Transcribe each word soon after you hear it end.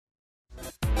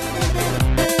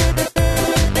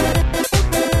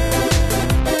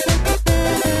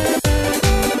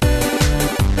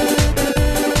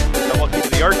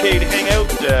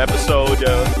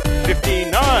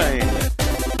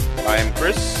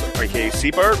aka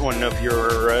Seabart, one of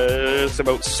your it's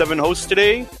about 7 hosts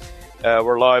today.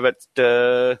 We're live at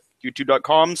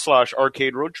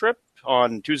youtube.com/arcade road trip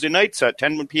on Tuesday nights at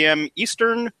 10 p.m.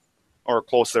 Eastern, or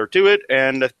close there to it,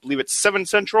 and I believe it's 7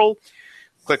 Central.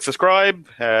 Click subscribe.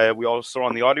 We also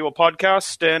on the audio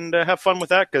podcast, and have fun with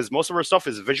that because most of our stuff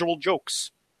is visual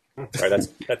jokes. Right,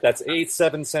 that's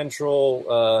 7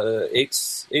 Central, 8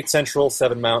 Central,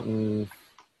 7 Mountain,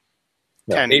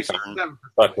 10 8 Eastern.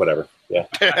 Fuck, whatever. Yeah.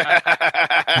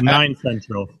 9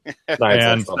 Central. 9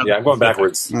 Central. Yeah, I'm going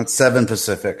backwards. That's 7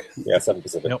 Pacific. Yeah, 7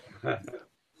 Pacific. Yep.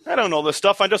 I don't know this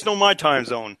stuff. I just know my time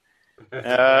zone.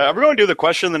 Are we going to do the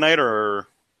question of the night, or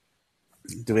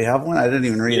Do we have one? I didn't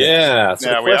even read it. Yeah. So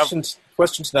Yeah, the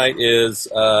question tonight is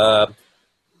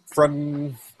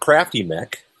from Crafty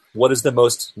Mech. What is the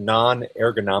most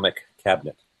non-ergonomic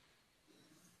cabinet?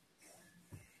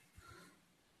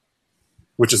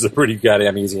 Which is a pretty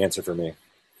goddamn easy answer for me.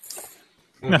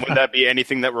 would that be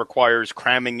anything that requires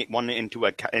cramming one into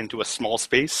a small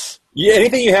space? Yeah,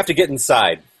 anything you have to get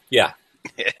inside. Yeah.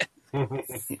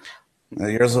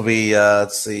 Yours will be,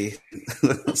 let's see,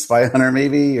 Spy Hunter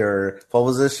maybe, or Pole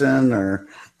Position, or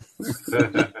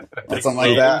something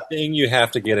like that. Anything you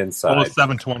have to get inside. Almost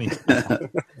 720.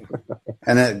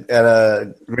 And at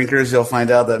Rinkers, you'll find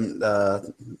out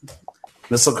that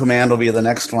Missile Command will be the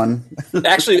next one.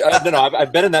 Actually, no,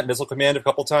 I've been in that Missile Command a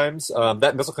couple times.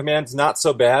 That Missile Command's not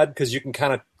so bad because you can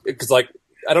kind of, because like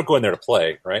I don't go in there to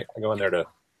play, right? I go in there to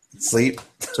Sleep.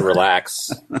 to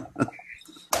relax.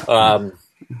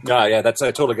 Yeah, I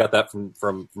totally got that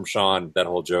from Sean, that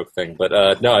whole joke thing.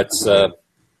 But no,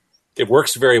 it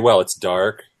works very well. It's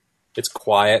dark, it's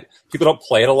quiet. People don't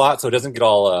play it a lot, so it doesn't get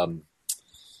all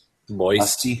moist.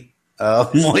 Musty.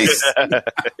 Moist.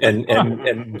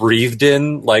 and breathed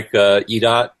in like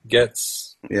EDOT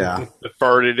gets. Yeah.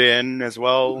 Farted in as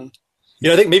well. You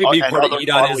know, I think maybe And part of other EDOT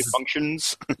bodily is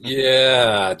functions.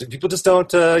 yeah. People just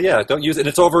don't use it. And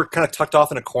it's over kind of tucked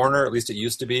off in a corner. At least it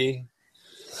used to be.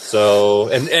 So,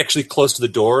 and actually close to the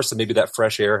door, so maybe that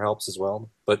fresh air helps as well.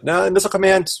 But no, Missile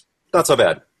Command, not so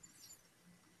bad.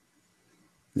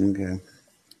 Okay.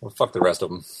 Well, fuck the rest of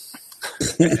them.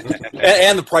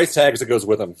 and the price tags that goes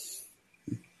with them.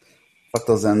 Fuck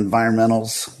those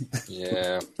environmentals.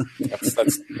 Yeah,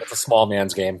 that's a small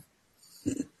man's game.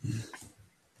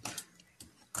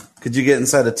 Could you get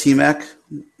inside a T-Mech?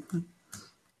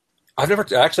 I've never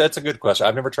actually. That's a good question.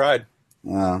 I've never tried.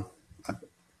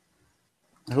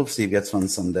 I hope Steve gets one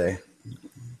someday.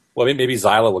 Well, maybe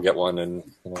Zyla will get one, and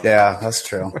Yeah, that's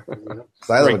true.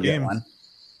 Zyla Great would get game. one.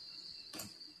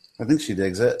 I think she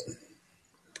digs it.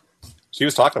 she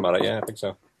was talking about it. Yeah, I think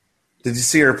so. Did you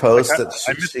see her post I that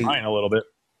missed mine a little bit.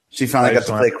 she finally I got just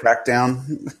to went- play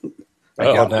Crackdown?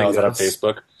 Oh no, is that on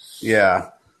Facebook? Yeah.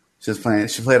 She was playing.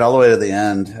 She played all the way to the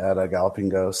end at a Galloping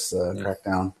Ghost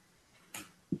Crackdown.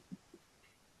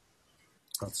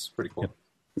 That's pretty cool.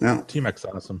 Yeah. T-Mech's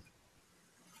awesome.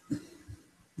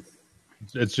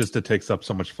 It's just it takes up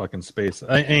so much fucking space.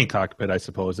 Any cockpit, I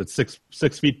suppose. It's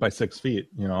 6 feet by 6 feet,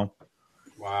 you know.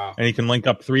 Wow. And you can link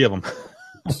up 3 of them.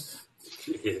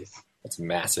 Jeez. That's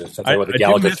massive. That's I what the do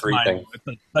Galaga miss 3 mine. thing.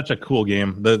 It's such a cool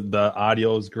game. The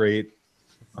audio is great.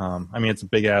 I mean, it's a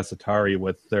big ass Atari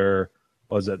with their.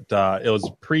 Was it? It was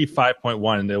pre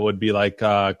 5.1, and it would be like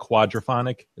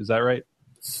quadraphonic. Is that right?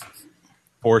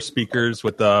 4 speakers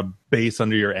with the bass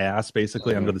under your ass,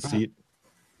 basically under the seat.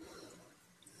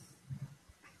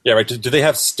 Yeah, right. Do they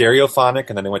have stereophonic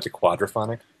and then they went to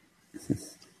quadraphonic?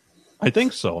 I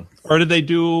think so. Or did they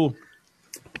do?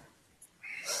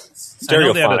 I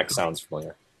know they had Stereophonic sounds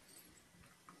familiar.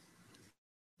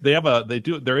 They have a. They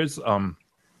do. There is a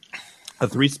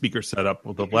 3-speaker setup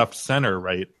with the left, center,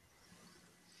 right.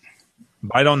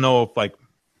 But I don't know if like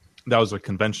that was a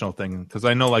conventional thing because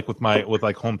I know like with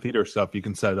like home theater stuff, you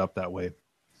can set it up that way.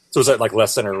 So is that like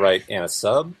left, center, right, and a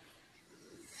sub?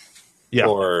 Yeah.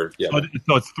 Or yeah,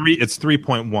 So it's 3. It's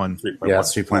 3.1. 3.1. Yeah,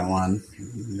 it's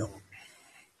 3.1.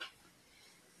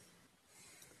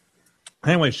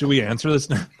 Anyway, should we answer this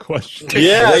question?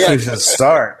 Yeah, We yeah. should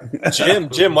start.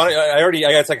 Jim, why don't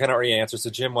I guess I kind of already answered. So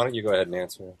Jim, why don't you go ahead and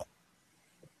answer?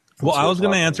 Well, I was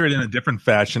going to answer it in a different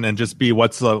fashion and just be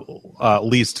what's the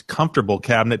least comfortable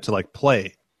cabinet to like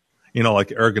play, you know, like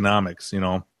ergonomics, you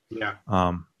know. Yeah.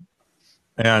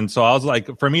 And so I was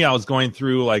like, for me, I was going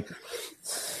through like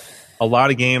a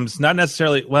lot of games, not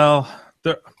necessarily. Well,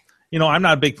 you know, I'm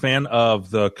not a big fan of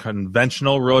the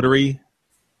conventional rotary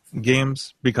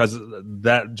games because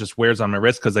that just wears on my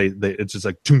wrist because they it's just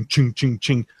like ching ching ching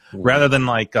ching rather than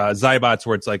like Zybots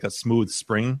where it's like a smooth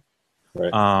spring.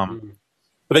 Right.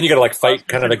 But then you got to like fight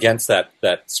kind of against that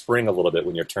spring a little bit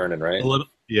when you're turning, right?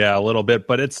 Yeah, a little bit,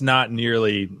 but it's not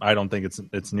nearly. I don't think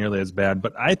it's nearly as bad.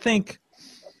 But I think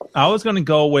I was going to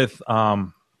go with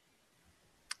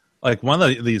like one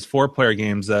of these 4-player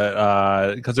games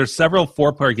that because there's several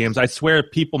 4-player games. I swear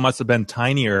people must have been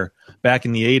tinier back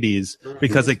in the 80s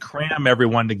because they cram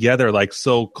everyone together like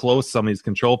so close. Some of these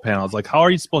control panels, like how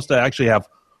are you supposed to actually have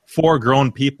 4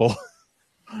 grown people,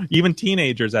 even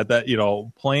teenagers at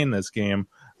that playing this game?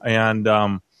 And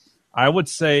I would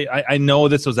say I know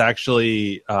this was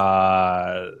actually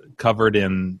covered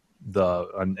in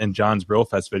John's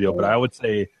Brofest video, but I would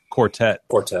say Quartet,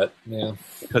 yeah,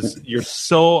 because you're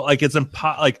so like it's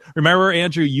like remember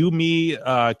Andrew, you, me,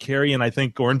 Carrie, and I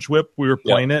think Orange Whip, we were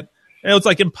playing it, and it was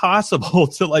like impossible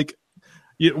to like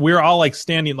we were all like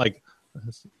standing like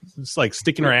just like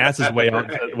sticking our asses way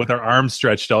out with our arms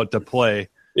stretched out to play.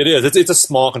 It is. It's a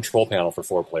small control panel for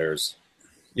 4 players.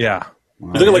 Yeah.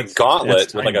 You look at like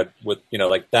Gauntlet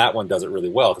like that one does it really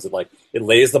well because it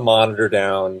lays the monitor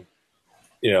down.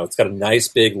 It's got a nice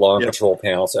big long control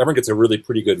panel, so everyone gets a really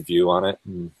pretty good view on it.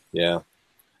 Yeah.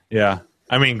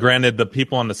 I mean, granted, the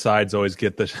people on the sides always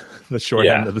get the short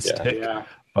end of the stick. Yeah.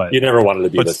 But you never wanted to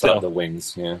be the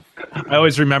wings. Yeah. I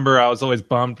always remember I was always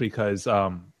bummed because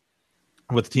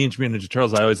with Teenage Mutant Ninja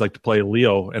Turtles, I always liked to play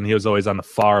Leo, and he was always on the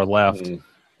far left,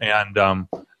 and then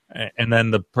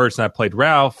the person I played,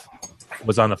 Ralph,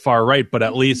 was on the far right. But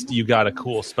at least you got a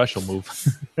cool special move.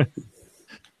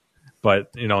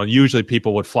 But usually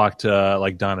people would flock to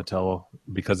like Donatello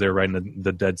because they were right in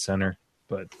the dead center.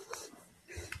 But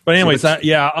anyways,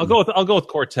 I'll go with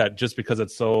Quartet just because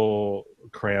it's so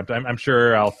cramped. I'm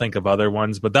sure I'll think of other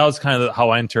ones, but that was kind of how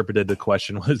I interpreted the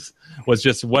question was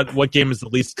just what game is the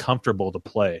least comfortable to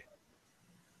play.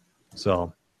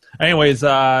 So, anyways,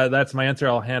 that's my answer.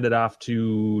 I'll hand it off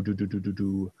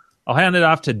to I'll hand it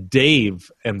off to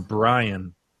Dave and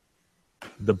Brian,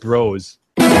 the bros.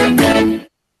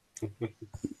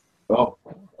 Oh,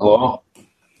 hello.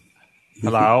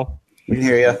 Hello. We can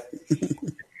hear you. Hear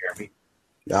me?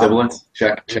 Sibilance,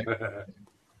 check. Dave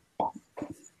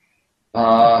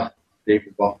from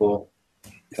Buffalo.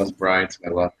 Cousin Brian to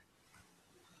my left.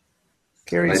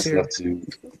 Carrie's here.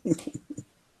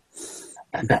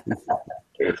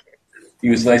 He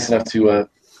was nice enough to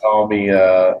call me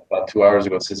about 2 hours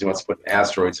ago. Says he wants to put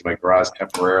asteroids in my garage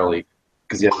temporarily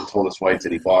because he hasn't told his wife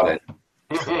that he bought it.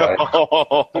 I've been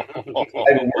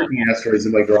working asteroids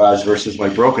in my garage versus my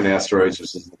broken asteroids,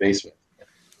 which is in the basement.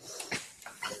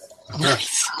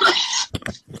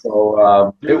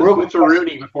 So it's a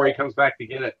Rooney before he comes back to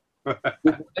get it.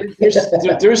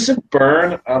 there's some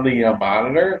burn on the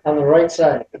monitor on the right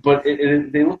side, but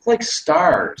they look like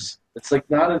stars. It's like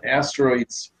not an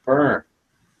asteroid's burn.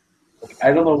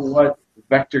 I don't know what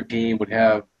vector game would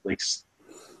have like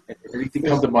anything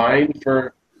come to mind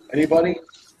for anybody.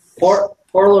 Four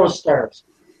little stars.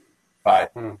 5.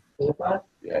 Is it 5?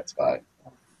 Yeah, it's 5.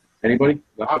 Anybody?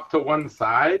 Off to one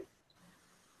side?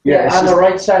 Yeah, on the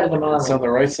right side of the monitor. It's on the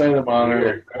right side of the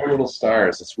monitor. 4 little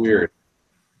stars. It's weird.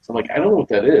 So I'm like, I don't know what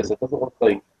that is. It doesn't look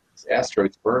like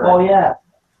asteroids burn. Oh, yeah.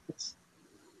 It's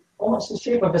almost the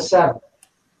shape of a 7.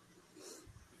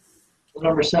 The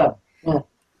number 7. Yeah.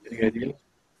 Any idea?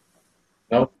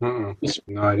 No? No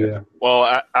idea.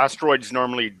 Well, asteroids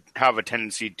normally have a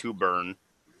tendency to burn.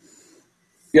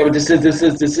 Yeah, but this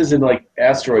isn't like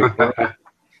asteroid burn.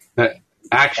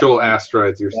 Actual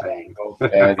asteroids, you're saying.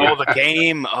 And, Oh, the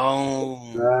game.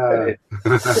 Oh.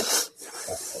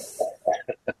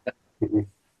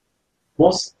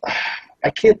 Most, I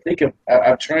can't think of.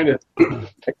 I'm trying to.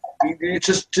 You're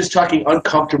just talking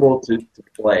uncomfortable to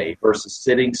play versus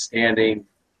sitting, standing.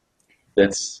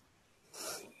 Is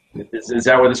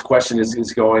that where this question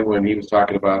is going? When he was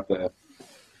talking about the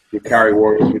carry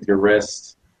warriors with your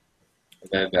wrist, and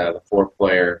then the 4th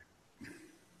player.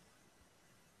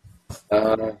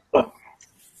 I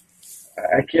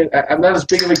can't. I'm not as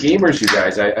big of a gamer as you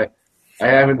guys. I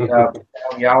haven't had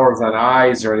any hours on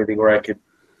eyes or anything where I could.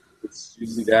 It's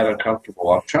usually that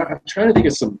uncomfortable. I'm trying to think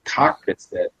of some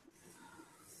cockpits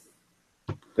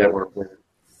that were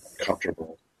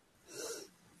comfortable.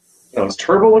 No, is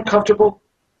Turbo uncomfortable?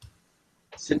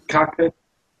 Sit cockpit.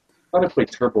 I thought I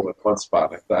played Turbo at one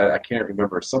spot. I can't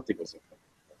remember. Something was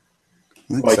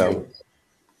uncomfortable. I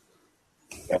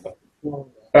think so. All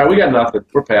right, we got nothing.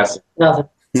 We're passing. Nothing.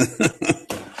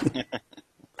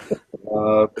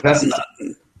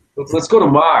 Let's go to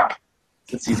Mock,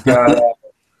 since he's got.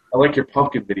 I like your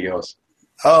pumpkin videos.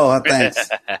 Oh, thanks.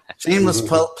 Shameless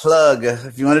plug.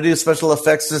 If you want to do special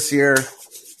effects this year,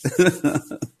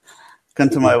 come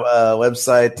to my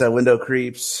website, Window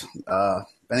Creeps.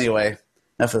 Anyway,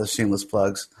 enough of the shameless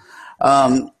plugs.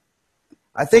 I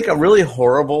think a really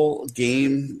horrible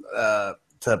game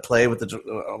to play with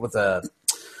the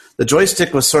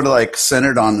joystick was sort of like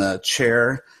centered on the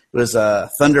chair. It was a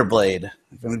Thunderblade.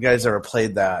 If you guys ever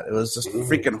played that, it was just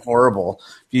freaking horrible.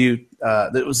 It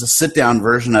was a sit-down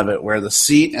version of it where the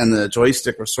seat and the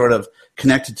joystick were sort of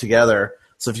connected together.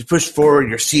 So if you pushed forward,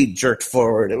 your seat jerked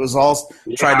forward. It was all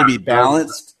tried to be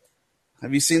balanced.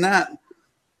 Have you seen that?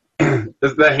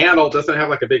 Does the handle doesn't have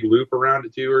like a big loop around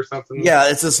it too or something?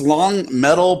 Yeah, it's this long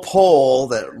metal pole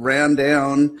that ran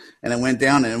down and it went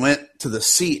down and it went to the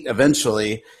seat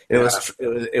eventually.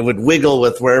 It would wiggle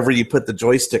with wherever you put the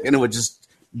joystick and it would just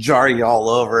jar you all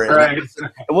over. Right. It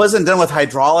wasn't done with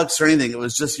hydraulics or anything. It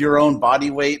was just your own body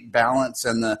weight, balance,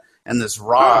 and this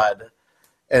rod.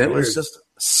 And it was just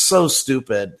so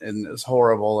stupid and it was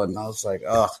horrible. And I was like,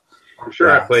 ugh. I'm sure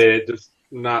I played it, just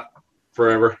not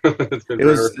forever. It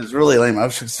was really lame. I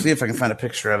should see if I can find a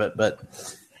picture of it, but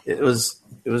it was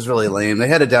really lame. They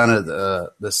had it down at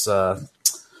this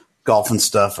Golf and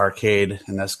Stuff arcade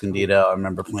in Escondido. I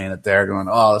remember playing it there, going,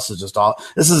 "Oh, this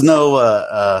is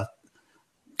no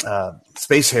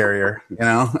Space Harrier," you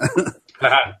know.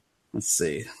 Let's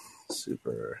see,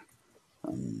 Super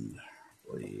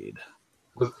Lead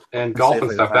and Golf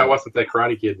and Stuff. That wasn't the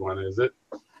Karate Kid one, is it?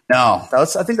 No, I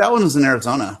think that one was in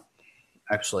Arizona,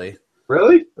 actually.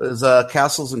 Really? It was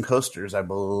Castles and Coasters, I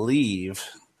believe.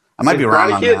 I might be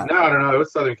wrong on that. No, I don't know. It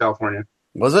was Southern California.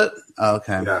 Was it? Oh,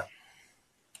 okay. Yeah.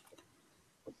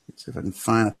 Let's see if I can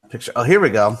find a picture. Oh, here we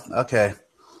go. Okay.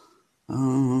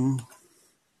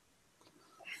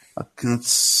 Let's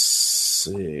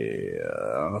see.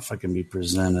 I don't know if I can be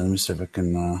presented. Let me see if I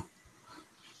can.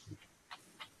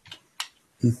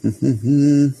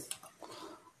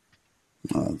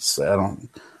 Let's see.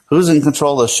 Who's in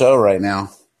control of the show right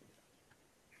now?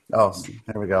 Oh,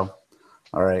 there we go.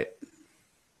 All right.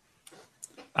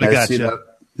 I got you. Can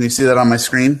you see that on my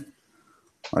screen?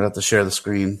 I have to share the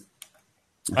screen.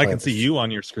 I can see you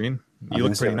on your screen. You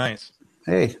look pretty nice.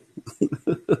 Hey.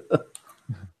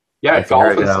 Yeah,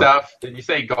 Golf and Stuff. Did you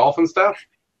say Golf and Stuff?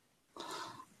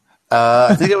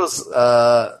 I think it was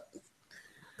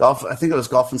golf. I think it was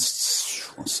Golf and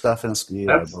Stuff in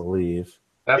Escondido, I believe.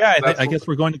 I guess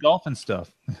we're going to Golf and Stuff.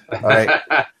 All right.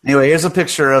 Anyway, here's a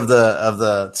picture of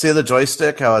the see the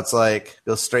joystick, how it's like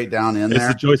goes straight down in there.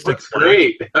 The joystick. Looks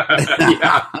great.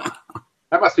 Yeah.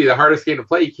 That must be the hardest game to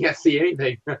play. You can't see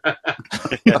anything.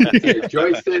 The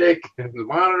joystick, the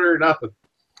monitor, nothing.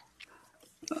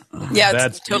 Yeah,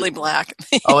 it's totally black.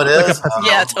 Oh, it is?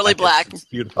 Yeah, totally black. It's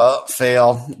beautiful. Oh,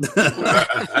 fail.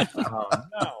 Oh,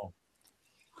 no.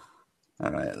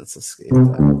 All right, let's escape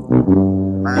that.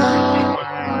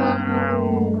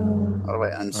 How do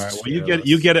I unscrew? All right, well,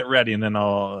 you get it ready, and then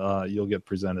you'll get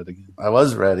presented again. I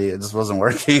was ready. It just wasn't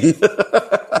working.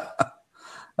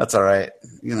 That's all right.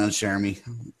 You can unshare me.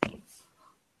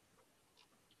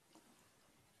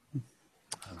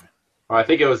 I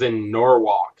think it was in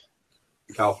Norwalk,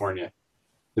 California.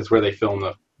 Is where they filmed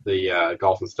the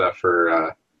Golf and Stuff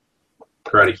for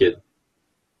Karate Kid.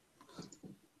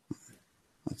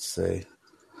 Let's see.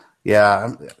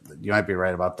 Yeah, you might be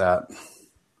right about that.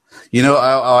 You know,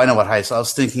 I know what heist. I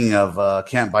was thinking of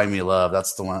Can't Buy Me Love.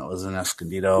 That's the one that was in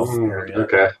Escondido area.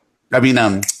 Okay. I mean,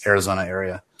 Arizona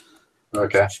area.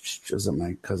 Okay. Which was at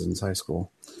my cousin's high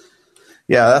school.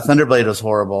 Yeah, that Thunderblade was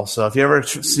horrible. So if you ever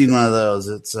seen one of those,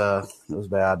 it was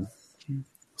bad.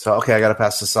 So okay, I got to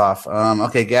pass this off.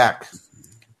 Okay, Gak.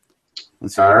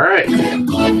 All right.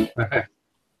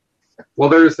 Well,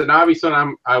 there's an obvious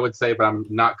one I would say, but I'm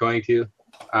not going to.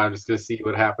 I'm just going to see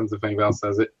what happens if anybody else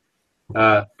says it.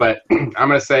 But I'm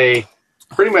going to say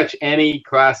pretty much any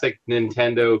classic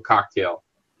Nintendo cocktail.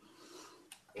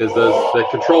 Because the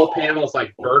control panel is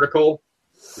like vertical.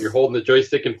 You're holding the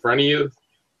joystick in front of you.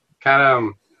 Kind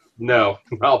of, no,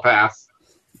 I'll pass.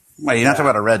 Well, you're not talking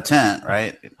about a red tent,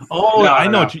 right? Oh, No, I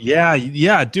know. no. What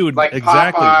yeah, dude, Like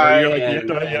exactly. Popeye Where you're like, and you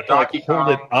have to Donkey like hold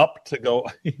it Kong. up to go.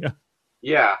 Yeah.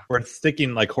 Yeah. Where it's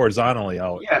sticking like horizontally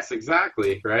out. Yes,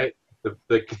 exactly. Right.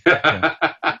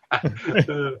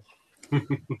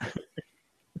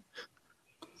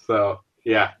 So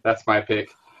yeah, that's my pick.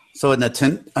 So a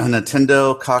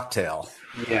Nintendo cocktail.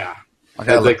 Yeah. I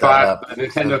gotta look that up. The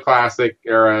Nintendo Classic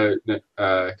era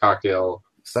cocktail.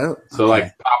 So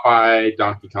Like Popeye,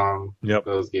 Donkey Kong, Yep.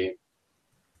 those games.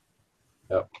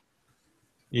 Yep.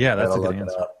 Yeah, that's a Gotta good look it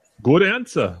answer. up. Good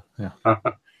answer. Yeah.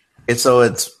 It's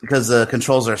because the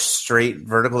controls are straight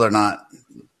vertical. They're not.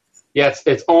 Yeah,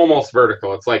 it's almost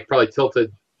vertical. It's like probably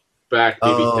tilted back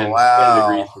maybe Oh, 10 wow.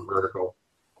 degrees from vertical.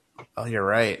 Oh, you're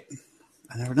right.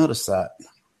 I never noticed that.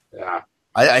 Yeah.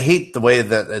 I hate the way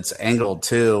that it's angled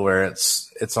too, where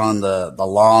it's on the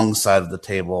long side of the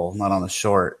table, not on the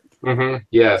short.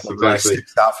 Yes, It really exactly.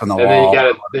 sticks out from the And wall.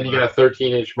 then you got a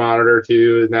 13-inch monitor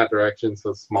too in that direction,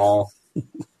 so it's small.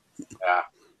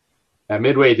 Yeah,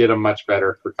 Midway did them much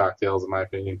better for cocktails, in my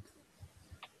opinion.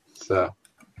 So,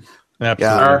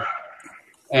 Absolutely.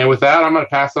 and with that, I'm going to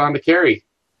pass on to Carrie.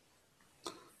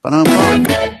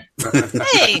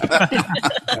 Hey.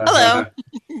 Hello.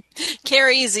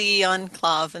 Carrie Z on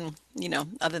Clav, and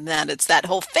other than that, it's that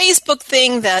whole Facebook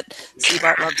thing that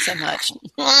Seabart loves so much.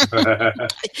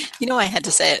 I had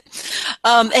to say it.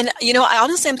 And I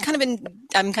honestly, I'm kind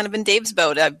of in Dave's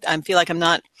boat. I feel like I'm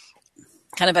not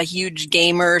kind of a huge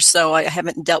gamer, so I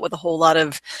haven't dealt with a whole lot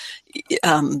of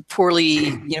poorly,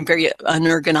 very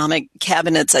unergonomic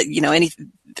cabinets.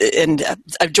 And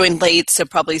I've joined late, so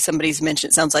probably somebody's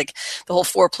mentioned. It sounds like the whole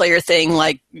 4-player thing.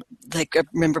 Like I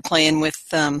remember playing with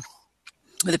a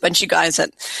bunch of guys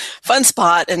at Fun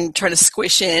Spot and trying to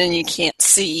squish in, and you can't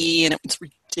see, and it was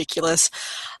ridiculous.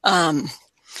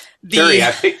 Carrie,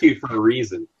 I picked you for a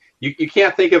reason. You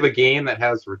can't think of a game that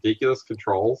has ridiculous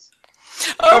controls.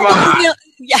 Come on.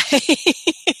 Yeah.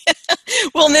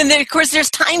 Well, and then of course there's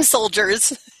Time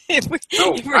Soldiers. I'm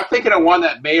thinking of one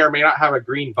that may or may not have a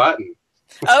green button.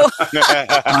 Oh. No, that's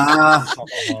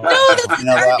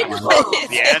that one.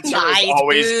 The answer is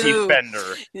always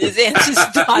Defender. His answer is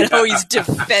not always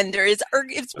Defender.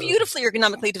 It's beautifully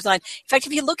ergonomically designed. In fact,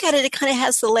 if you look at it, it kind of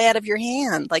has the layout of your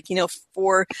hand.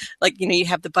 You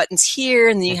have the buttons here,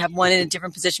 and then you have one in a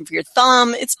different position for your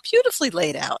thumb. It's beautifully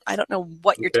laid out. I don't know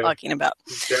what you're talking about.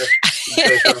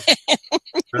 Okay.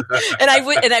 And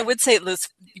I would say, Liz,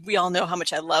 we all know how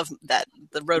much I love the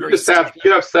rotary.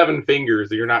 You have 7 fingers.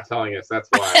 You're not telling us. That's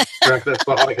why. That's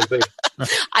all I can think.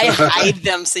 I hide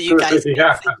them so you guys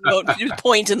won't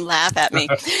point and laugh at me.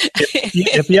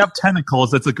 If you have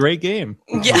tentacles, it's a great game.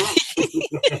 Yeah.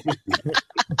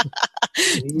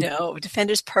 No,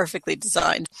 Defender's perfectly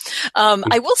designed.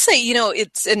 I will say,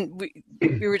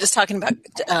 we were just talking about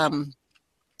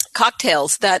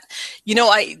cocktails that,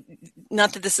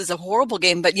 not that this is a horrible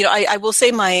game, but, I will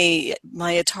say my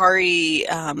Atari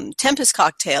Tempest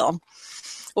cocktail,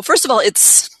 well, first of all,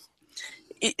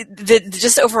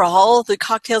 just overall, the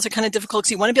cocktails are kind of difficult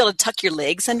because you want to be able to tuck your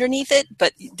legs underneath it,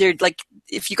 but they're like,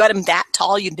 if you got them that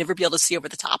tall, you'd never be able to see over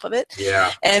the top of it.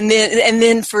 Yeah. And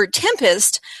then for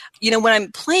Tempest, when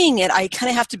I'm playing it, I kind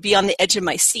of have to be on the edge of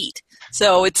my seat.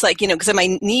 So it's like, because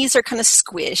my knees are kind of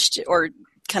squished, or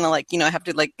kind of like, I have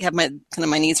to have my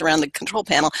knees around the control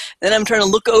panel. And then I'm trying to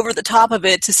look over the top of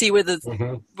it to see where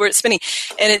it's spinning.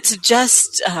 And it's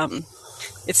just,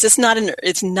 it's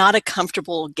not a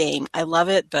comfortable game. I love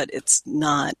it, but it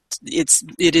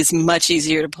is much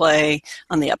easier to play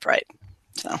on the upright.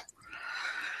 So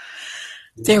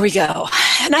there we go.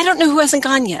 And I don't know who hasn't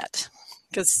gone yet,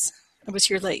 because I was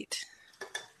here late.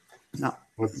 No.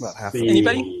 About half.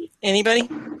 Anybody?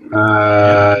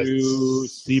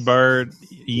 Seabird,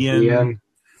 Ian.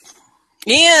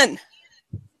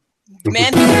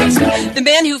 The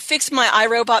man who fixed my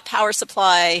iRobot power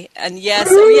supply, and yes,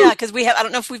 because I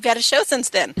don't know if we've had a show since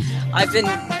then. I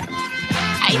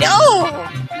know.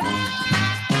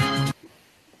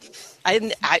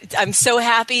 I'm so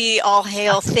happy. All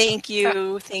hail. Thank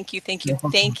you.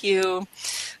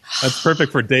 That's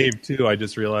perfect for Dave too. I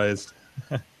just realized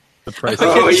the price.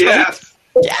 Oh yes.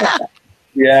 Yeah.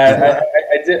 Yeah,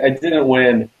 I didn't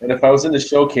win, and if I was in the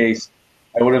showcase,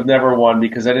 I would have never won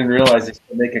because I didn't realize they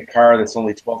could make a car that's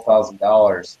only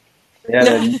 $12,000. They had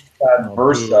a Nissan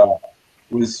Versa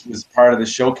was part of the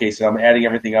showcase, and I'm adding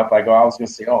everything up. I was going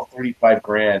to say,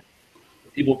 $35,000.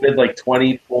 People bid like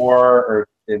 24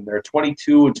 or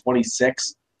 22 and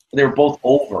 26, and they were both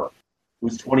over. It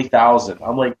was 20,000.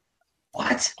 I'm like,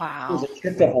 what? Wow. There was a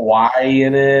trip to Hawaii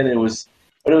in it. It was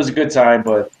a good time.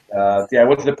 But I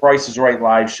went to the Price is Right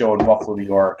live show in Buffalo, New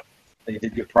York. They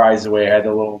did get prize away. I had the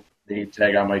little name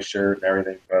tag on my shirt and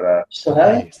everything. But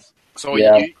So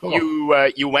yeah.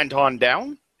 you went on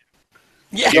down?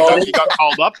 Yeah. You got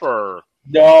called up, or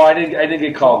no, I didn't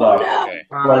get called up. okay.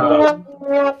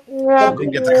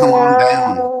 Didn't get to come on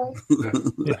down.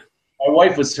 My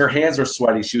wife her hands were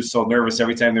sweaty. She was so nervous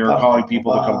every time they were calling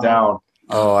people to come down.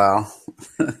 Oh, wow.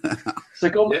 It's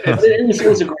like, it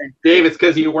was a great. Dave, it's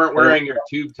because you weren't wearing your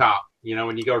tube top.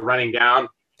 When you go running down,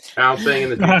 bouncing,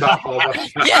 and the tube top falls up.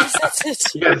 Yes, that's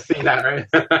it. You guys see that, right?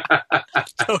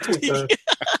 Totally.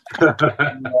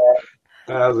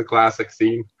 That was a classic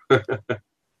scene. But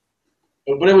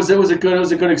it was a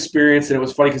good experience, and it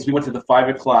was funny because we went to the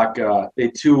 5 o'clock. They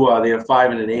had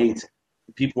 5 and an 8.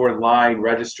 People were in line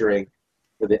registering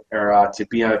to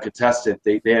be a contestant.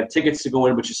 They had tickets to go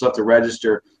in, but you still have to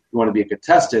register if you want to be a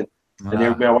contestant. And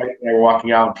my wife and I were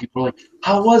walking out, and people were like,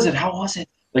 "How was it? How was it?"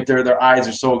 like their eyes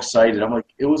are so excited. I'm like,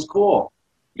 it was cool.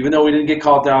 Even though we didn't get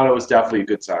called down, it was definitely a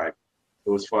good time. It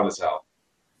was fun as hell.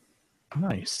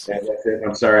 Nice. And that's it.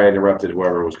 I'm sorry I interrupted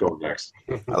whoever was going next.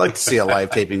 I'd like to see a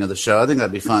live taping of the show. I think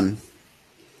that'd be fun.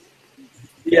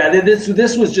 Yeah,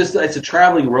 this was just, it's a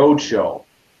traveling road show.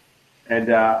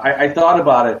 And I thought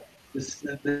about it.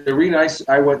 The arena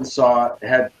I went and saw,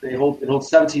 it holds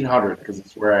 1,700 because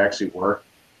it's where I actually work.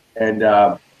 And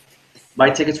my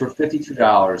tickets were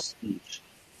 $52 each.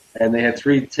 And they had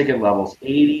 3 ticket levels,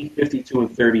 80, 52,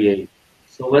 and 38.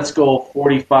 So let's go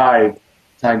 45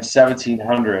 times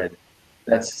 1,700.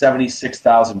 That's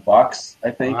 $76,000,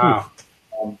 I think. Wow.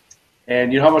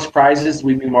 And you know how much prizes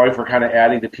we and Marty were kind of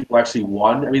adding that people actually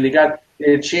won? I mean, they had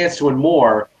a chance to win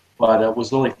more, but it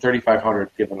was only $3,500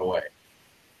 given away.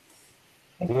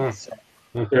 So,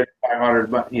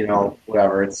 $3,500, you know,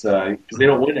 whatever. It's because they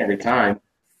don't win every time.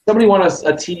 Somebody won a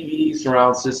TV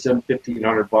surround system,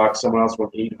 $1,500. Someone else won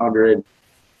 $800.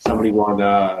 Somebody won,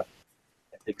 I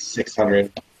think,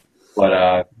 $600.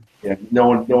 But yeah, no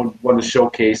one won the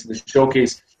showcase. And the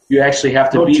showcase, you actually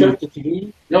have to be. Trip to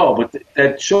TV? No, but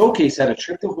that showcase had a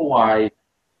trip to Hawaii,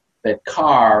 that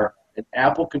car, an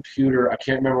Apple computer. I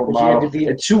can't remember what model.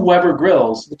 And 2 Weber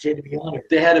grills. But you had to be honored.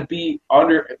 They had to be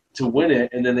under to win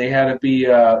it, and then they had to be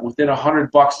within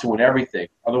 $100 to win everything.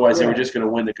 Otherwise, they were just going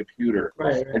to win the computer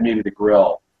and maybe the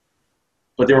grill.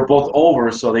 But they were both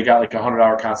over, so they got like a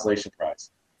 $100 consolation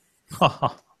prize.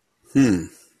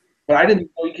 But I didn't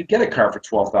know you could get a car for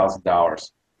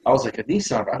 $12,000. I was like, a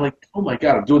Nissan. I'm like, oh my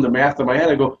God! I'm doing the math in my head.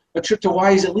 I go, a trip to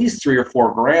Hawaii is at least $3,000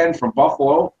 or $4,000 from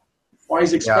Buffalo.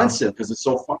 Hawaii's expensive because it's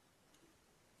so fun.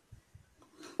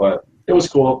 But it was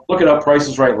cool. Look it up. Price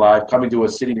is Right live coming to a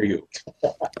city near you.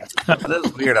 That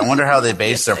is weird. I wonder how they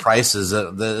base their prices.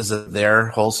 Is it their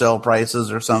wholesale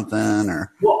prices or something?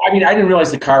 Or Well, I mean, I didn't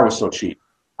realize the car was so cheap.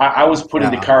 I was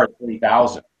putting the car at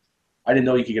 $20,000. I didn't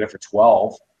know you could get it for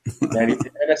 $12,000. And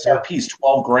MSRP is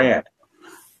 $12,000.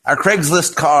 our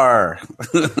Craigslist car.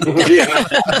 Could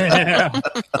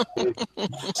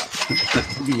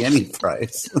be any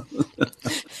price.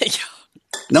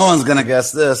 No one's gonna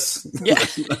guess this. Yeah.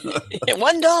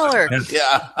 $1.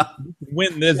 Yeah.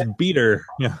 Win this beater.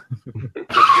 Yeah. Did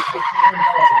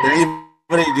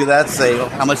anybody do that? Say, oh,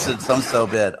 how much did so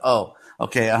bid? Oh,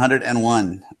 okay,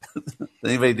 101. Did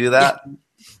anybody do that?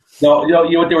 No, you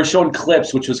know, they were showing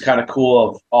clips, which was kind of cool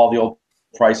of all the old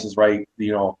Prices Right,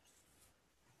 you know,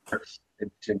 and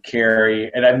Jim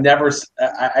Carrey. And I've never,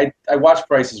 I watched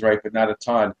Prices Right, but not a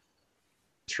ton.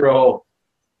 Throw,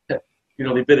 you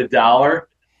know, they bid $1,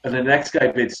 and the next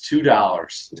guy bids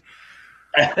 $2,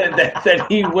 and then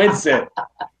he wins it.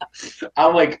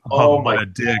 I'm like, oh my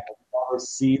dick! I've never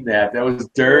seen that. That was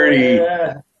dirty.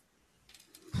 Yeah.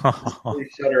 They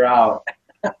shut her out.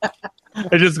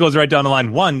 It just goes right down the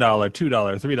line: $1,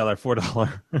 $2,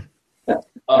 $3, $4.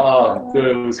 Oh, dude,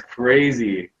 it was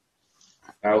crazy.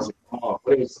 I was like, oh,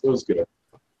 it was good.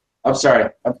 I'm sorry.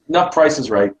 Enough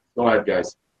Prices Right. Go ahead,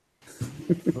 guys.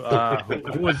 Who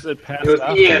was it passed It was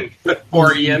out Ian.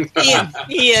 Poor Ian.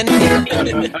 Ian.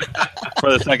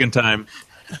 for the second time?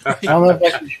 I don't know if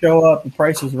I can show up. The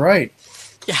Price is Right.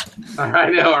 Yeah. I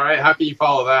know, right? How can you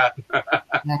follow that? I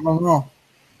don't know.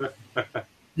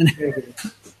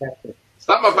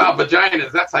 Something about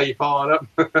vaginas. That's how you follow it up.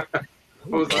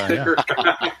 What was the sticker?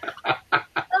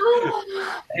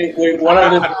 Hey, wait, one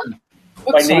other thing.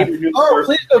 What My sign? neighbor knew Oh, first.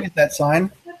 please go get that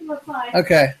sign.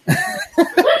 Okay.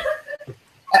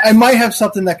 I might have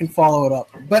something that can follow it up.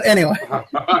 But anyway.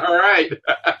 All right.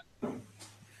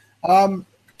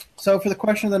 So for the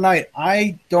question of the night,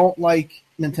 I don't like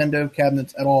Nintendo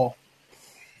cabinets at all.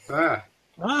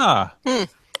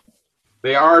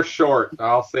 They are short.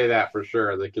 I'll say that for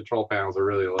sure. The control panels are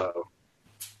really low.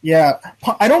 Yeah.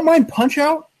 I don't mind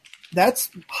Punch-Out.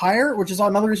 That's higher, which is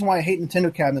another reason why I hate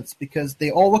Nintendo cabinets, because they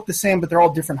all look the same, but they're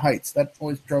all different heights. That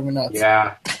always drove me nuts.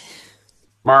 Yeah.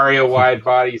 Mario wide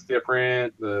body's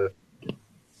different. The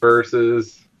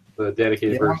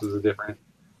dedicated versus are different.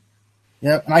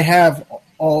 Yep, and I have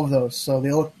all of those, so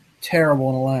they look terrible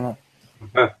in a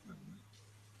lineup.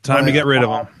 Time to get rid of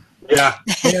them. Yeah.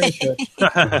 Yeah, they should.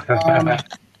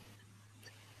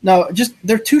 No, just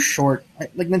they're too short.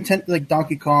 Like Nintendo, like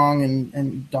Donkey Kong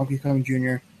and Donkey Kong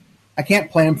Jr. I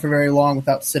can't play them for very long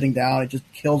without sitting down. It just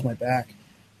kills my back.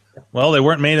 Well, they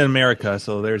weren't made in America,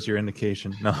 so there's your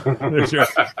indication. No, there's your.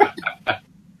 I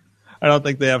don't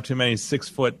think they have too many 6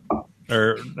 foot.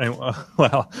 Or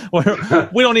well,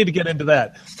 we don't need to get into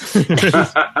that.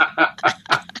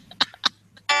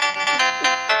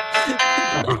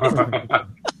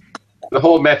 The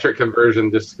whole metric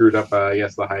conversion just screwed up, I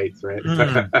guess, the heights, right?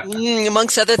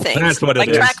 Amongst other things. That's what it like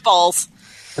is. trackballs.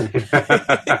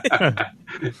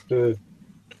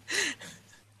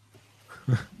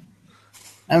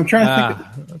 I'm trying to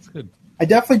think. That's good. I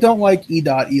definitely don't like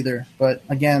EDOT either, but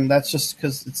again, that's just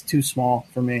because it's too small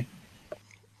for me.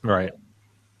 Right.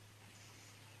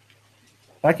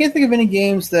 I can't think of any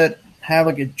games that have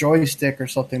like a joystick or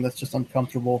something that's just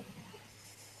uncomfortable.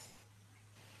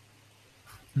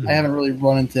 I haven't really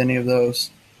run into any of those.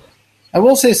 I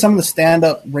will say some of the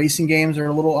stand-up racing games are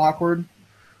a little awkward,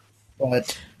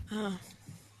 but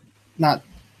not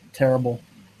terrible.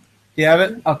 You have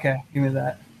it? Okay, give me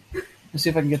that. Let's see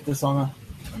if I can get this on a...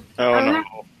 Oh, no.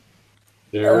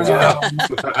 There we go.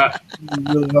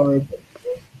 really hard.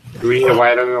 Do we need a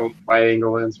wide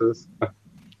angle lens for this?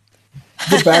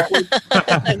 Is it backwards?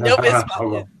 Nope, it's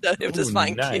fine. It was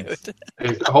fine. Nice.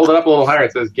 Cute. Hold it up a little higher.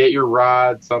 It says, get your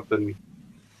rod something.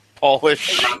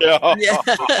 Polish. Yeah. Yeah.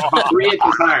 3 inches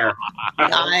higher.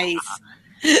 Nice.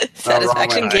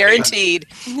 Satisfaction wrong way. guaranteed.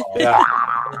 Yeah.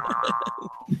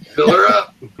 Fill her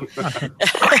up.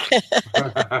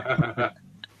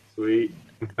 Sweet.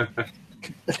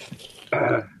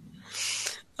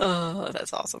 Oh,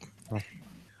 that's awesome. So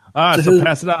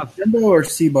pass it off. Nintendo or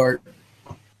Seabart?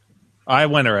 I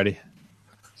went already.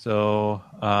 So,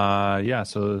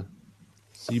 so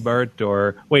Seabart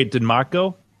or... Wait, did Mock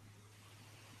go?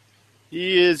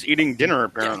 He is eating dinner,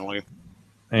 apparently.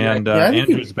 And Yeah, I think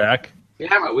Andrew's back.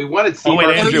 Yeah, but we wanted Oh, wait,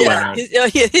 Seabart. Andrew Yeah,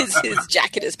 went his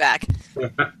jacket is back.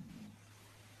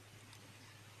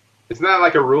 It's not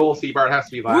like a rule. Seabart has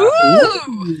to be last. Woo!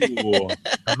 Ooh.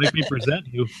 Don't make me present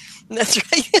you. That's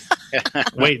right.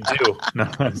 Wait, do. No.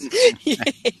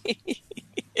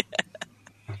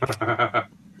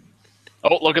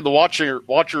 Oh, look at the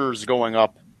watchers going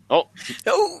up. Oh,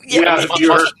 Oh, yeah. Yeah, if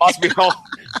you're- must be all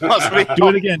Do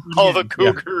it again. all the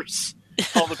cougars.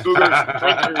 All the cougars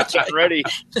getting ready.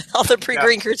 All the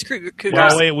pre-grinkers, cougars.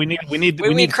 Well, wait, we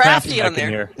need crafty back on in there.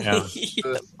 here. Yeah.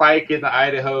 The spike in the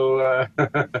Idaho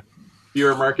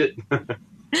viewer market. All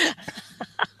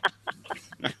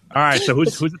right, so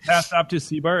who's it passed off to,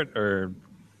 Seabart or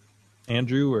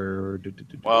Andrew or?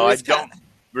 Well, I don't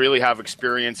really have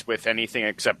experience with anything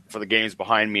except for the games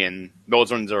behind me, and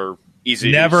those ones are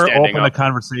easy. Never standing open a up.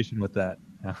 conversation with that.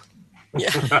 Yeah.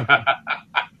 Yeah.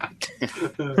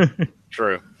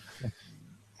 True.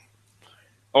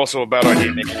 Also, a bad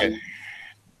idea making a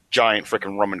giant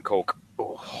freaking rum and coke.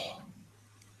 Oh.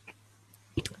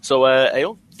 So, I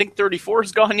don't think 34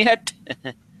 is gone yet.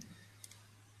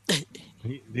 He's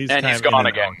And he's kind of gone in and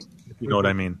again. out, if you know what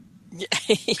I mean. Yeah.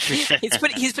 he's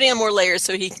putting on more layers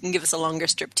so he can give us a longer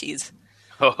strip tease.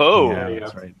 Oh, Yeah, yeah.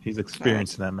 that's right. He's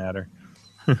experienced in that matter.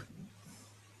 all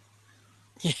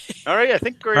right. I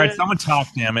think we're All right, someone talk,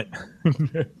 damn it.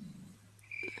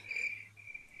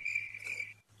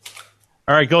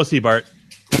 All right, go, Seabart.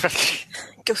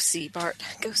 Go see, Bart.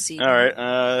 Go see. All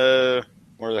right.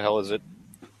 Where the hell is it?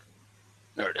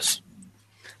 There it is.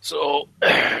 So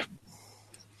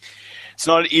it's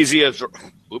not as easy as the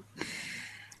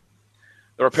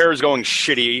repair is going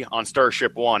shitty on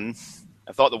Starship One.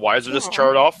 I thought the wires would just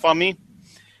charred off on me,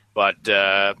 but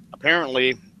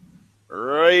apparently,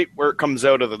 right where it comes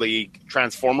out of the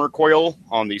transformer coil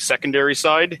on the secondary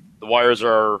side,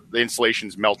 the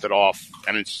insulation's melted off,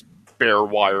 and it's bare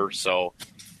wire. So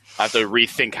I have to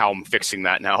rethink how I'm fixing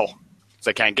that now, because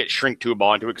I can't get shrink tube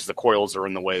onto it because the coils are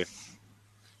in the way.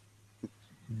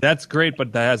 That's great,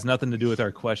 but that has nothing to do with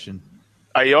our question.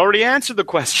 I already answered the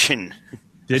question.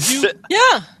 Did you?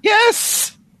 Yeah.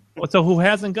 Yes! So who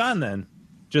hasn't gone then?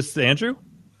 Just Andrew?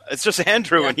 It's just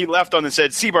Andrew, and he left on and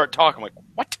said, Seabart, talk. I'm like,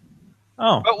 what?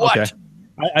 Oh, But what? okay.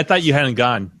 I thought you hadn't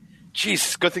gone.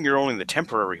 Jeez, good thing you're only the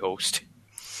temporary host.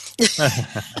 So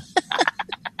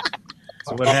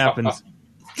what happens?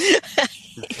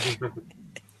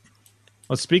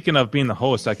 Well, speaking of being the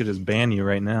host, I could just ban you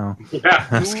right now. Yeah.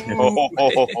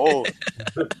 Oh.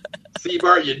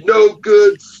 Seabart, you no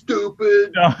good,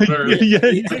 stupid.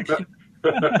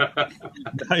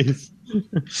 Nice.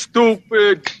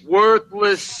 Stupid,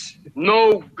 worthless,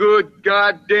 no good,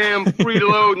 goddamn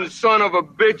freeloading son of a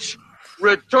bitch,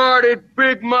 retarded,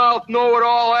 big mouth,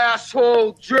 know-it-all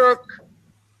asshole jerk.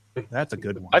 That's a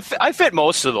good one. I fit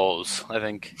most of those, I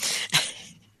think.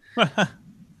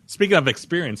 Speaking of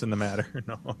experience in the matter,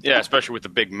 no. Yeah, especially with the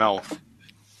big mouth.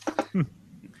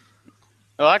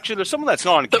 Well, actually, there's someone that's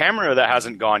not on camera that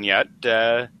hasn't gone yet.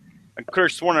 I could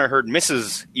have sworn I heard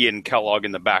Mrs. Ian Kellogg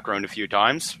in the background a few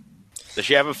times. Does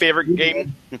she have a favorite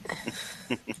game?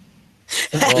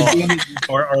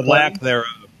 or lack thereof.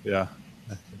 Yeah.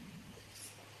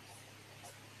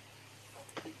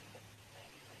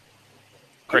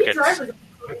 Crickets.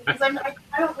 Because I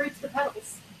don't reach the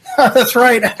pedals. That's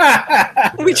right.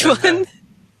 Which one?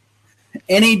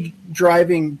 any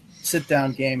driving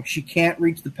sit-down game, she can't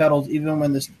reach the pedals even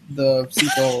when the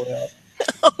seats are all the way up.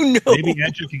 Oh no! Maybe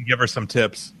Andrew can give her some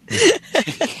tips.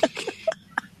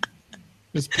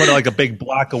 Just put like a big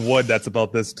block of wood that's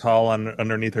about this tall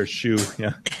underneath her shoe.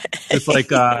 Yeah, it's like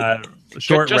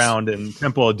short round in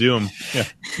Temple of Doom. Yeah,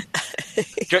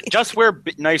 just wear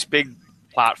nice big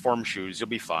platform shoes. You'll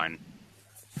be fine.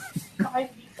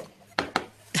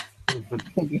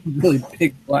 Really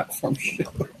big platform shoe.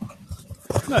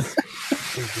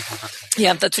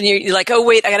 Yeah, that's when you're like, oh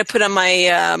wait, I got to put on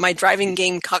my my driving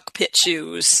game cockpit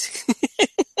shoes.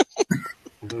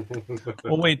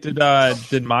 Well, wait, did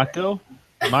Mock go?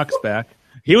 Mock's back.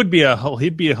 He'd be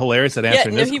hilarious at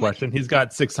answering this question. He's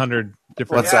got 600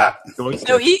 different. What's that? No,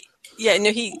 he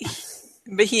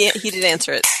did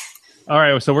answer it. All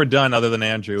right, so we're done. Other than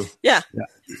Andrew. Yeah.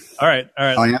 All right.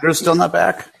 Oh, Andrew's still not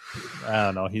back? I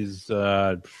don't know. He's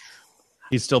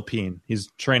still peeing. He's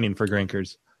training for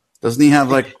Grinkers. Doesn't he have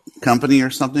like company or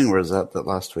something? Or is that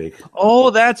last week? Oh,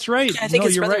 that's right. Yeah, I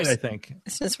think you're right. I think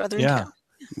it's his brother. Yeah.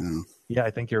 Yeah,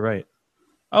 I think you're right.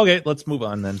 Okay, let's move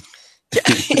on then.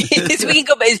 So we can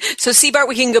go. So Seabart,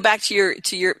 we can go back to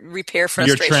your repair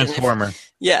frustration. Your transformer.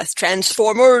 Yes,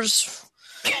 Transformers,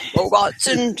 robots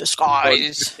in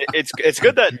disguise. It's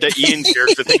good that Ian's here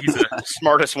because I think he's the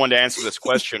smartest one to answer this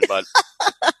question. But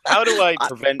how do I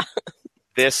prevent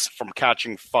this from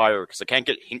catching fire? Because I can't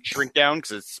get heat shrink down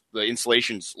because the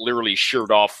insulation's literally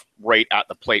sheared off right at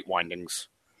the plate windings.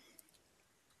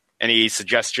 Any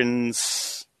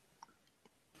suggestions?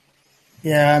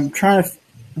 Yeah, I'm trying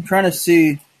to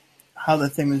see how the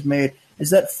thing was made. Is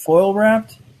that foil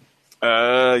wrapped?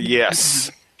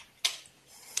 Yes.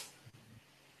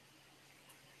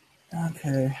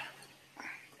 Okay.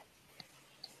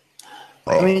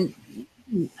 I mean,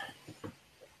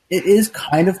 it is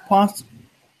kind of possible.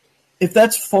 If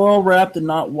that's foil wrapped and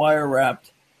not wire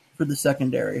wrapped for the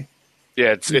secondary.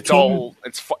 Yeah,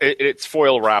 it's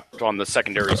foil wrapped on the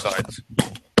secondary sides.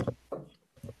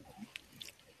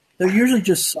 They're usually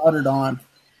just soldered on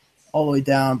all the way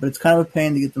down, but it's kind of a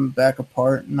pain to get them back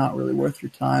apart and not really worth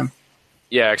your time.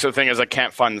 Yeah, so the thing is I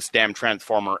can't find this damn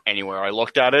transformer anywhere. I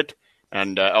looked at it,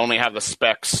 and I only have the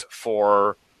specs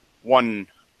for one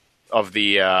of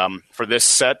the for this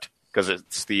set, because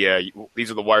it's the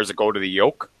these are the wires that go to the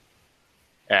yoke.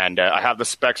 And I have the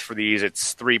specs for these.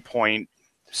 It's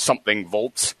 3-point-something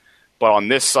volts. But on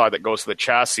this side that goes to the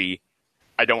chassis,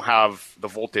 I don't have the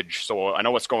voltage. So I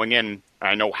know what's going in, and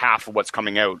I know half of what's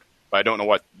coming out. But I don't know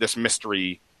what this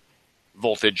mystery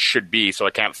voltage should be, so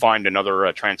I can't find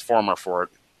another transformer for it.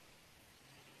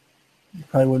 You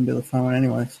probably wouldn't be able to find one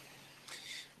anyways.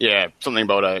 Yeah, something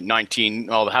about it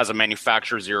has a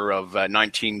manufacturer's year of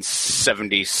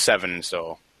 1977,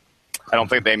 so I don't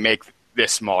think they make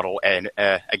this model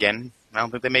again. I don't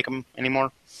think they make them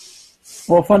anymore.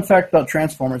 Well, fun fact about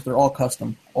Transformers, they're all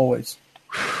custom, always.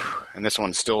 And this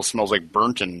one still smells like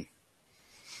burnt, and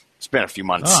it's been a few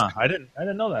months. I didn't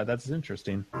know that. That's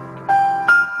interesting.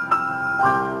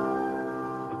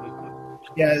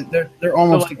 Yeah, they're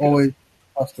almost always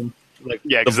custom. The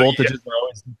voltages are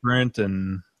always different,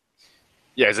 and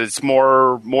yes, it's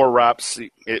more wraps.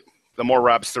 The more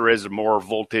wraps there is, the more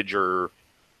voltage or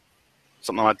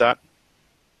something like that.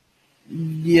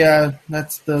 Yeah,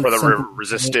 that's the for the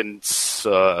resistance.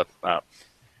 It's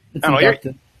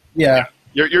inductive. Yeah,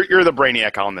 you're the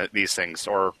brainiac on these things,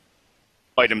 or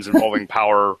items involving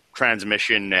power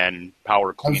transmission and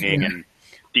power cleaning and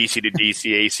DC to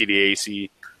DC, AC to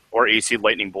AC, or AC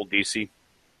lightning bolt DC.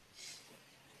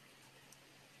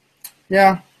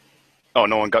 Yeah. Oh,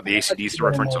 no one got the AC/DC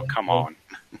reference, so come on.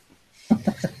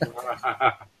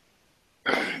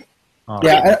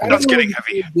 Yeah, that's getting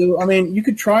heavy. I mean, you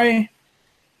could try.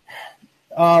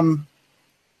 The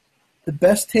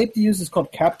best tape to use is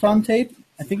called Kapton tape.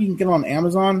 I think you can get it on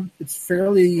Amazon. It's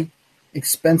fairly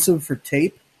expensive for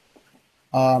tape.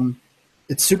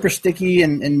 It's super sticky,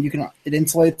 and it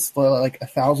insulates like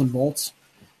 1,000 volts.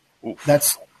 Oof.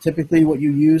 That's typically what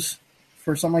you use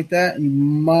for something like that, and you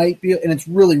might be, and it's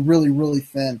really, really, really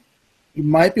thin. You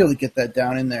might be able to get that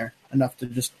down in there enough to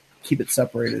just keep it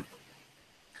separated.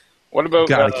 What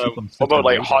about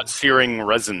like hot searing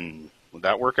resin? Would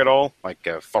that work at all? Like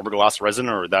fiberglass resin,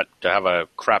 or would that to have a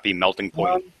crappy melting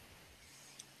point?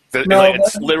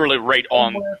 It's literally right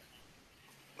on.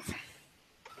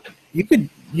 You could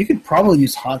probably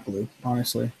use hot glue,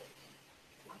 honestly.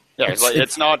 Yeah,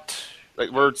 it's not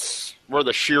like where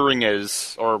the shearing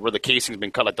is, or where the casing's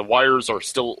been cut. Like the wires are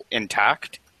still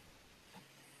intact,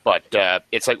 but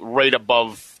it's like right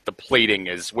above the plating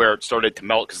is where it started to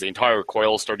melt because the entire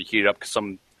coil started to heat up because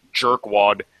some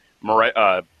jerkwad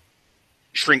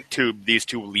shrink tube these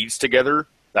two leads together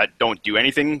that don't do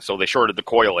anything. So they shorted the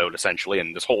coil out essentially,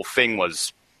 and this whole thing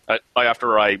was.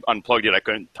 After I unplugged it, I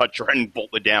couldn't touch or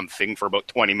unbolt the damn thing for about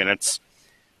 20 minutes.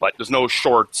 But there's no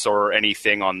shorts or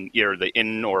anything on either the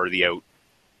in or the out.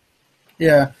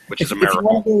 Yeah, which is a If you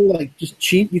want to go like just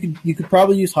cheap, you could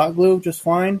probably use hot glue just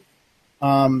fine.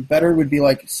 Better would be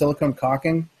like silicone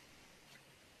caulking.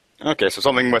 Okay, so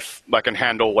something that can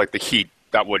handle like the heat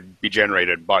that would be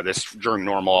generated by this during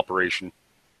normal operation.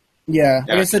 Yeah,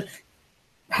 like I said,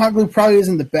 hot glue probably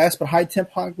isn't the best, but high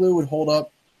temp hot glue would hold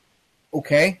up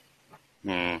okay.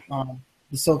 The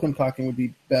silicone caulking would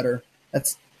be better.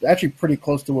 That's actually pretty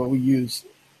close to what we use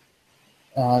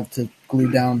to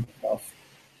glue down stuff.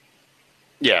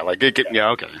 Yeah,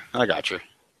 okay, I got you.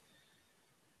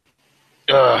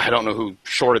 I don't know who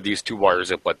shorted these two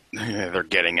wires up, but they're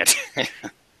getting it.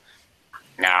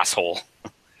 Asshole.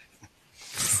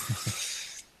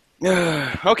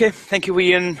 Okay, thank you,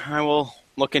 Ian. I will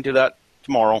look into that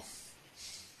tomorrow,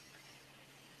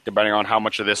 depending on how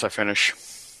much of this I finish.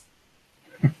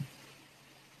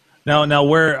 Now,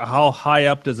 how high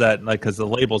up does that, like, because the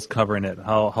label's covering it,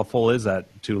 how full is that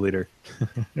 2 liter?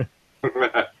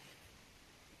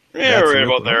 Yeah, right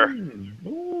about there.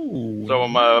 Ooh. So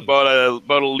I'm about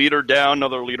a liter down,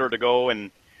 another liter to go,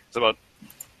 and it's about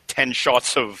 10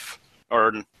 shots of,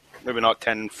 or maybe not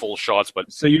 10 full shots,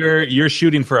 but... So you're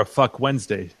shooting for a fuck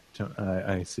Wednesday,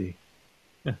 I see.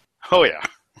 Yeah. Oh, yeah.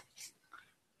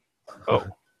 Oh.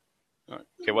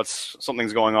 Okay,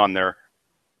 something's going on there.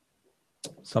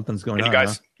 Something's going on, Can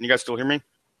you guys still hear me?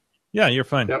 Yeah, you're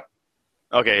fine. Yep.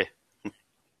 Okay.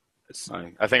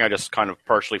 I think I just kind of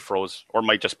partially froze, or it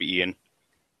might just be Ian.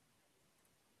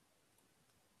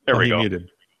 There we go. Muted.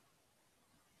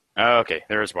 Okay,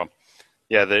 there's one.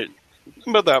 Yeah,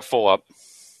 about that full up.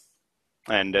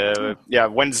 And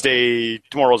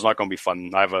tomorrow's not going to be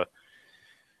fun. I have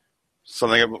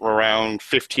something around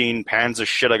 15 pans of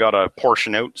shit I got to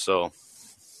portion out, so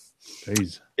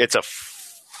Jeez. It's a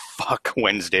fuck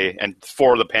Wednesday, and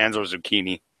 4 of the pans are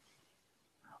zucchini.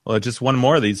 Well, just one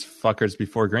more of these fuckers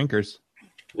before Grinkers.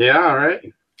 Yeah, all right.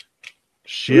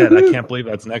 Shit, I can't believe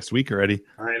that's next week already.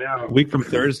 I know. A week from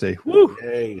Thursday. Woo!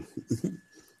 Hey.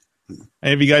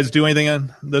 Any of you guys do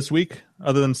anything this week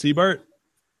other than Seabart?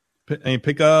 Any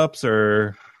pickups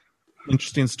or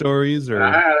interesting stories? Or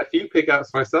I had a few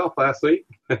pickups myself last week.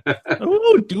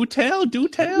 Oh, do tell.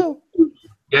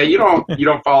 Yeah, you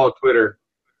don't follow Twitter.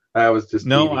 I was just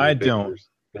no, I don't.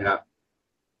 Yeah.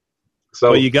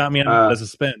 So you got me on as a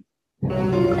spin.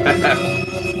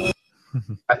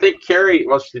 I think Carrie.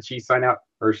 Well, did she sign out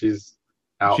or she's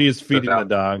out? She is feeding the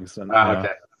dogs. And, okay.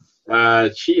 I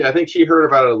think she heard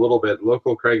about it a little bit.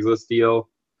 Local Craigslist deal.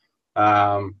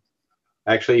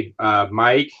 Actually,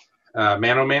 Mike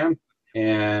Manoman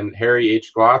and Harry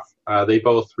H. Gloth, they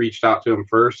both reached out to him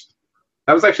first.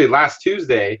 That was actually last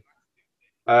Tuesday.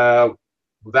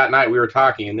 That night we were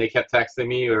talking, and they kept texting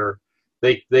me, or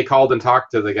they called and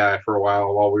talked to the guy for a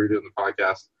while we were doing the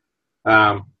podcast.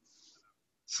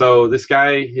 So this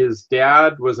guy, his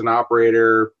dad was an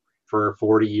operator for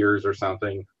 40 years or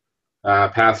something,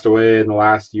 passed away in the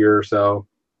last year or so,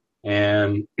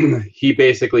 and he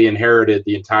basically inherited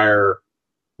the entire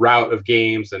route of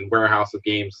games and warehouse of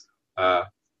games that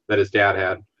his dad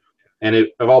had. And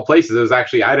of all places, it was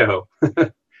actually Idaho.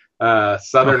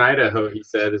 Southern Idaho, he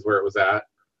said, is where it was at.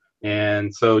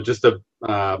 And so just a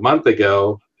month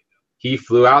ago, he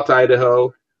flew out to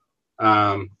Idaho,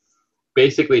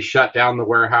 basically shut down the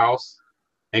warehouse,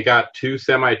 and got 2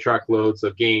 semi-truckloads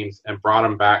of games and brought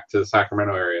them back to the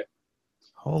Sacramento area.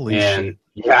 Holy shit.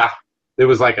 Yeah, it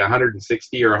was like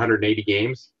 160 or 180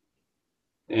 games.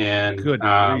 And good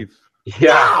grief.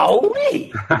 Yeah.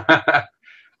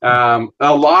 A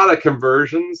lot of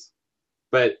conversions,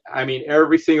 but I mean,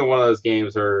 every single one of those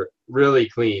games are really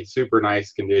clean, super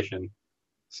nice condition.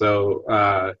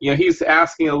 So, he's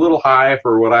asking a little high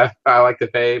for what I like to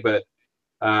pay, but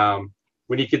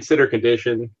when you consider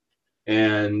condition,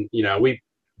 and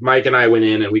Mike and I went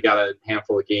in and we got a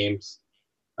handful of games,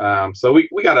 so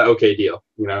we got an okay deal.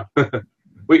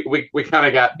 We kind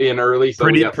of got in early, so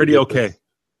pretty okay.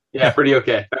 Yeah, pretty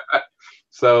okay.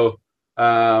 So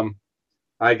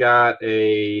I got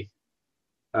a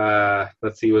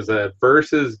was a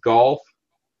Versus Golf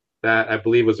that I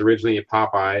believe was originally a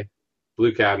Popeye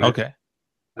blue cabinet. Okay.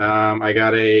 I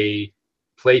got a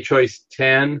Play Choice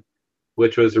 10,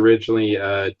 which was originally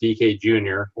a DK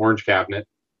Junior orange cabinet.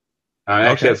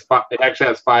 It actually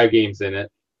has 5 games in it.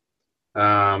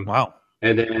 Wow.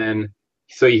 And then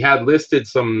so he had listed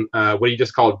some what he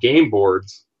just called game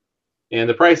boards, and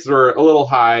the prices were a little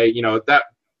high. That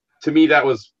to me that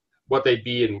was what they'd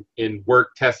be in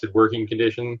tested working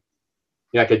condition,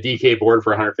 like a DK board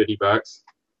for $150.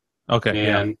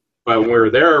 Okay. But when we were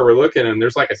there, we're looking, and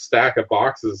there's like a stack of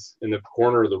boxes in the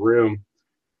corner of the room,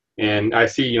 and I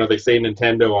see, they say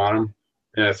Nintendo on them,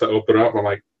 and so I open up, and I'm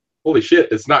like, holy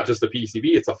shit! It's not just a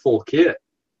PCB; it's a full kit,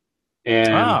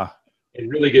 and in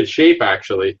really good shape,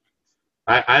 actually.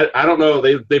 I don't know.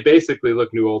 They basically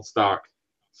look new old stock.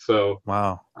 So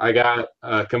wow, I got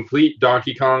a complete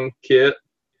Donkey Kong kit.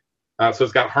 So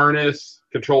it's got harness,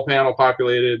 control panel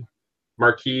populated,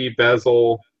 marquee,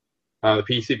 bezel, the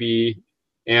PCB,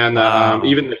 and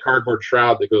even the cardboard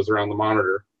shroud that goes around the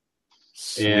monitor.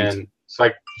 Sweet. And it's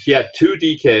like he had 2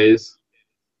 DKs.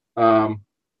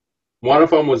 One of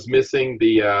them was missing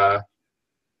the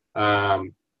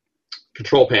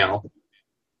control panel,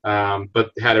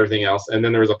 but had everything else. And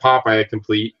then there was a pop I had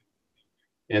complete.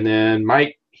 And then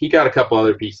Mike, he got a couple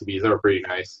other PCBs that were pretty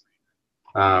nice.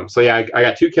 So yeah, I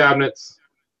got 2 cabinets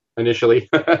initially,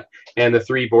 and the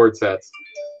 3 board sets.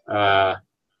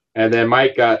 And then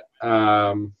Mike got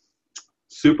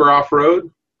Super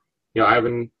Off-Road,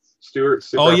 Ivan Stewart.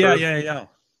 Super Off-Road. Yeah.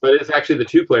 But it's actually the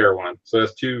 2-player one. So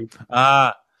it's 2.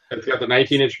 It's got the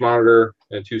 19-inch monitor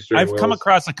and 2 steering wheels. I've come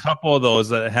across a couple of those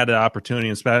that had an opportunity.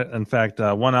 In fact,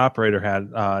 one operator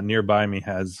had nearby me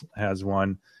has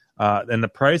one, and the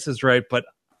price is right. But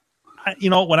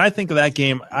when I think of that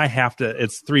game, I have to.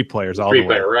 It's 3 players all the way.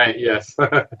 3-player, right? Yes.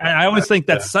 I always think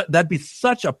that'd be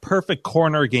such a perfect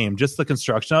corner game. Just the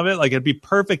construction of it, like it'd be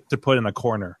perfect to put in a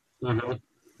corner. Mm-hmm.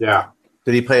 Yeah.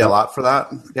 Did he pay a lot for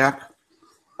that, Yak?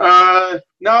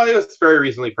 No, it was very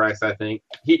reasonably priced. I think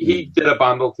he did a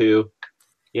bundle too.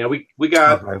 We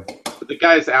got the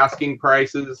guy's asking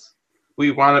prices.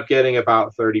 We wound up getting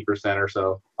about 30% or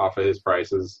so off of his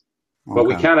prices, but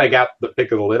we kind of got the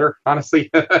pick of the litter.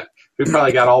 Honestly, we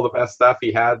probably got all the best stuff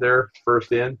he had there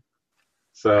first in.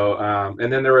 So,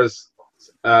 and then there was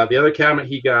the other cabinet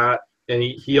he got, and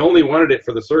he only wanted it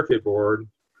for the circuit board.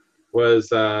 Was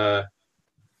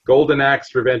Golden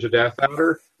Axe Revenge of Death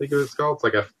Outer, I think it was called. It's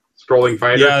like a scrolling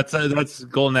fighter. Yeah, that's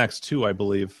Golden Axe 2, I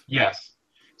believe. Yes.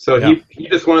 So he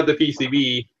just wanted the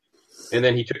PCB, and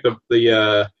then he took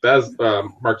the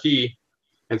marquee,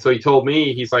 and so he told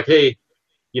me, he's like, hey,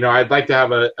 I'd like to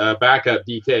have a backup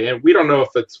DK, and we don't know if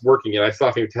it's working yet. I still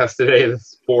haven't tested any of the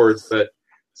boards, but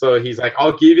so he's like,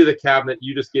 I'll give you the cabinet,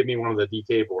 you just give me one of the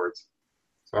DK boards.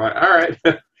 So all right.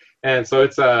 And so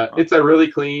it's a really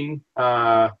clean,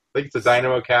 I think it's a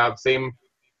Dynamo cab, same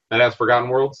that has Forgotten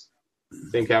Worlds.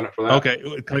 Same cabinet for that.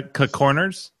 Okay,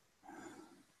 corners,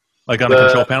 like on the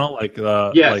control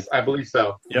panel, yes, I believe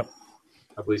so. Yep,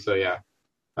 I believe so. Yeah.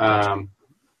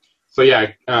 So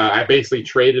yeah, I basically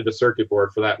traded a circuit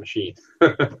board for that machine.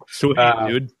 Sweet,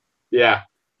 dude. Yeah,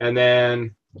 and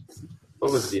then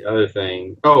what was the other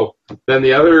thing? Oh, then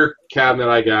the other cabinet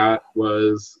I got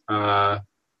was, and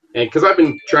because I've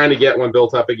been trying to get one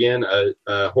built up again,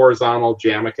 a horizontal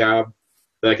JAMA cab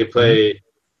that I could play.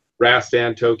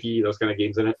 Rastan, Toki, those kind of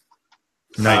games in it.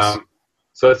 Nice.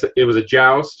 So it was a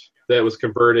Joust that was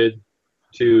converted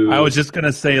to. I was just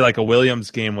gonna say like a Williams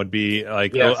game would be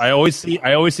like. Yes. I always see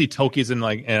Tokis in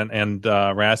like and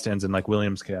Rastans in like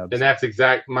Williams cabs. And that's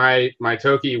exact. My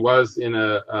Toki was in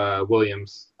a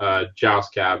Williams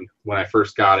Joust cab when I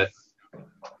first got it.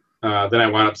 Then I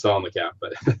wound up selling the cab,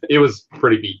 but it was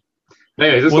pretty beat.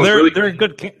 Anyways, they're a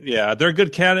good. Yeah, they're a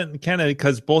good candidate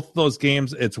because both of those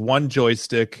games, it's one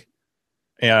joystick.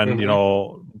 And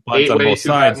buttons on both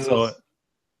sides. So,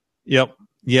 yep,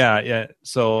 yeah.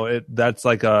 So that's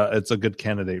like it's a good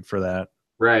candidate for that,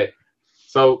 right?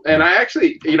 So, and I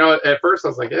actually, at first I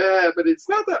was like, but it's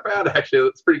not that bad actually.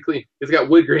 It's pretty clean. It's got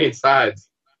wood grain sides.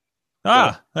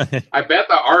 So I bet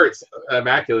the art's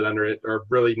immaculate under it are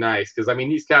really nice because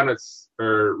these cabinets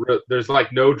there's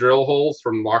like no drill holes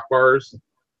from lock bars.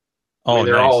 They're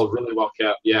nice. all really well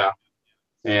kept. Yeah,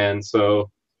 and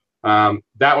so.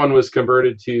 That one was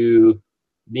converted to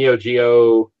Neo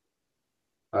Geo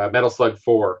Metal Slug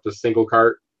 4, the single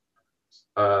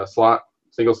slot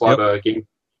game.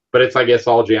 But it's, I guess,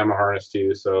 all JAMA harness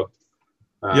too. So,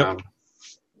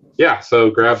 yeah, so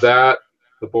grab that,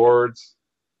 the boards.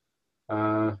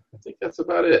 I think that's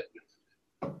about it.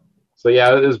 So,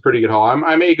 yeah, it is a pretty good haul.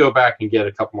 I may go back and get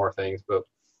a couple more things, but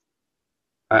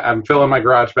I'm filling my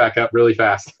garage back up really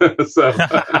fast. So,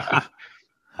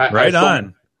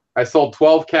 I sold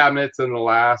 12 cabinets in the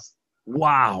last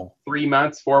 3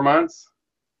 months, 4 months.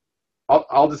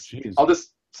 I'll just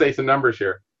say some numbers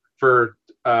here for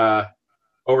over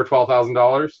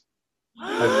 $12,000.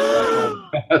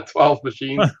 12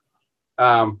 machines,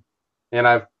 and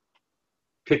I've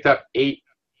picked up 8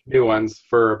 new ones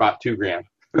for about $2,000.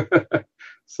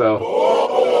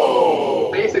 So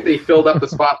basically filled up the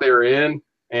spot they were in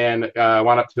and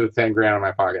wound up to $10,000 in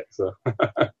my pocket. So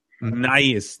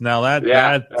nice. Now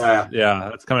that's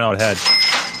coming out ahead.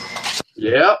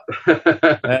 Yep.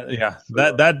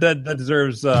 That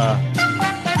deserves. So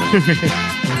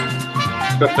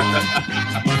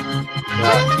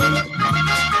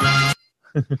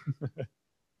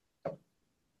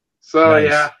Nice.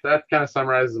 yeah, that kind of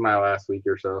summarizes my last week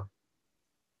or so.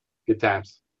 Good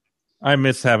times. I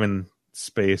miss having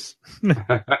space.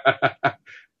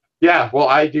 Yeah, well,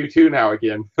 I do too now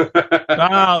again. Oh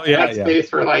I yeah, had yeah. space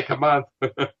for like a month.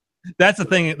 That's the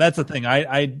thing. That's the thing.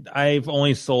 I've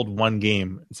only sold one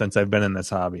game since I've been in this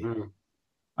hobby.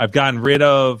 I've gotten rid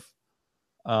of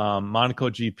Monaco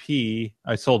GP.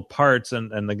 I sold parts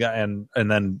and the guy and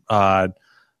then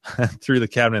threw the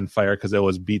cabinet in fire because it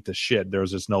was beat to shit. There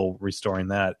was just no restoring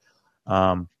that.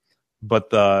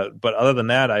 But other than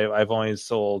that, I've only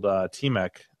sold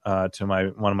T-Mech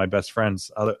to one of my best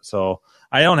friends. So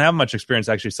I don't have much experience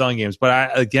actually selling games, but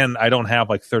I don't have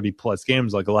like 30 plus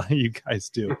games like a lot of you guys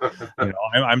do.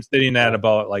 I'm sitting at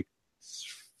about like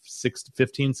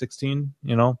 15, 16,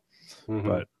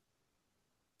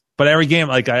 but every game,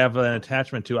 like I have an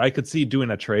attachment to. I could see doing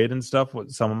a trade and stuff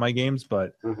with some of my games,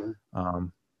 but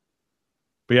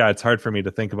yeah, it's hard for me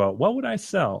to think about what would I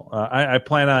sell. I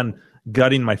plan on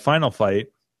gutting my Final Fight.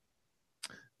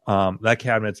 That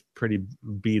cabinet's pretty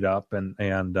beat up and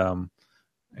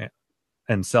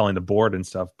selling the board and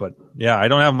stuff. But yeah, I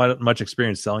don't have much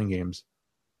experience selling games.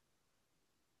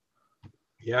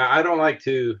 Yeah, I don't like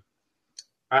to.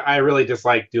 I really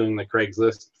dislike doing the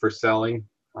Craigslist for selling.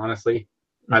 Honestly,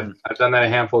 I've done that a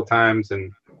handful of times,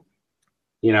 and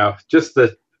just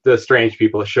the strange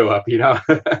people that show up.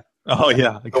 Oh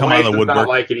yeah, come out of the woodwork. Not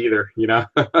like it either.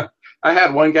 I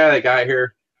had one guy that got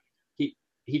here.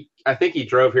 I think he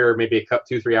drove here maybe a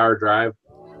 2-3 hour drive,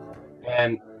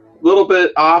 and a little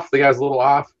bit off. The guy's a little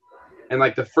off, and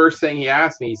like the first thing he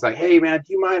asked me, he's like, "Hey man,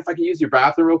 do you mind if I can use your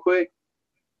bathroom real quick?"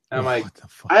 And I'm like,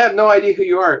 "I have no idea who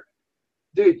you are,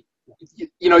 dude.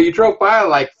 You drove by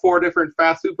like 4 different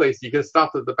fast food places. You could have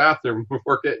stopped at the bathroom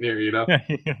before getting here,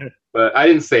 But I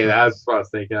didn't say that. That's what I was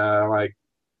thinking. I'm like,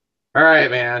 all right,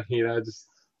 man. Just.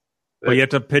 But you have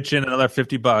to pitch in another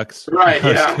 $50, right?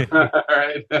 Yeah,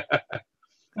 right.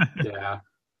 Yeah,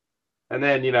 and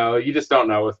then you just don't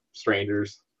know with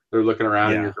strangers. They're looking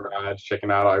around in your garage,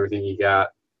 checking out everything you got.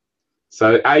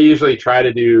 So I usually try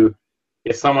to do,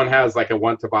 if someone has like a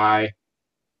want to buy,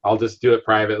 I'll just do it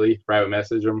privately, private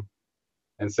message them,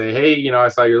 and say, hey, I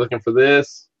saw you're looking for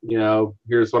this.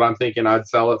 Here's what I'm thinking I'd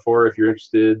sell it for if you're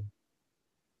interested.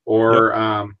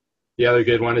 Or the other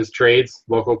good one is trades,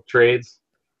 local trades,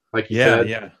 like you said.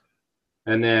 Yeah.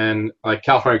 And then like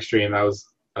California Extreme,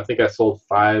 I think I sold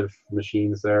 5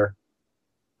 machines there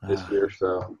this year,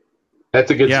 so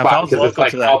that's a good spot because it's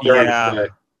like out there on display.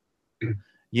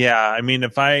 Yeah, I mean,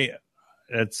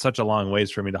 it's such a long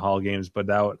ways for me to haul games, but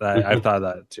I thought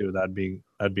that too. That'd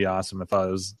be awesome if I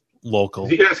was local.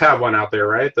 You guys have one out there,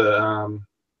 right?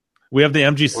 We have the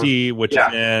MGC, which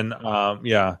is in they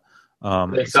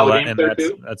sell the games there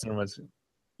too? That's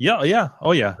yeah.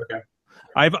 Oh yeah. Okay.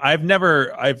 I've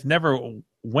never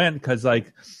went because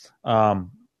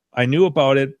I knew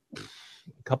about it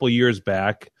a couple years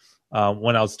back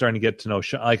when I was starting to get to know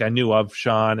Sean. Like I knew of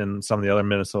Sean and some of the other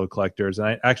Minnesota collectors,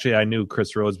 and I knew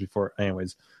Chris Rhodes before,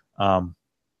 anyways. But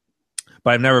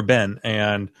I've never been,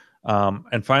 and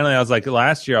finally I was like,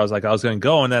 last year I was going to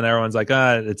go, and then everyone's like,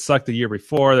 it sucked the year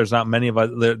before. There's not many of us.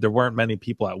 There weren't many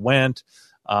people that went,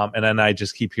 and then I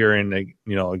just keep hearing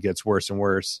it gets worse and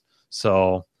worse.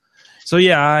 So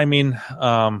yeah, I mean.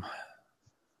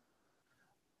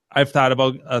 I've thought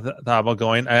about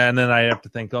going, and then I have to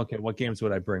think, okay, what games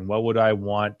would I bring? What would I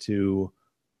want to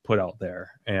put out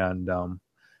there? And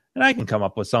I can come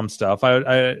up with some stuff.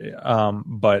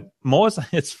 But most,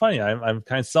 it's funny. I'm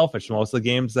kind of selfish. Most of the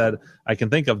games that I can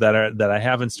think of that I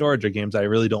have in storage are games I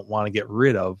really don't want to get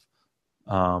rid of.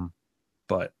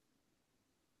 But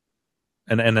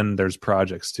and then there's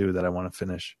projects too that I want to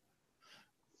finish.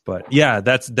 But yeah,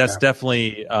 that's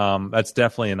definitely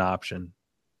an option.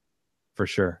 For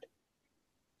sure.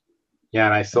 Yeah,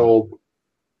 and I sold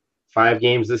 5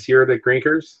 games this year to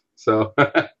Grinkers, so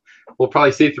we'll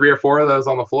probably see 3 or 4 of those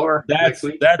on the floor next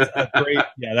week.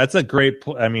 That's a great.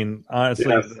 I mean, honestly,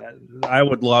 yes. I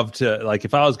would love to. Like,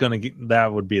 if I was going to get,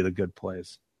 that would be the good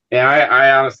place. And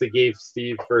I honestly gave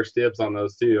Steve first dibs on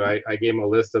those too. I gave him a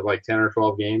list of like 10 or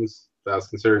 12 games that I was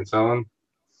considering selling,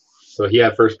 so he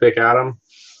had first pick at them,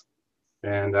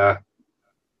 and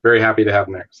very happy to have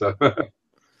him there. So.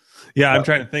 Yeah, I'm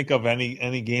trying to think of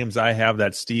any games I have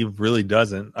that Steve really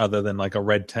doesn't, other than like a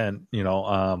Red Tent.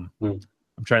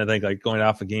 I'm trying to think, like, going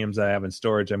off of games I have in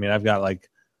storage. I mean, I've got like,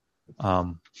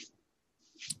 well,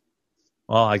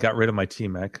 I got rid of my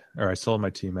T-Mech, or I sold my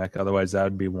T-Mech. Otherwise, that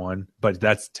would be one. But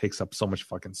that takes up so much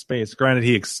fucking space. Granted,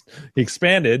 he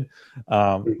expanded,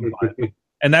 and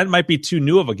that might be too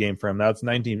new of a game for him. That's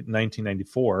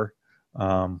 1994.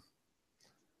 I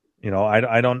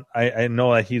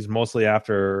know that he's mostly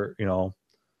after,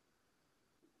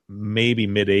 maybe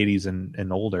mid 80s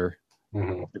and older.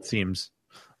 It seems.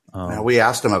 We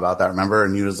asked him about that, remember?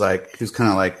 And he was kind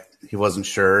of like, he wasn't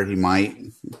sure. He might.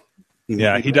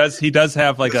 He does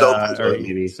have like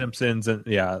maybe Simpsons and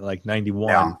like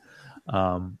 91.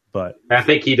 Yeah. But I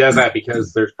think he does that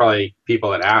because there's probably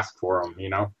people that ask for him,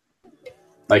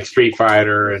 like Street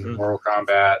Fighter and Mortal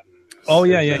Kombat.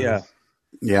 And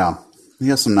Yeah. He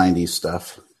has some 90s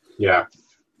stuff. Yeah.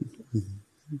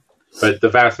 But the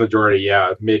vast majority,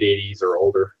 mid 80s or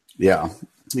older. Yeah.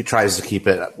 He tries to keep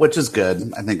it, which is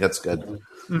good. I think that's good.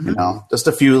 Just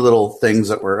a few little things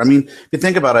that were, if you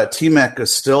think about it, T-Mech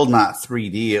is still not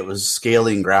 3D. It was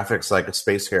scaling graphics like a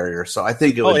space carrier. So I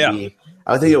think it would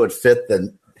it would fit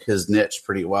his niche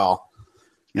pretty well.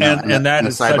 And that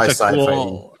is such a cool,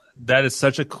 fighting. That is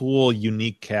such a cool,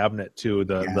 unique cabinet too.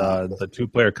 The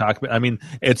 2-player cockpit.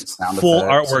 It's full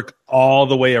artwork all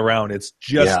the way around. It's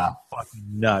just fucking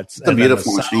nuts. It's a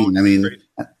beautiful machine.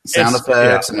 Sound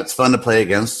effects, and it's fun to play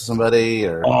against somebody.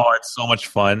 It's so much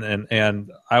fun,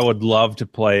 and I would love to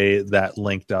play that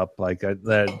linked up. Like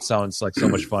that sounds like so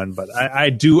much fun. But I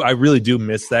really do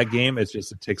miss that game. It's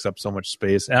just, it takes up so much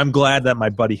space, and I'm glad that my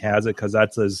buddy has it, because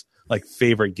that's his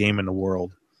favorite game in the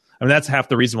world. That's half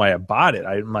the reason why I bought it.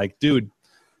 I'm like, dude,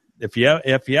 if you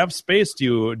have space,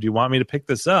 do you want me to pick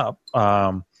this up?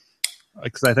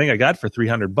 Because I think I got it for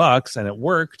 $300 and it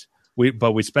worked.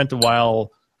 But we spent a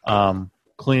while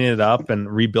cleaning it up and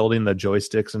rebuilding the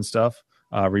joysticks and stuff,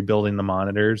 rebuilding the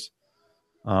monitors,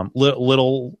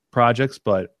 little projects,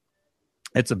 but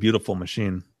it's a beautiful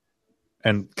machine.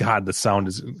 And God, the sound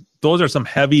is. Those are some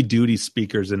heavy duty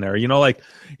speakers in there. Like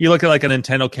you look at like a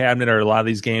Nintendo cabinet or a lot of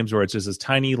these games where it's just this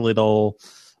tiny little,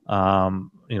 4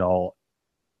 ohm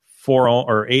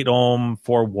or 8 ohm,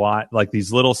 4 watt, like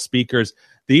these little speakers.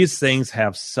 These things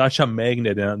have such a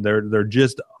magnet in them. They're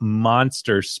just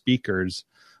monster speakers.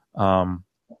 And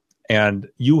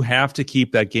you have to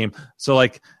keep that game. So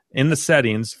like in the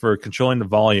settings for controlling the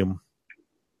volume,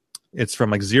 it's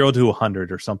from like 0 to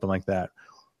 100 or something like that.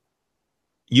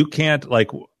 You can't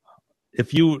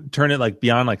if you turn it like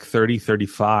beyond like 30,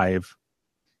 35,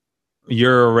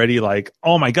 you're already like,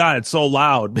 oh my God, it's so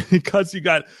loud, because you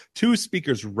got 2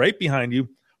 speakers right behind you,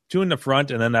 2 in the front,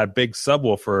 and then that big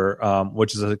subwoofer,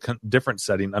 which is a different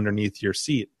setting underneath your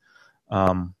seat.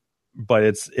 But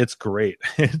it's great.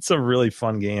 It's a really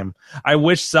fun game. I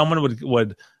wish someone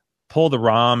would pull the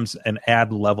ROMs and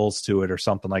add levels to it or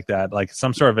something like that, like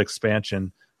some sort of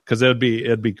expansion, because it'd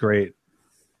be great.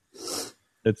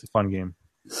 It's a fun game.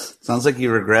 Sounds like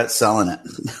you regret selling it.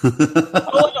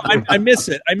 I miss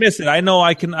it. I know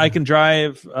I can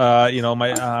drive.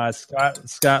 My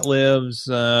Scott lives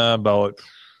about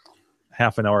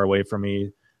half an hour away from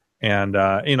me, and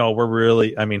we're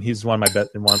really. He's one of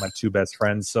my 2 best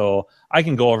friends, so I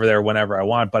can go over there whenever I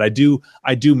want. But I do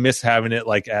miss having it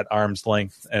like at arm's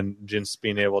length and just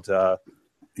being able to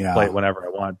play it whenever I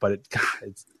want. But it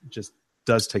just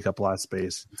does take up a lot of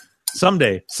space.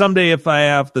 Someday, if I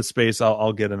have the space,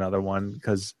 I'll get another one,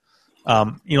 because,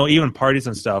 even parties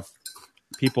and stuff,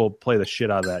 people play the shit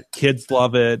out of that. Kids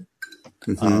love it.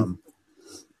 I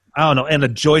don't know. And the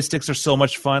joysticks are so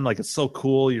much fun. Like, it's so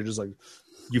cool. You're just like,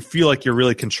 you feel like you're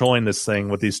really controlling this thing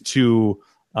with these 2,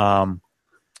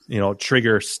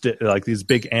 trigger like these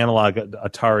big analog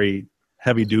Atari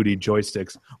heavy duty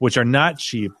joysticks, which are not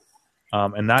cheap,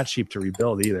 and not cheap to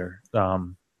rebuild either.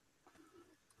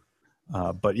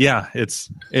 But yeah, it's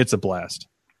a blast.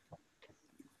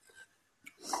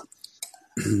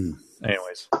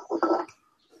 Anyways,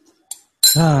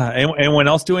 anyone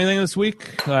else do anything this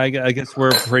week? I guess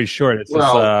we're pretty short. It's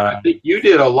I think you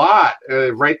did a lot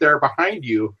right there behind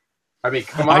you.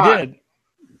 Come on. I did.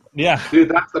 Yeah, dude,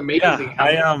 that's amazing. Yeah,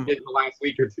 how you did the last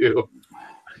week or 2.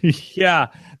 Yeah,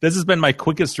 this has been my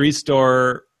quickest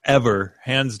restore ever,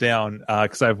 hands down.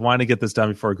 Because I've wanted to get this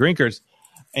done before Grinkers.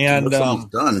 And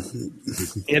done.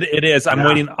 It is. I'm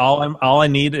waiting. All I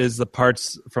need is the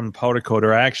parts from the powder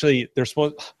coater. I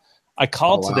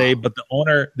called today, but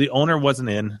the owner wasn't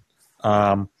in.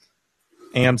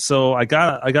 And so I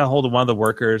got a hold of one of the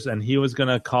workers, and he was going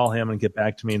to call him and get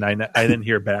back to me, and I didn't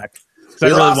hear back. I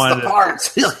really wanted the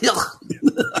parts.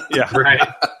 Yeah, right.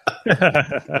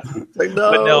 Like,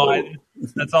 no. But no,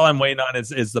 that's all I'm waiting on is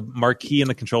the marquee and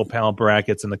the control panel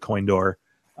brackets and the coin door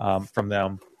from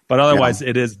them. But otherwise,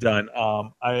 it is done.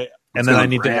 I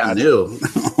need to add new.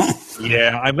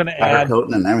 Yeah, I'm going to add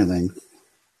coating and everything.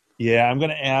 Yeah, I'm going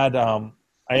to add. I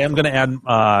am going to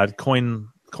add coin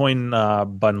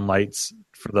button lights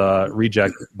for the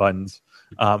reject buttons.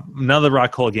 None of the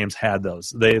Rockola games had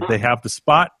those. They have the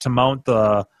spot to mount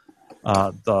the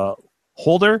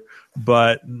holder,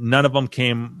 but none of them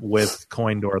came with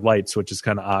coin door lights, which is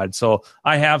kind of odd. So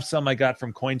I have some I got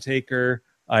from CoinTaker.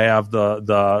 I have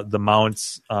the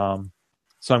mounts, so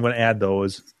I'm going to add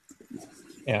those.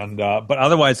 And but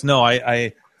otherwise, no.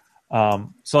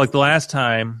 So like the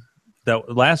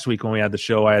last week when we had the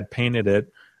show, I had painted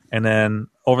it, and then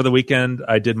over the weekend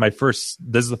I did my first.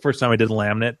 This is the first time I did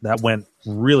laminate. That went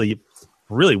really,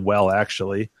 really well,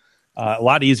 actually. A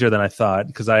lot easier than I thought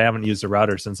because I haven't used a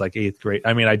router since like 8th grade.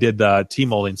 I mean, I did the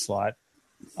T-molding slot.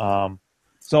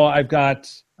 So I got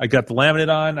the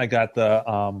laminate on. I got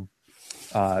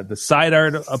the side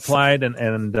art applied,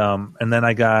 and then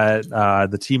I got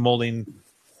the T-molding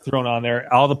thrown on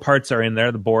there. All the parts are in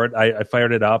there. The board, I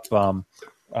fired it up,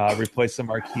 replaced some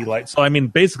marquee lights. So I mean,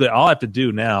 basically, all I have to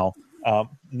do now,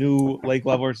 new leg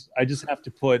levelers. I just have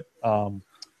to put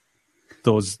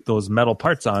those metal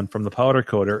parts on from the powder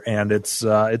coater, and it's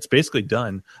basically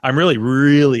done. I'm really,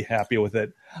 really happy with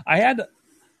it. I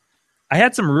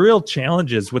had some real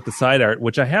challenges with the side art,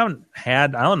 which I haven't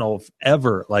had, I don't know if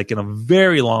ever, like in a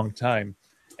very long time.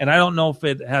 And I don't know if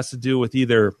it has to do with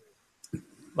either,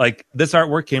 like this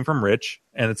artwork came from Rich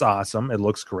and it's awesome. It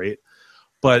looks great.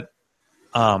 But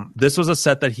this was a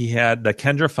set that that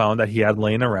Kendra found that he had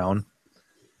laying around.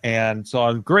 And so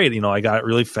I'm great. I got it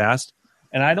really fast.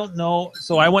 And I don't know.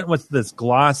 So I went with this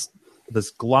gloss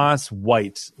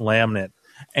white laminate.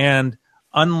 And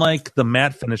unlike the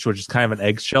matte finish, which is kind of an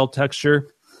eggshell texture,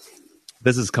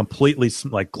 this is completely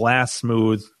like glass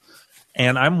smooth.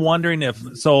 And I'm wondering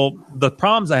the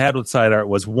problems I had with side art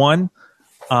was one,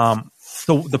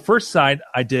 so the first side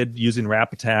I did using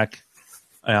Wrap Attack,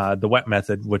 the wet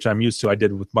method, which I'm used to. I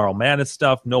did with Marl Madness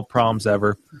stuff, no problems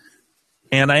ever.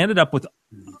 And I ended up with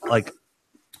like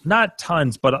not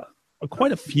tons, but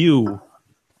quite a few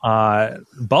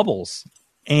bubbles.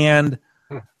 And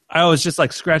I was just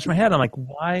like scratching my head. I'm like,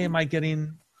 why am I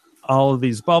getting all of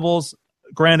these bubbles?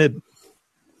 Granted,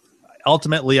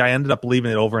 ultimately I ended up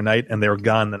leaving it overnight and they were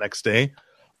gone the next day.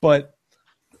 But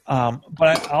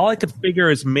all I could figure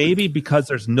is maybe because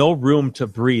there's no room to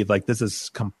breathe, like this is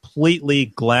completely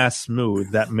glass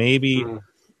smooth, that maybe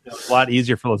it's a lot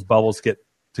easier for those bubbles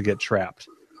to get trapped.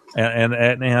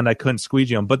 And I couldn't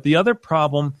squeegee them. But the other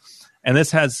problem, and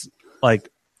this has like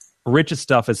Rich's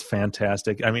stuff is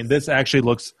fantastic. I mean, this actually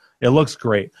looks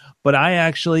great. But I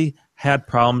actually had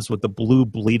problems with the blue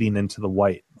bleeding into the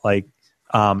white, like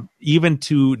even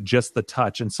to just the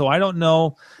touch. And so I don't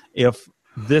know if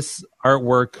this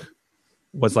artwork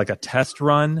was like a test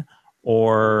run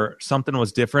or something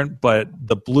was different, but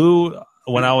the blue,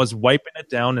 when I was wiping it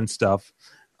down and stuff,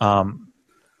 and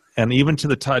even to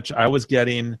the touch, I was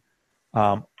getting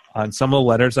on some of the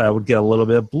letters, I would get a little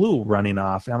bit of blue running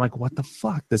off. And I'm like, what the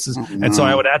fuck? This is, and so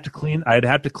I'd have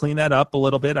to clean that up a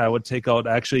little bit. I would take out,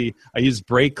 I used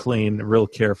Brake Clean real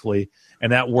carefully,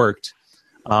 and that worked.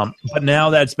 But now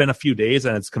that it's been a few days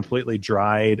and it's completely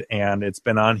dried and it's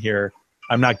been on here,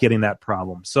 I'm not getting that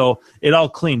problem. So it all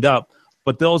cleaned up.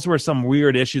 But those were some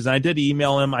weird issues. And I did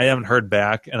email him. I haven't heard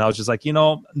back. And I was just like,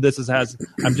 I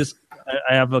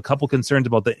have a couple concerns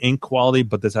about the ink quality,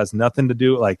 but this has nothing to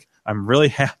do. Like, I'm really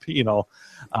happy,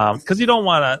 because you don't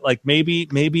want to, like, maybe,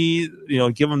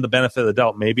 give them the benefit of the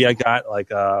doubt. Maybe I got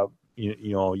like a,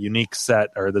 unique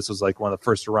set, or this was like one of the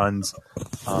first runs.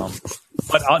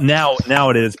 But now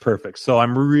it is perfect. So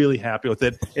I'm really happy with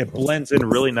it. It blends in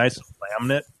really nice with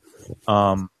laminate.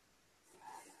 I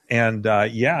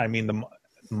mean, the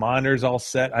monitor's all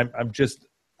set. I'm just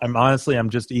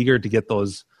eager to get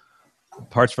those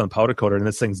parts from the powder coater, and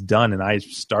this thing's done. And I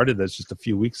started this just a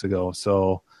few weeks ago.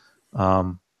 So,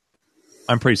 I'm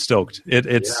pretty stoked.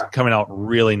 It's coming out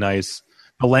really nice.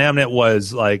 The laminate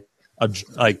was like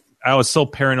I was so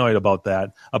paranoid about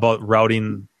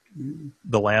routing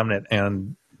the laminate,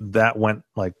 and that went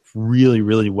like really,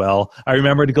 really well. I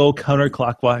remember to go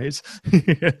counterclockwise.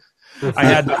 I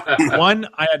had one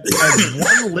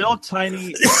little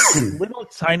tiny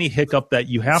hiccup that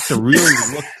you have to really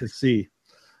look to see.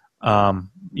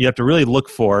 You have to really look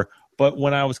for. But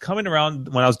when I was coming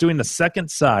around, when I was doing the second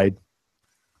side,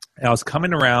 and I was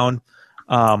coming around,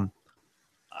 for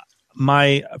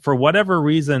whatever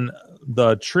reason,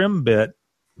 the trim bit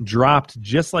dropped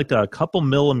just like a couple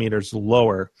millimeters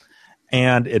lower.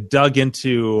 and it dug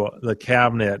into the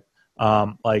cabinet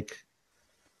like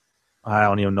I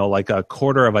don't even know, like a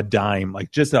quarter of a dime,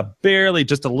 like just a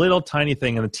little tiny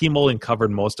thing, and the T-molding covered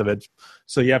most of it.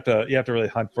 So you have to really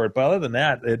hunt for it. But other than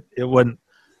that, it went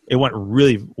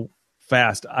really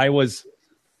fast. I was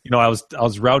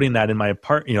routing that in my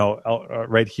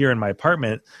right here in my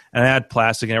apartment, and I had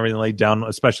plastic and everything laid down,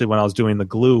 especially when I was doing the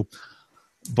glue.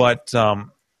 But I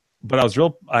was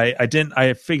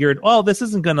I figured, well, this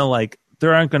isn't gonna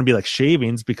there aren't gonna be like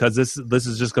shavings because this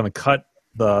is just gonna cut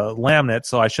the laminate,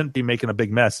 so I shouldn't be making a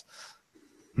big mess.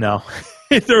 No,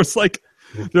 there was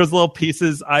little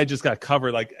pieces. I just got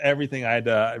covered, like everything. I had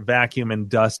to vacuum and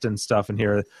dust and stuff in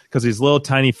here because these little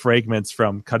tiny fragments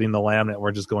from cutting the laminate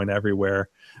were just going everywhere.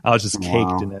 I was just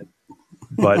caked in it.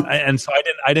 But so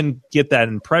I didn't get that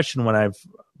impression when I've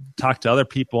talked to other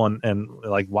people and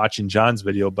like watching John's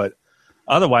video. But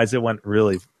otherwise, it went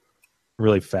really,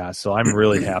 really fast. So I'm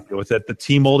really happy with it. The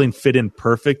T-molding fit in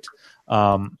perfect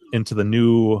into the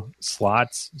new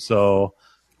slots. So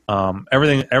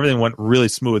everything went really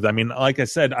smooth. I mean, like I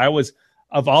said,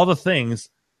 of all the things,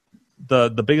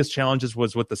 the biggest challenges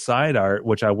was with the side art,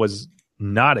 which I was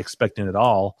not expecting at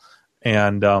all.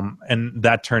 And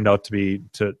that turned out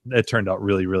it turned out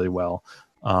really, really well.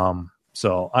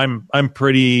 So I'm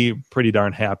pretty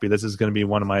darn happy. This is going to be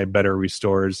one of my better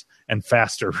restores and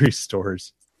faster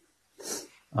restores.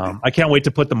 I can't wait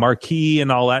to put the marquee and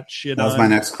all that shit on. That was my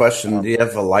next question. Do you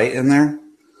have a light in there?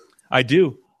 I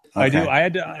do. Okay. I do. I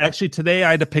had to actually today.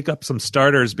 I had to pick up some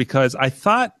starters because I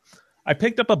thought I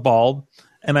picked up a bulb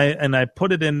and I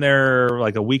put it in there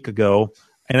like a week ago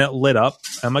and it lit up.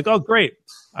 I'm like, oh great!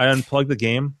 I unplugged the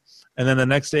game, and then the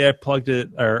next day I plugged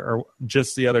it, or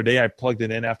just the other day I plugged it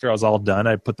in after I was all done.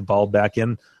 I put the bulb back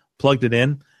in, plugged it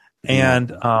in,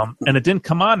 and it didn't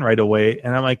come on right away.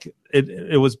 And I'm like,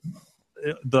 it was.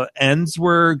 The ends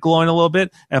were glowing a little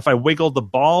bit, and if I wiggled the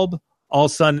bulb, all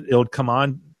of a sudden it would come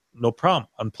on, no problem.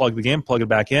 Unplug the game, plug it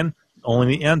back in,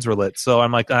 only the ends were lit. So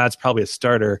I'm like, that's probably a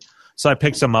starter. So I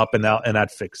picked some up, and that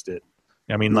fixed it.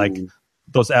 I mean, like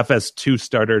those FS2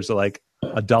 starters are like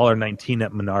 $1.19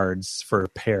 at Menards for a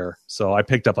pair. So I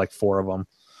picked up like 4 of them.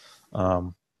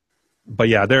 But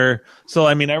yeah,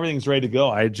 I mean, everything's ready to go.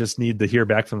 I just need to hear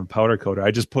back from the powder coater. I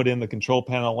just put in the control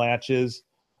panel latches.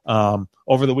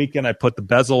 Over the weekend, I put the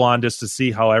bezel on just to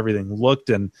see how everything looked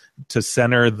and to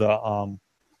center the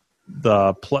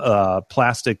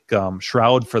plastic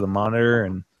shroud for the monitor,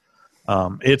 and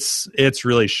it's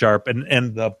really sharp.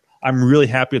 And I'm really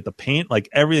happy with the paint. Like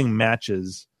everything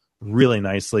matches really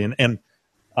nicely, and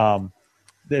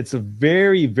it's a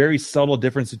very, very subtle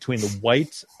difference between the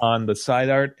white on the side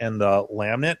art and the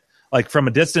laminate. Like from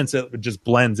a distance, it just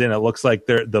blends in. It looks like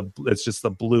it's just the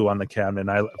blue on the cabinet.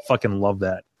 And I fucking love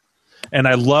that. And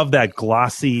I love that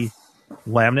glossy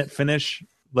laminate finish.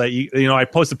 Like I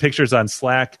posted pictures on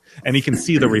Slack, and you can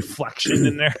see the reflection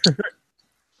in there.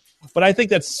 But I think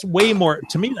that's way more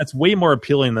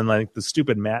appealing than like the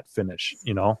stupid matte finish.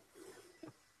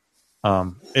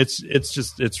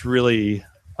 It's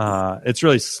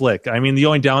really slick. I mean, the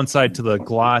only downside to the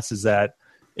gloss is that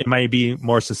it might be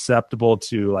more susceptible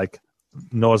to like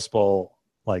noticeable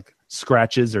like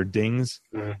scratches or dings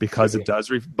because it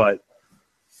does. But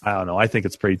I don't know. I think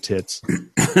it's pretty tits.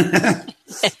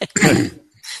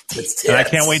 It's and I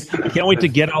can't wait to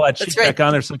get all that shit back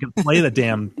on there so I can play the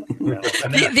damn.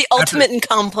 The ultimate in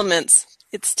compliments.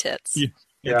 It's tits.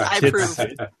 Yeah, I tits.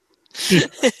 approve.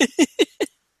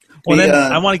 Well, then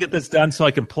I want to get this done so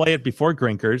I can play it before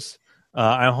Grinkers.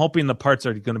 I'm hoping the parts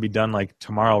are going to be done like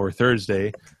tomorrow or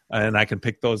Thursday, and I can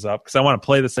pick those up because I want to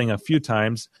play this thing a few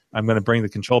times. I'm going to bring the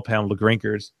control panel to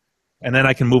Grinkers, and then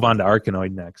I can move on to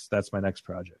Arkanoid next. That's my next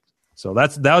project. So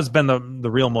that has been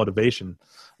the real motivation.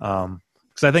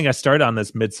 Because I think I started on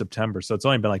this mid-September, so it's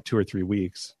only been like 2 or 3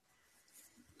 weeks.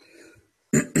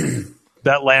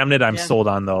 That laminate I'm sold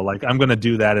on, though. Like I'm going to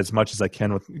do that as much as I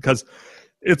can because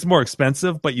it's more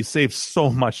expensive, but you save so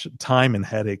much time and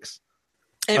headaches.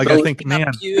 It like really I think, came out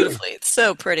man, beautifully. It's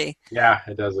so pretty. Yeah,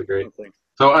 it does look great.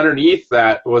 So underneath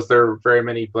that, was there very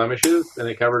many blemishes, and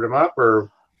it covered them up,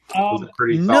 or was it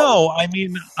pretty solid? No, I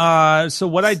mean, so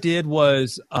what I did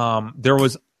was there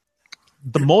was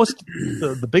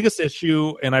the biggest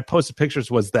issue, and I posted pictures,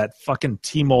 was that fucking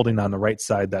T-molding on the right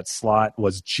side. That slot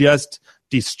was just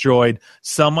destroyed.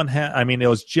 It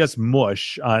was just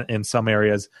mush in some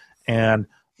areas, and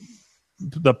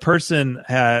the person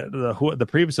the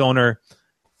previous owner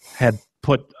had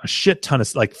put a shit ton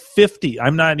of like 50.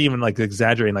 I'm not even like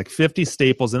exaggerating, like 50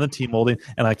 staples in the T-molding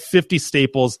and like 50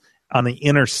 staples on the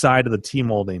inner side of the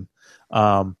T-molding.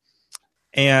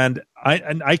 And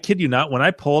I kid you not, when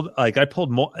I pulled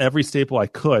every staple I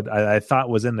could, I thought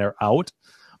was in there out.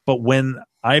 But when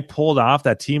I pulled off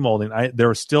that T-molding, there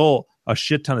was still a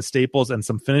shit ton of staples and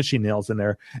some finishing nails in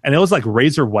there. And it was like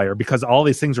razor wire because all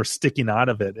these things were sticking out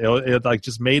of it. It like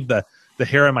just made the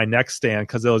hair on my neck stand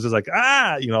because it was just like,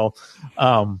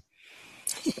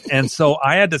 and so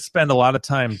I had to spend a lot of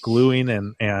time gluing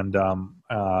and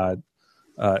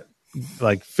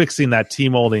like fixing that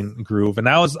T-molding groove. And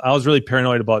I was really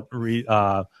paranoid about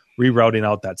rerouting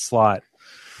out that slot.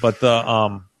 But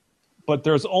but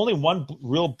there's only one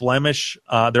real blemish.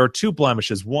 There are two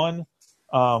blemishes. One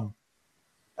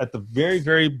at the very,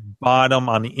 very bottom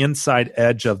on the inside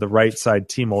edge of the right side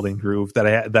T-molding groove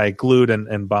that I glued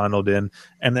and bonded in.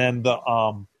 And then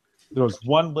there was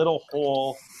one little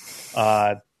hole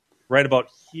right about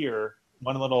here,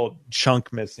 one little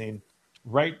chunk missing.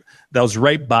 That was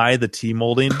right by the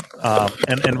T-molding.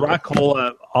 And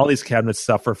Rockola, all these cabinets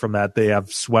suffer from that. They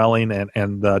have swelling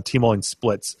and the T-molding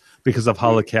splits because of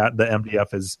how the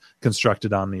MDF is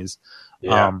constructed on these.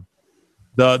 Yeah.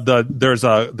 There's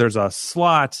a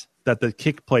slot that the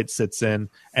kick plate sits in,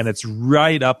 and it's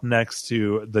right up next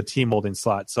to the T-molding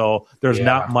slot. So there's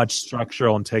not much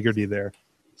structural integrity there.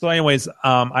 So anyways,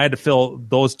 I had to fill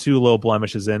those two little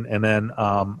blemishes in, and then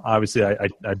obviously I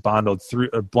bonded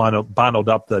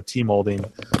up the T-molding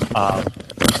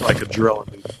so I could drill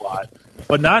a new slot.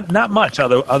 But not much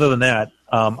other than that.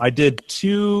 I did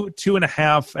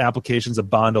 2.5 applications of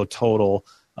Bondo total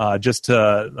just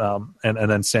to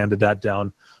and then sanded that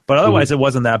down. But otherwise, it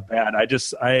wasn't that bad.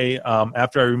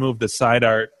 After I removed the side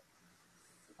art,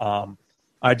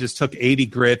 I just took 80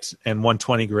 grit and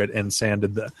 120 grit and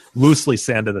loosely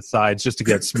sanded the sides just to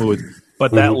get smooth.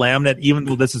 But that laminate, even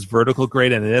though this is vertical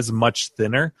grade and it is much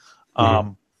thinner,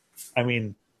 I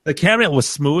mean, the cabinet was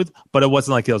smooth, but it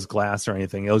wasn't like it was glass or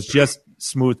anything. It was just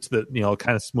smooth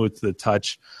kind of smooth to the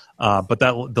touch. But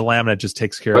the laminate just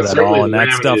takes care of that all. And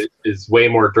that stuff is way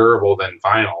more durable than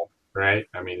vinyl, right?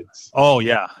 I mean, it's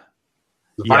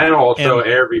vinyl will show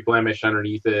every blemish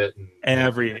underneath it. And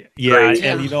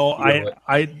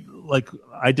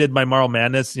I did my Marble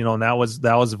Madness, and that was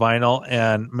vinyl,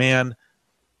 and man,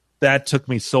 that took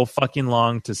me so fucking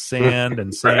long to sand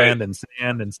and sand and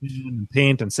sand and sand and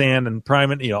paint and sand and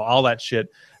prime it, all that shit.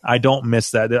 I don't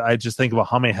miss that. I just think about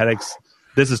how many headaches.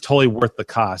 This is totally worth the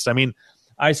cost. I mean,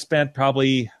 I spent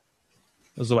probably, it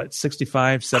was what,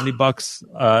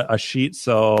 $65-$70 a sheet,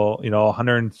 so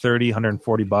 $130,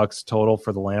 $140 total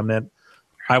for the laminate.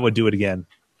 I would do it again,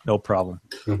 no problem.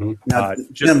 Now,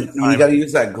 Jim, you got to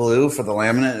use that glue for the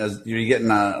laminate. You're getting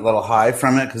a little high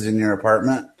from it because in your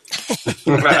apartment.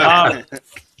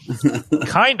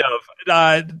 Kind of.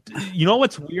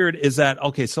 What's weird is that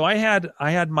so I had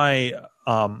my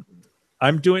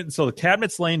the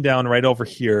cabinet's laying down right over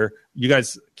here. You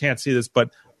guys can't see this,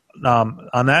 but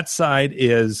on that side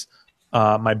is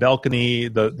my balcony,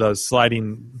 the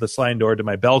sliding door to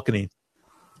my balcony.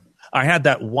 I had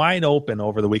that wide open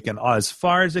over the weekend, as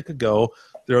far as it could go.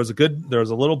 There was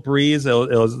a little breeze. There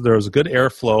was a good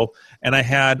airflow, and I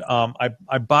had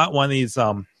I bought one of these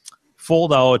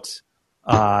fold out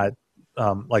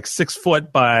like 6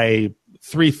 foot by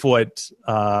 3 foot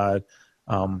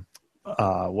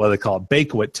what do they call it?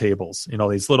 Bakewit tables.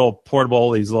 These little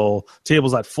portable, these little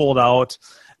tables that fold out.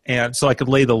 And so I could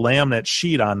lay the laminate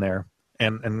sheet on there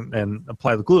and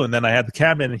apply the glue. And then I had the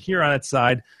cabinet in here on its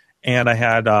side, and I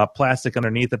had plastic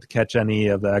underneath it to catch any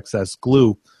of the excess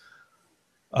glue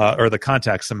or the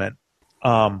contact cement.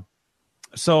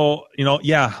 So,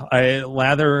 I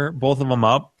lather both of them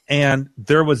up. And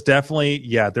there was definitely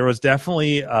a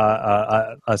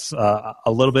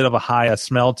little bit of a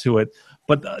smell to it.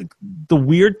 But the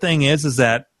weird thing is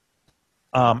that,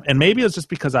 and maybe it was just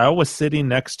because I was sitting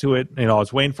next to it. I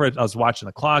was waiting for it. I was watching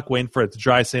the clock, waiting for it to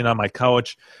dry, sitting on my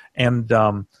couch. And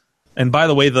by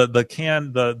the way,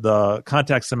 the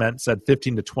contact cement said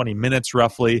 15 to 20 minutes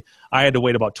roughly. I had to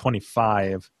wait about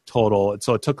 25 total,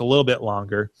 so it took a little bit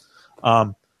longer.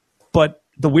 But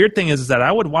the weird thing is that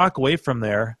I would walk away from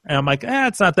there, and I'm like,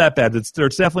 it's not that bad. There's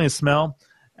definitely a smell.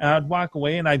 And I'd walk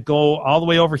away, and I'd go all the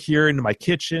way over here into my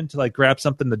kitchen to grab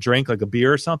something to drink, like a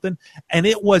beer or something. And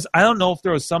it was, I don't know if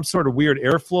there was some sort of weird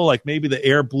airflow, like maybe the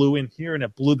air blew in here and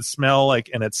it blew the smell,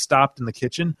 and it stopped in the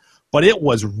kitchen. But it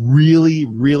was really,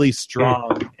 really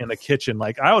strong in the kitchen.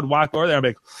 I would walk over there and be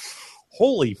like,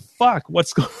 holy fuck,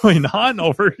 what's going on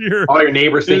over here? All your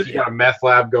neighbors think you got a meth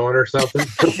lab going or something.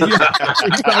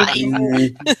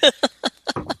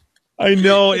 I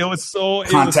know it was so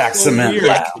Contact cement.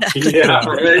 Weird. Yeah,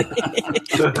 right.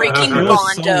 Breaking It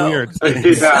was so Bondo. weird.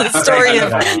 The story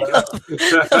of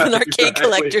an arcade Exactly.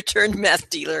 collector turned meth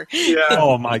dealer. Yeah.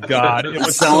 Oh my god, it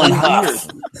was Selling so Huff.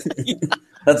 weird.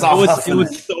 That's all. It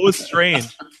was so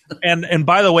strange. And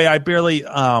by the way, I barely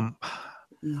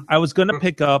I was going to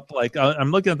pick up like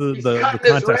I'm looking at the Cut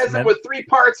this contest. resin with 3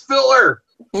 parts filler.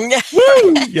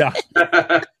 Yeah.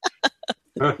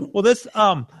 Well, the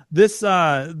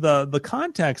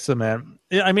contact cement.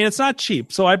 I mean, it's not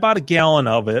cheap, so I bought a gallon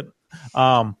of it.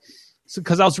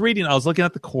 Because I was looking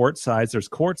at the quart size. There's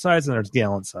quart size and there's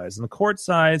gallon size. And the quart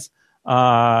size,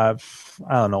 I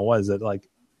don't know, what is it, like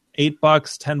 $8,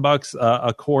 $10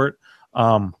 a quart.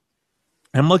 I'm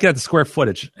looking at the square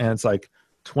footage, and it's like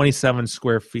 27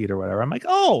 square feet or whatever. I'm like,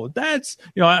 oh, that's,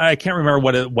 I can't remember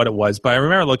what it was, but I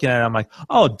remember looking at it. I'm like,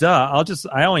 oh, duh.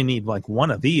 I only need like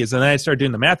one of these. And then I started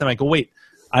doing the math. I'm like, oh, wait,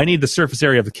 I need the surface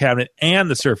area of the cabinet and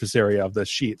the surface area of the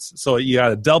sheets. So you got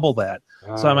to double that.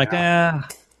 So I'm like,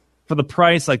 for the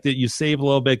price, like that, you save a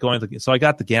little bit going. So I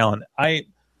got the gallon.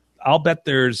 I'll bet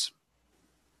there's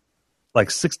like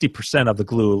 60% of the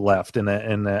glue left in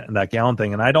that gallon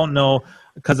thing, and I don't know,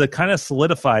 because it kind of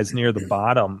solidifies near the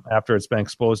bottom after it's been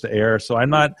exposed to air. So I'm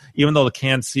not, even though the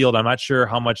can's sealed, I'm not sure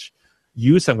how much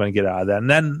use I'm going to get out of that. And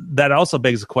then that also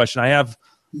begs the question: I have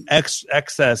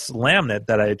excess laminate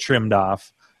that I trimmed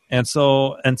off, and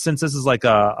since this is like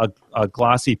a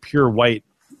glossy pure white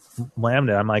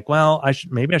laminate, I'm like, well,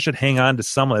 maybe I should hang on to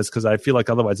some of this, because I feel like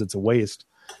otherwise it's a waste.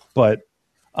 But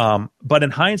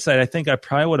in hindsight, I think I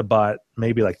probably would have bought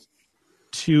maybe like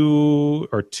two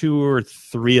or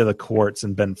three of the quarts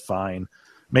and been fine.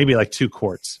 Maybe like 2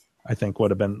 quarts, I think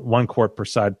would have been 1 quart per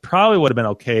side. Probably would have been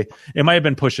okay. It might have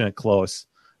been pushing it close,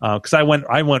 because I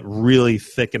went really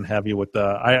thick and heavy with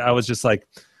I was just like,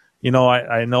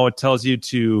 I know it tells you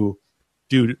to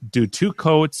do 2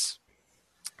 coats,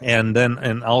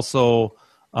 and also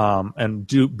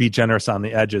be generous on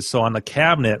the edges. So on the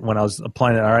cabinet, when I was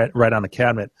applying it right on the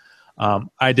cabinet,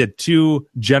 I did 2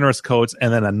 generous coats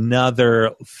and then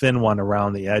another thin one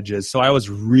around the edges. So I was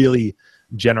really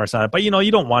generous on it. But,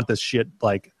 you don't want this shit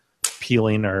like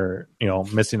peeling or,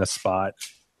 missing a spot.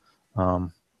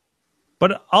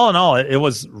 But all in all, it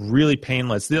was really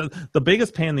painless. The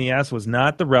biggest pain in the ass was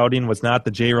not the routing, was not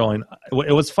the J-rolling.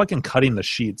 It was fucking cutting the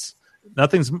sheets.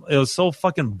 It was so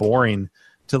fucking boring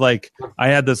to like, I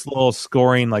had this little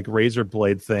scoring like razor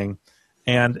blade thing,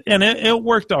 and it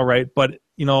worked all right, but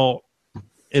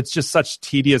it's just such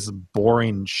tedious,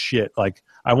 boring shit. Like,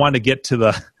 I wanted to get to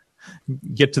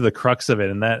the crux of it,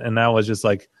 and that was just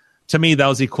like, to me, that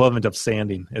was the equivalent of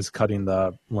sanding, is cutting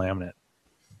the laminate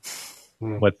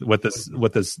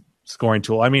with this scoring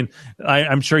tool. I mean,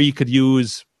 I'm sure you could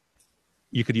use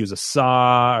a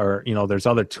saw, or there's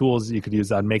other tools you could use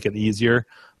that'd make it easier.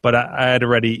 But I had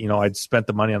already, I'd spent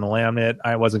the money on the laminate.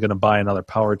 I wasn't going to buy another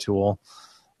power tool.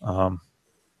 But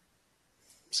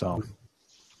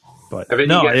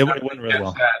no, it went really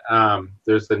well.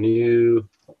 There's the new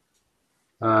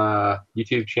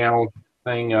YouTube channel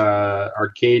thing,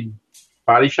 Arcade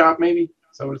Body Shop, maybe?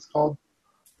 Is that what it's called?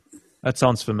 That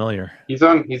sounds familiar. He's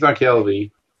on KLV.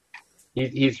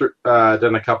 He's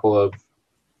done a couple of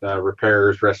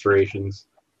repairs, restorations.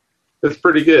 It's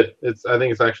pretty good. I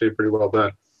think it's actually pretty well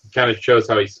done. It kind of shows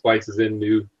how he splices in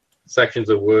new sections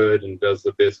of wood and does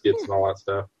the biscuits and all that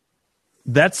stuff.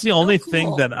 That's the only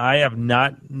thing that I have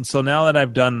not. So now that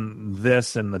I've done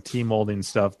this and the T-molding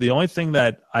stuff, the only thing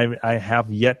that I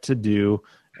have yet to do,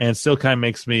 and still kind of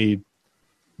makes me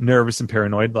nervous and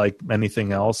paranoid like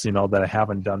anything else, that I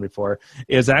haven't done before,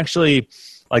 is actually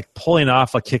like pulling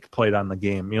off a kick plate on the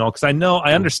game, because I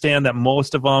understand that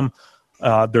most of them,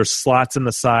 there's slots in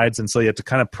the sides, and so you have to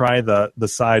kind of pry the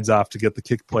sides off to get the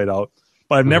kick plate out.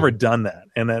 But I've never done that,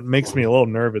 and it makes me a little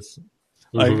nervous,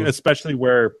 like especially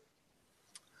where,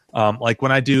 like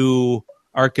when I do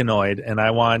Arkanoid and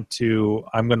I'm going to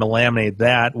laminate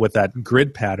that with that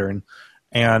grid pattern,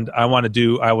 and I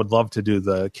would love to do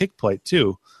the kick plate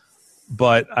too.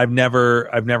 But I've never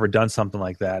done something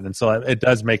like that, and so it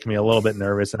does make me a little bit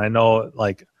nervous. And I know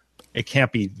like it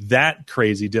can't be that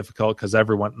crazy difficult, because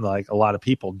everyone, like a lot of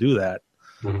people, do that.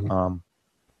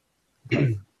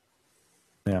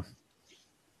 Yeah,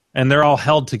 and they're all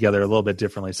held together a little bit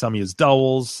differently. Some use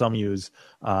dowels, some use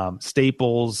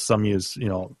staples, some use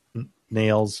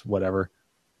nails, whatever.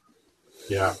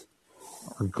 Yeah,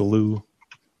 or glue.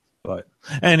 But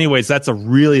anyways, that's a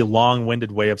really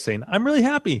long-winded way of saying I'm really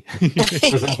happy.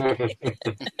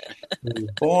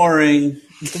 Boring.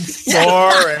 Boring.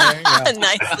 Yeah.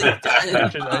 Nicely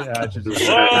done.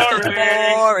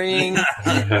 Boring. Boring.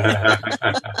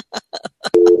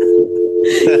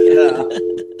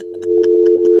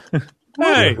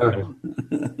 Hey.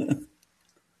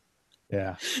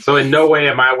 Yeah. So in no way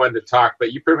am I one to talk,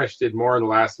 but you pretty much did more in the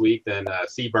last week than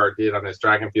Seabart did on his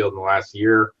Dragonfield in the last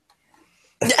year.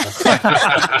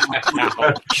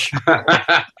 Ouch.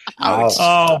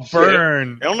 Oh,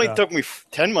 burn. It only took me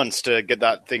 10 months to get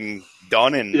that thing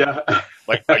done in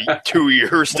like 2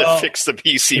 years to fix the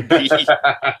PCB.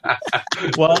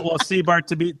 well, see, Bart.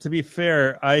 To be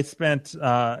fair, I spent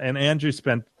and Andrew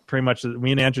spent pretty much.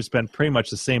 Me and Andrew spent pretty much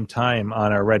the same time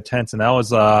on our Red Tents, and that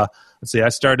was let's see, I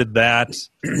started that.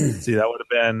 Let's see, that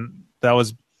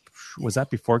was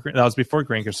that before? That was before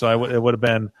Grinker, so it would have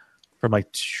been from like.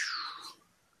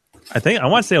 I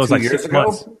want to say it was 2 like years 6 ago?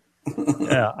 months.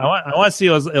 Yeah, I want to see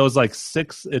it was like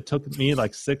 6. It took me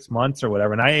like 6 months or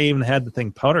whatever, and I even had the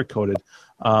thing powder coated.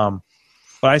 But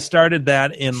I started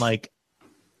that in like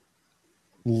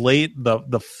late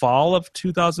the fall of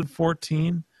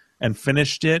 2014 and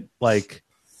finished it like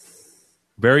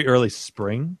very early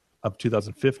spring of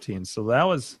 2015. So that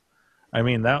was, I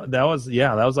mean that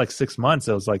was like 6 months.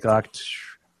 It was like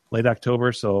late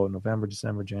October, so November,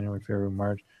 December, January, February,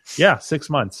 March. Yeah, 6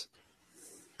 months.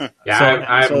 Yeah,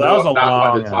 I'm so that was a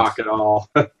not one to long talk at all.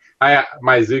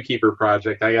 My Zookeeper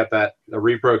project, I got the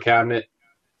repro cabinet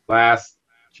last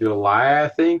July, I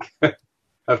think,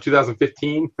 of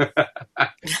 2015.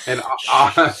 And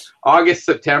August,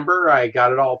 September, I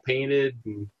got it all painted.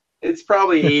 And it's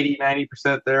probably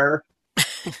 80-90% there.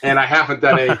 And I haven't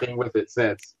done anything with it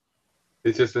since.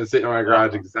 It's just been sitting in my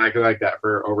garage exactly like that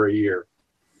for over a year.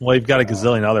 Well, you've got a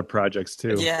gazillion other projects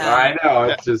too. Yeah. I know.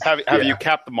 It's just Have you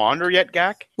capped the monitor yet,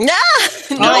 Gak? Nah.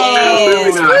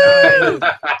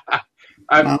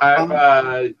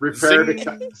 I've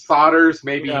repaired solders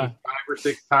maybe 5 or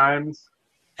 6 times.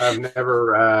 I've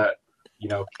never,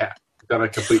 done a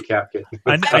complete cap kit.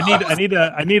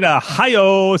 I need a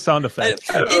hi-yo sound effect.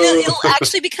 It'll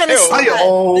actually be kind of sad.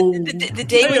 The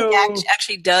day when Gak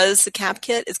actually does the cap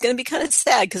kit, it's going to be kind of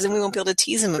sad because then we won't be able to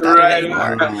tease him about it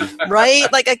anymore.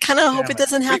 Right? Like, I kind of hope it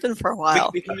doesn't happen for a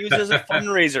while. We can use it as a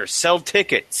fundraiser. Sell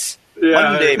tickets.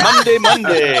 Yeah.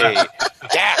 Monday.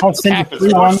 I'll send you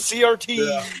free ones. CRT.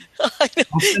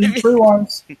 I'll send you free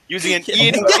ones. Using an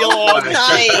Ian Kellogg.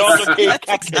 Nice.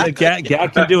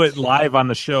 Gak can do it live on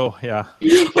the show. Yeah.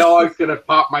 Ian Kellogg's going to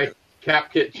pop my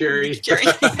cap kit cherry. Gak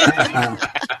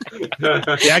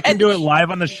can do it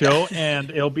live on the show, and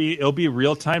it'll be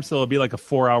real time, so it'll be like a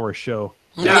 4-hour show.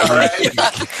 Yeah, right.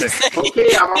 Okay,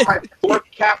 I'm on my 4th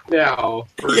cap now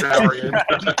for an hour in.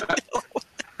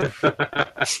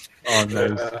 Oh,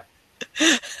 nice.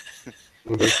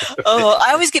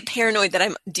 I always get paranoid that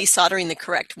I'm desoldering the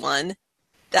correct one.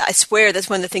 I swear that's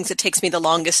one of the things that takes me the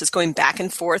longest is going back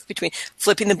and forth between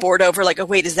flipping the board over, like, oh,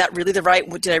 wait, is that really the right?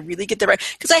 Did I really get the right?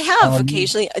 Because I have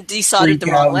occasionally desoldered the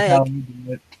wrong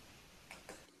leg.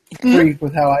 Freak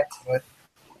with how I do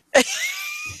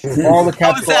it. All the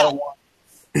caps go all at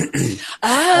once.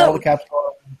 All the caps go all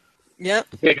at once. Yep.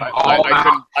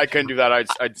 I couldn't do that.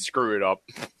 I'd screw it up.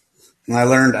 And I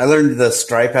learned the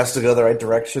stripe has to go the right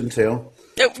direction too.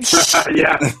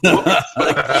 Yeah.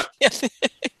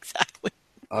 Exactly.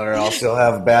 Or else you'll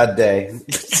have a bad day.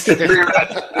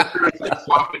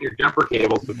 Swapping your jumper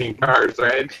cables between cars,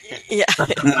 right? Yeah.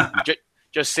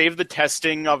 Just save the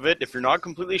testing of it. If you're not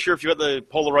completely sure if you got the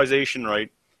polarization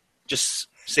right, just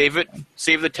save it.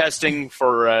 Save the testing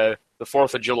for the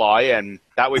 4th of July, and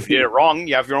that way if you did it wrong,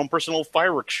 you have your own personal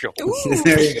fireworks show.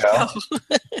 There you go.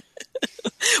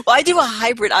 Well, I do a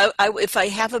hybrid. If I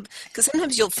have because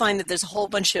sometimes you'll find that there's a whole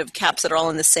bunch of caps that are all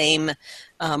in the same,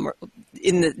 that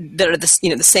are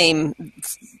the same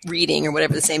reading or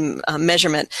whatever, the same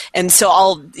measurement, and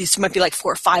so it might be like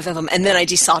 4 or 5 of them, and then I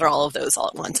desolder all of those all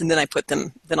at once, and then I'll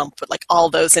put like all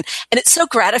those in, and it's so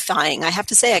gratifying. I have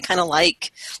to say, I kind of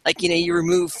like you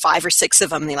remove 5 or 6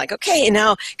 of them, and you're like, okay,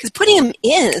 now because putting them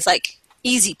in is like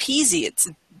easy peasy. It's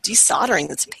desoldering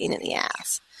that's a pain in the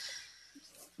ass.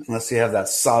 Unless you have that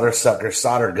solder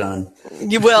gun.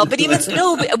 You will, but even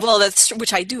that's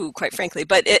which I do, quite frankly.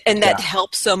 But that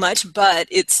helps so much. But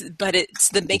it's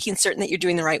the making certain that you're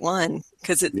doing the right one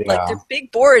because like they're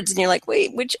big boards, and you're like,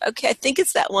 wait, which? Okay, I think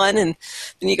it's that one, and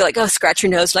then you go like, oh, scratch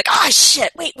your nose, like, oh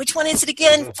shit, wait, which one is it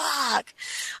again? Fuck.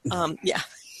 Yeah.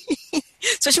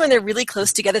 Especially when they're really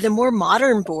close together. The more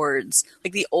modern boards,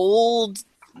 like the old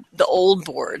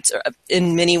boards are,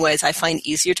 in many ways, I find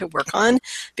easier to work on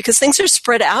because things are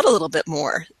spread out a little bit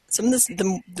more. Some of this,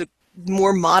 the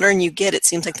more modern you get, it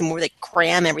seems like the more they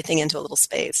cram everything into a little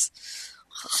space.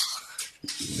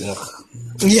 Yeah.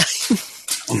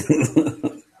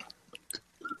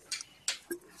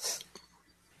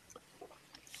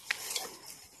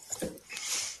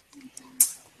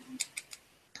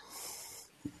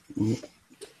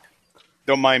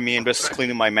 Don't mind me. I'm just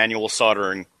cleaning my manual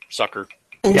soldering sucker.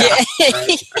 Yeah.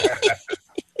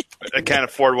 I can't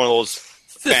afford one of those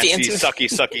fancy fancy.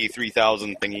 sucky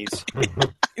 3000 thingies.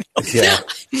 Yeah.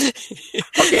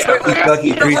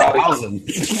 Lucky 3000.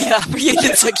 Yeah,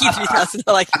 Sucky 3000.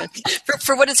 I like that.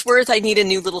 For what it's worth, I need a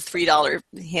new little $3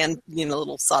 hand,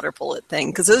 little solder pullet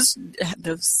thing because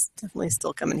those definitely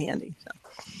still come in handy. So.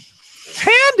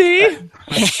 Handy.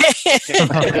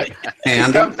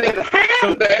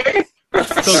 Handy.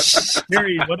 So,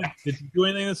 Gary, did you do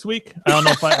anything this week? I don't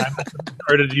know if I missed it,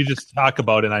 or did you just talk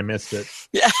about it and I missed it?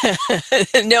 Yeah,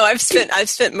 no, I've spent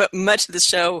much of the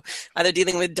show either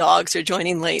dealing with dogs or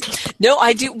joining late. No,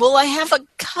 I do. Well, I have a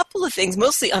couple of things.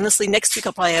 Mostly, honestly, next week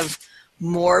I'll probably have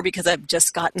more because I've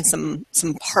just gotten some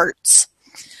parts.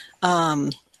 So I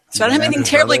don't have anything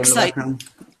terribly exciting.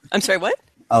 I'm sorry, what?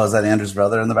 Oh, is that Andrew's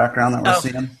brother in the background that we're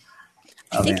seeing?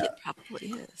 I think it probably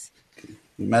is.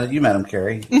 You met him,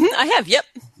 Carrie. Mm-hmm, I have, yep.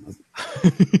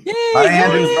 Hi,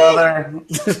 Andrew's brother.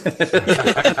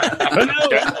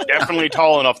 Definitely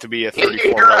tall enough to be a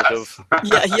 34 relative.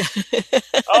 Yeah.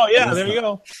 Oh, yeah, there you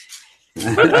go.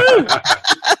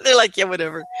 They're like, yeah,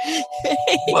 whatever.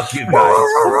 Look, you guys.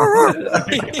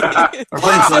 We're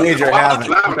playing some major havoc.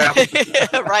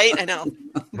 Right? I know.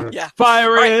 Yeah.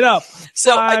 Fire it up.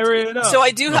 So Fire it up. So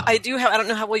I do have, I don't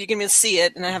know how well you're going to see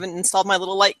it, and I haven't installed my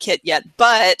little light kit yet,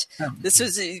 but this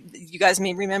was, you guys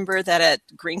may remember that at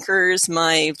Grinkers,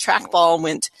 my trackball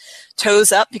went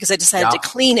toes up because I decided to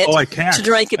clean it to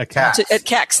drink it at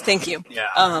CAX. Thank you. Yeah.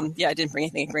 I didn't bring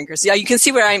anything at Grinkers. Yeah, you can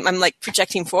see where I'm like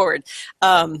projecting forward.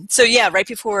 So yeah, right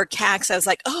before CAX, I was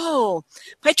like, oh,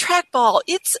 my trackball,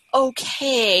 it's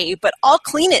okay, but I'll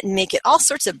clean it and make it all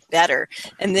sorts of better.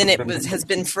 And then it has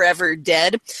been forever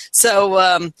dead.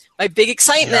 So my big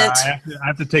excitement. Yeah, I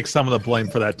have to take some of the blame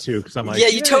for that too, because I'm like, yeah,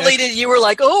 you totally did. You were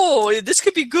like, oh, this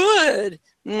could be good.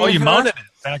 Oh, you mounted it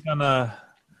back on the.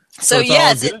 So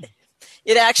yes,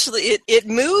 it actually it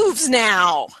moves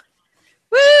now.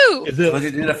 Woo! What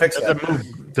did you do to fix it?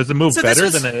 Does it move better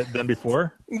than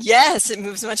before? Yes, it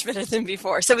moves much better than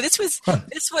before. So I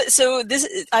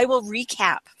will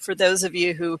recap for those of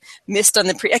you who missed on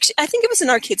the actually, I think it was an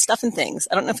Arcade Stuff and Things.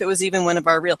 I don't know if it was even one of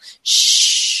our real.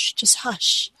 Shh, just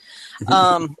hush.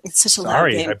 It's such a loud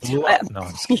game. I blew up. No,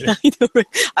 I'm just kidding.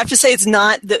 I have to say it's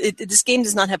not. This game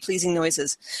does not have pleasing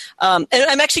noises, and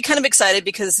I'm actually kind of excited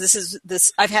because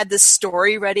I've had this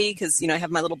story ready because I have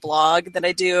my little blog that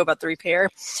I do about the repair,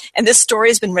 and this story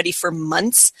has been ready for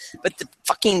months. But the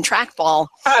fucking trackball.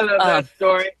 I love that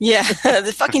story. Yeah,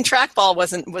 the fucking trackball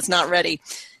was not ready.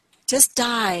 Just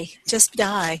die.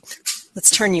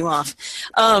 Let's turn you off.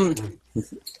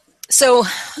 So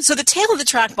the tale of the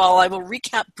trackball, I will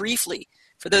recap briefly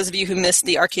for those of you who missed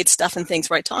the Arcade Stuff and Things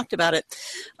where I talked about it.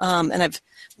 And I've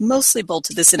mostly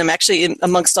bolted this in. I'm actually,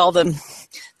 amongst all the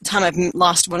time I've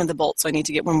lost one of the bolts, so I need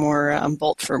to get one more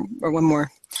one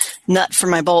more nut for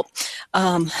my bolt. So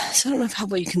I don't know how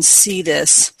well you can see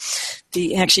this.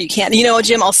 Actually, you can't. You know what,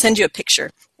 Jim? I'll send you a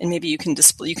picture, and maybe you can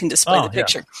display the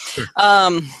picture. Sure.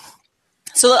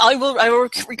 So I will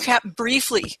recap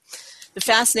briefly the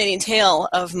fascinating tale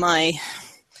of my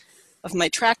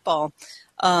trackball,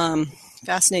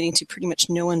 fascinating to pretty much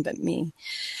no one but me,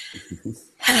 and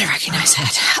I recognize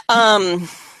that.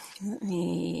 Let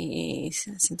me.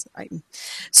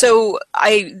 So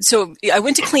I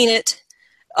went to clean it.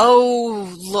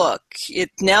 Oh, look!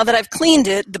 Now that I've cleaned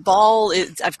it,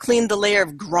 I've cleaned the layer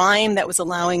of grime that was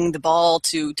allowing the ball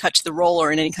to touch the roller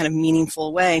in any kind of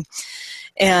meaningful way,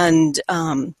 and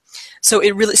so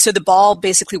the ball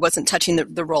basically wasn't touching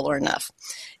the roller enough.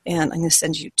 And I'm going to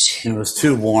send you It was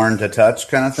too worn to touch,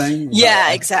 kind of thing.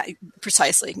 Yeah, exactly,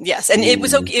 precisely. Yes, and it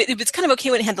was okay. It was kind of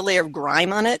okay when it had the layer of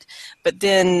grime on it, but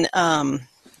then when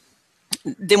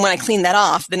I cleaned that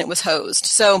off, then it was hosed.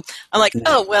 So I'm like,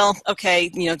 oh well, okay,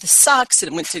 this sucks.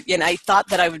 And I thought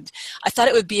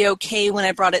it would be okay when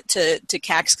I brought it to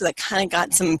CAX because I kind of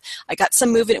got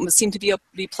some movement. It seemed to be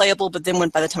playable, but then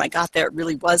by the time I got there, it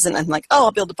really wasn't. I'm like, oh,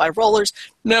 I'll be able to buy rollers.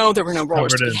 No, there were no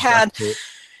rollers to be had.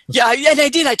 Yeah, and I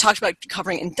did. I talked about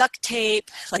covering it in duct tape.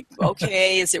 Like,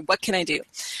 okay, what can I do?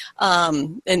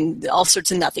 And all sorts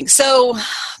of nothing. So,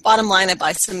 bottom line, I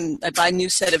buy a new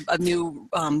set of new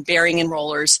bearing and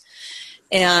rollers,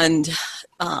 and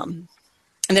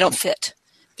they don't fit.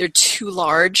 They're too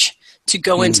large to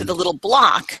go into the little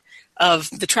block of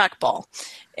the trackball.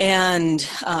 And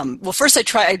first I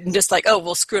tried and just like, oh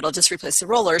well, screw it, I'll just replace the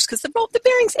rollers because the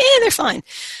bearings, they're fine.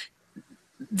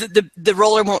 The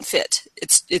roller won't fit.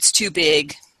 It's too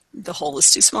big. The hole is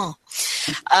too small.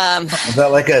 Is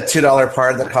that like a $2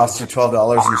 part that costs you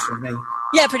 $12 in shipping?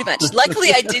 Yeah, pretty much.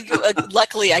 Luckily, I did.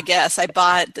 Luckily, I guess I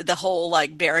bought the whole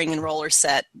like bearing and roller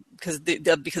set because of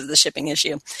the shipping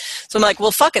issue. So I'm like,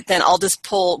 well, fuck it then. I'll just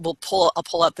pull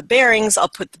out the bearings. I'll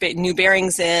put the new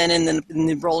bearings in, and then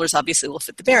the rollers obviously will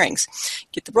fit the bearings.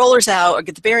 Get the rollers out or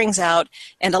get the bearings out,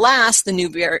 and alas, the new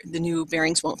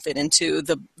bearings won't fit into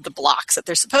the blocks that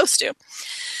they're supposed to.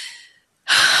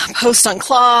 Post on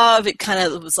Clav, it kind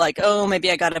of was like, oh, maybe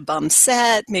I got a bum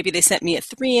set. Maybe they sent me a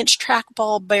 3-inch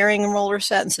trackball bearing and roller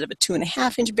set instead of a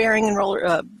 2.5-inch bearing and roller,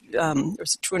 or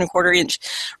 2.25-inch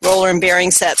roller and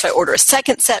bearing set. So I order a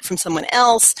second set from someone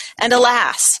else, and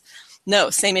alas, no,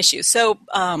 same issue. So,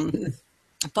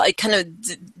 but I kind of,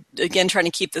 again, trying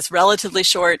to keep this relatively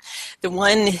short. The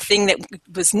one thing that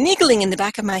was niggling in the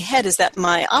back of my head is that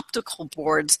my optical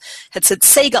boards had said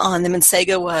Sega on them, and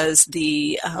Sega was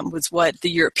what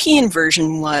the European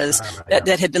version was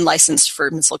that had been licensed for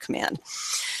Missile Command.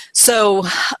 So,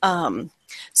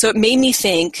 so it made me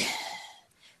think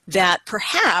that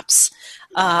perhaps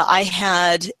I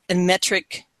had a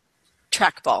metric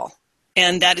trackball,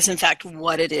 and that is in fact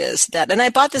what it is. And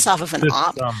I bought this off of an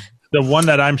op. The one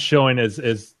that I'm showing is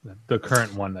the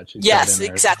current one that she's yes, in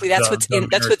there. Exactly. That's what's in.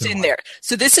 That's what's in there.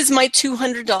 So this is my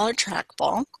 $200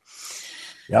 trackball.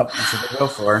 Yep, that's what they go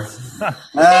for.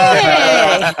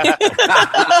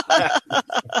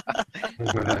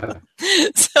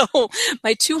 So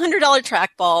my $200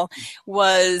 trackball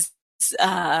was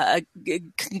a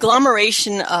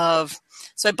conglomeration of.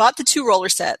 So I bought the 2 roller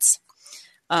sets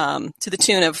to the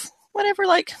tune of whatever,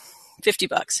 like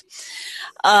 $50.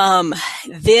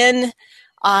 Then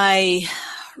I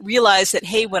realized that,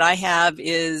 hey, what I have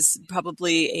is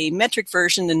probably a metric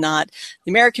version and not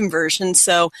the American version.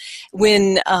 So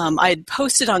when I had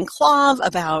posted on Clav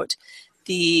about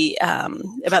I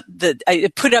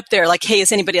put it up there like, hey,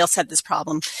 has anybody else had this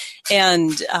problem?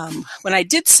 And when I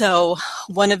did so,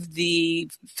 one of the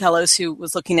fellows who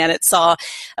was looking at it saw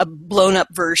a blown up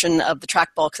version of the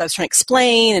trackball because I was trying to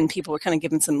explain, and people were kind of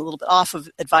giving some a little bit off of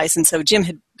advice. And so Jim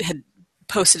had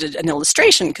posted an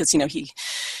illustration because, he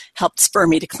helped spur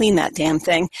me to clean that damn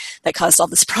thing that caused all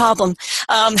this problem.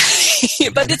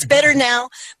 But it's better now.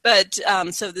 But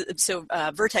so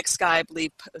Vertex guy, I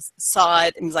believe, saw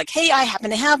it and was like, hey, I happen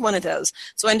to have one of those.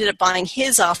 So I ended up buying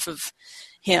his off of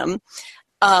him.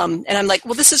 And I'm like,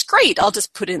 well, this is great. I'll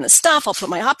just put in the stuff. I'll put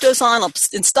my Optos on. I'll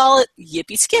install it.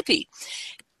 Yippee skippy.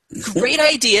 Great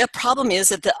idea. Problem is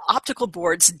that the optical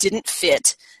boards didn't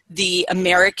fit the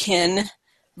American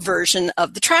version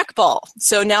of the trackball.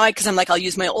 So now because I'm like, I'll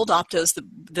use my old Optos.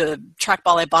 The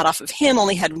trackball I bought off of him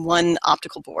only had one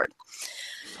optical board.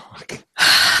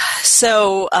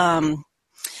 So yeah.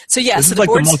 This so is like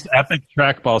the most epic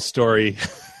trackball story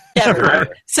ever.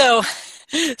 So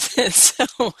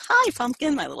hi,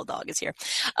 Pumpkin. My little dog is here.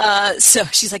 So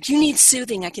she's like, you need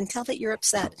soothing. I can tell that you're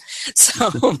upset.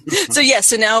 So yeah.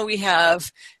 So now we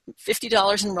have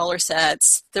 $50 in roller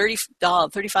sets,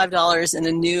 $35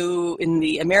 in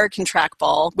the American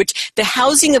trackball, which the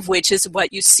housing of which is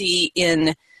what you see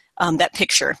in that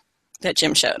picture that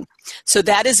Jim showed. So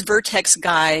that is Vertex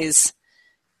Guy's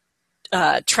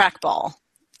trackball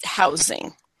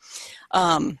housing.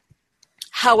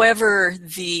 However,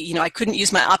 I couldn't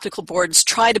use my optical boards.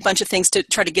 Tried a bunch of things to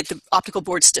try to get the optical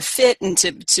boards to fit and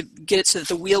to get it so that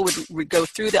the wheel would go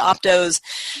through the Optos.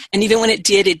 And even when it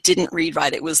didn't read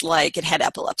right. It was like it had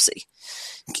epilepsy.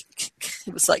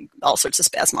 It was like all sorts of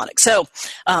spasmodic. So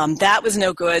that was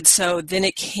no good. So then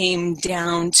it came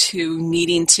down to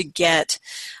needing to get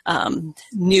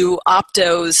new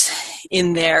Optos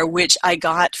in there, which I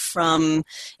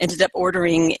ended up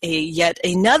ordering yet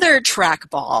another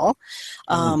trackball.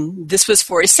 This was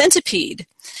for a Centipede.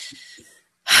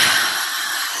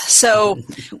 So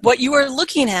what you are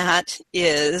looking at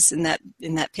is in that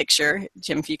picture,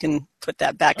 Jim, if you can put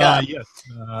that back up. Yes.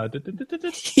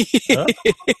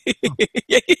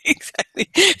 Exactly.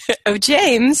 Oh,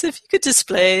 James, if you could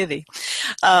display the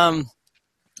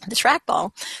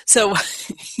trackball. So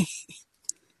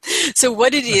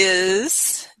what it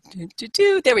is.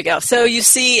 There we go. So you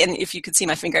see, and if you could see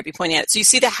my finger, I'd be pointing at it. So you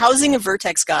see the housing of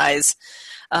Vertex Guy's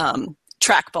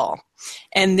trackball.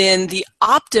 And then the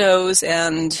Optos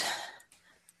and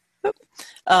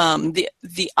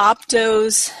the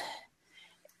Optos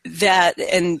that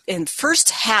and first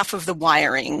half of the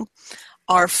wiring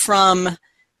are from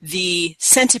the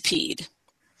Centipede.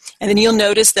 And then you'll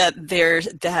notice that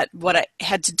what I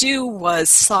had to do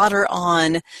was solder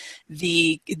on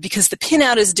because the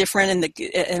pinout is different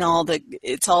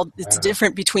it's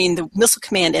different between the Missile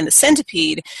Command and the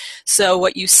Centipede. So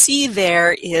what you see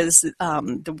there is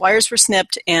the wires were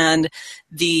snipped and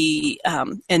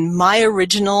and my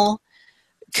original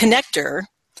connector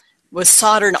was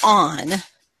soldered on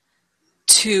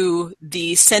to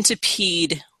the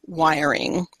Centipede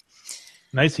wiring.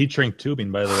 Nice heat shrink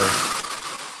tubing, by the way.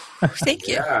 Thank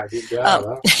you. Yeah, good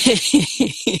job.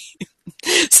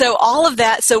 So all of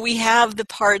that, so we have the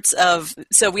parts of,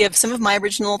 so we have some of my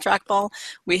original trackball,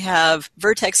 we have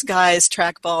Vertex Guys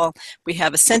trackball, we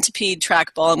have a Centipede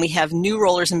trackball, and we have new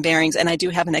rollers and bearings, and I do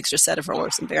have an extra set of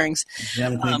rollers and bearings.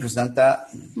 Jim, can you present that?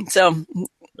 So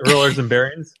Rollers and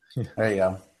bearings? There you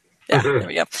go. yeah, there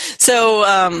we go.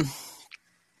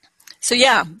 So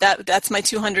yeah, that's my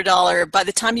 $200. By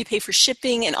the time you pay for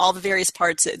shipping and all the various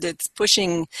parts, it's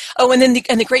pushing. Oh, and then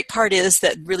the great part is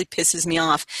that really pisses me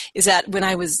off is that when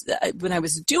I was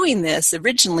doing this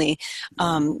originally,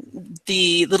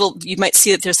 the little, you might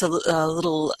see that there's a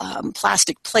little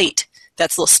plastic plate.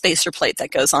 That's a little spacer plate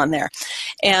that goes on there.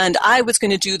 And I was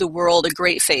going to do the world a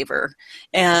great favor.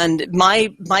 And my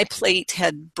plate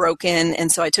had broken,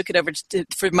 and so I took it over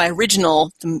for my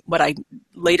original, what I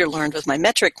later learned was my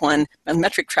metric one, my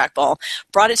metric trackball,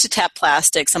 brought it to Tap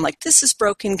Plastics. I'm like, this is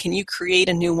broken. Can you create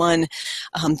a new one?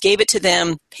 Gave it to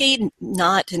them, paid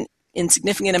not an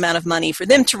insignificant amount of money for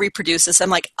them to reproduce this.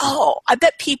 I'm like, oh, I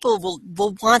bet people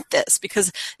will want this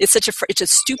because it's it's a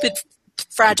stupid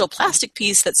fragile plastic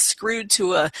piece that's screwed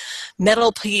to a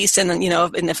metal piece, and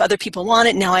and if other people want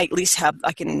it, now I at least have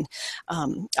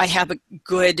I have a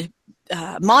good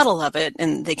model of it,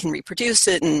 and they can reproduce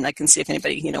it, and I can see if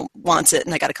anybody wants it,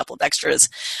 and I got a couple of extras.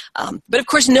 But of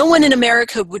course, no one in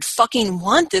America would fucking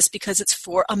want this because it's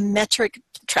for a metric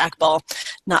trackball,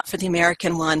 not for the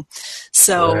American one.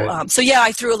 So, Right. So yeah,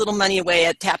 I threw a little money away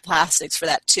at Tap Plastics for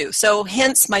that too. So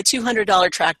hence my $200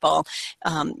 trackball.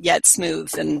 Yeah, it's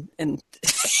smooth and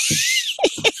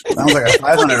Sounds like a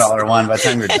 $500 one by the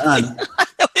time you're done.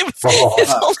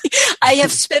 I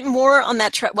have spent more on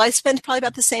that track. Well, I spent probably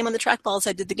about the same on the trackball as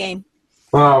I did the game.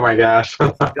 Oh my gosh.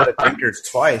 You got a Tinkers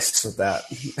twice with that.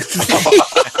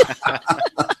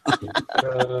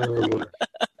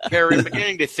 Carrie, I'm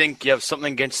beginning to think you have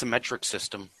something against the metric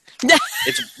system.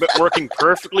 It's been working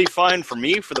perfectly fine for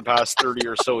me for the past 30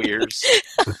 or so years.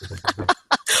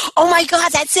 Oh my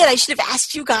God, that's it. I should have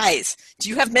asked you guys. Do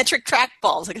you have metric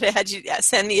trackballs? I could have had you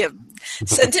send me a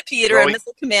Centipede or a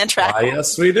Missile Command trackball.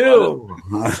 Yes, we do.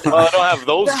 Well, I don't have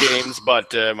those games,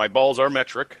 but my balls are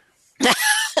metric.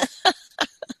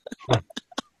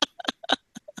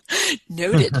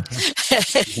 Noted.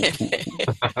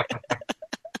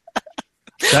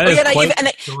 That is quite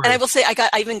and I will say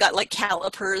I even got like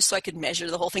calipers so I could measure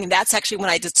the whole thing. And that's actually when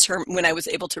I was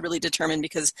able to really determine,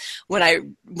 because when I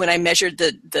measured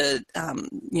the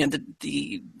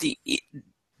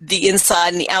inside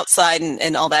and the outside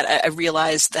and all that, I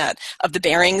realized that of the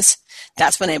bearings,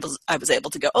 that's when I was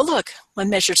able to go, oh look, one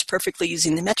measures perfectly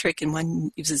using the metric and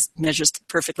one measures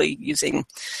perfectly using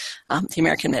the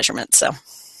American measurement. So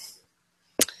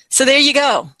there you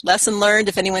go. Lesson learned.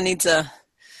 If anyone needs a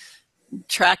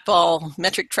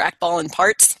metric trackball and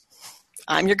parts,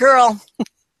 I'm your girl.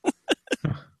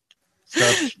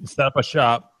 set up a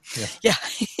shop. Yeah.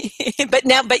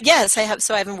 but yes, I have.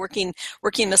 So I've been working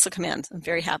Missile Command. I'm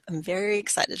very happy. I'm very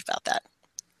excited about that.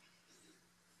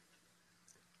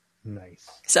 Nice.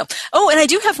 So, and I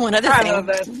do have one other thing. I love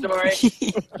that story.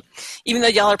 Even though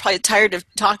y'all are probably tired of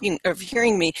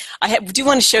hearing me, I do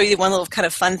want to show you one little kind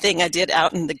of fun thing I did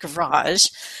out in the garage.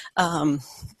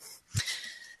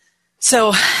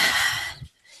 So,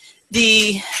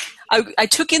 I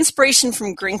took inspiration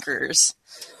from Grinkers,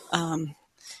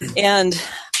 and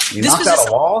You knocked out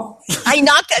a wall? I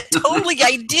knocked that totally.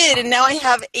 I did, and now I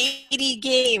have 80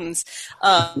 games.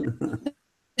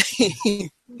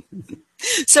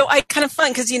 So I kind of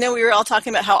fun because we were all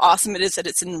talking about how awesome it is that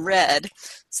it's in red.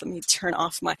 So let me turn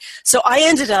off my. So I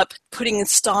ended up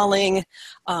installing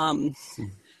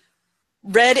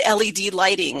red LED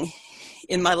lighting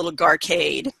in my little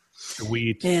Garcade.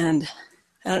 Sweet. And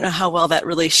I don't know how well that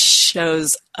really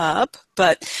shows up,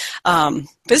 but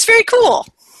it's very cool.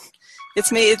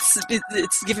 It's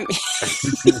giving me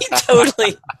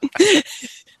totally.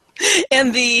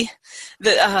 And the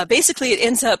basically it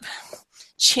ends up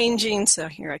changing. So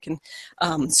here I can.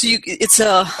 It's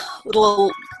a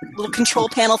little control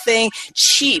panel thing.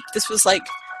 Cheap. This was like,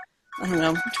 I don't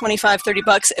know,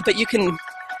 $25-$30, but you can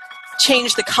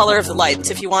change the color of the lights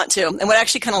if you want to. And what I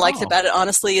actually kind of liked about it,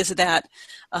 honestly, is that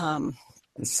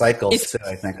it cycles too,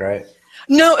 I think, right?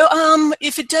 No,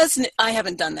 if it doesn't, I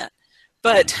haven't done that,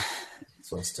 but it's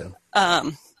supposed to.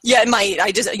 Yeah, it might.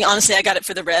 Honestly, I got it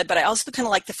for the red, but I also kind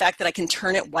of like the fact that I can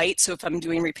turn it white. So if I'm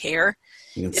doing repair,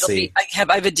 You can It'll see. be. I have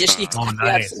additional. Oh, have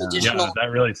nice. some additional. Yeah,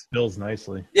 that really spills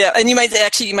nicely. Yeah, and you might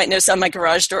notice on my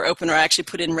garage door opener, I actually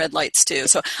put in red lights too.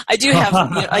 So I do have,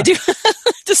 I do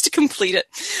just to complete it.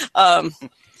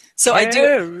 So I do.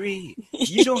 Carrie,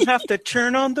 you don't have to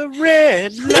turn on the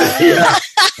red light.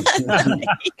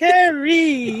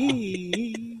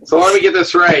 Carrie. So let me get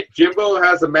this right. Jimbo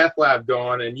has a meth lab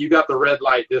going, and you got the red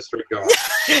light district going.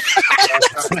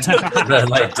 Red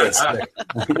light district.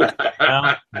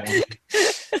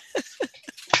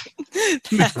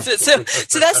 That's it. So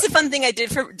that's the fun thing I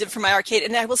did for my arcade,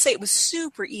 and I will say it was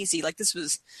super easy. Like it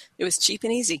was cheap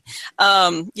and easy.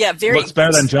 Yeah, very. Looks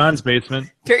better than John's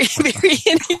basement. Very, very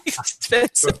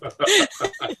inexpensive.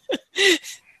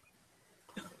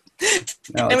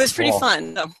 It was pretty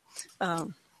fun.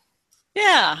 So,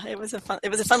 yeah, it was a fun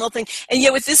little thing. And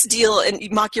yeah, with this deal, and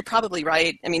Mock, you're probably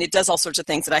right. I mean, it does all sorts of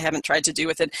things that I haven't tried to do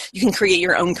with it. You can create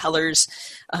your own colors.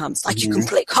 It's like you can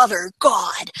play Color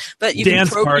God, but you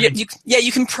Dance can party.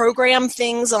 you can program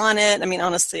things on it. I mean,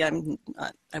 honestly, I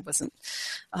wasn't.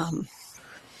 Can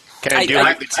I do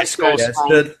like the disco Yeah,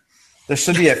 there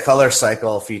should be a color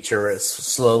cycle feature where it's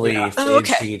slowly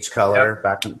fades to each color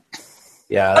back in.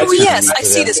 Yeah. Oh yes, I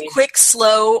see this quick,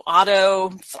 slow,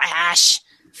 auto, flash,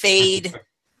 fade,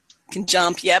 can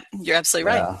jump. Yep, you're absolutely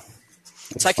right. Yeah.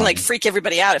 So I can like freak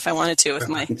everybody out if I wanted to with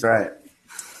my. That's right.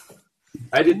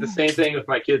 I did the same thing with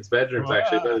my kids' bedrooms,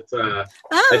 actually, but it's, I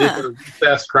did the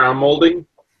recessed crown molding,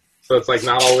 so it's like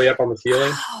not all the way up on the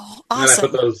ceiling. Oh, And then I awesome!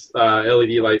 put those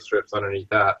LED light strips underneath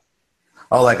that.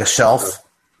 Oh, like a shelf?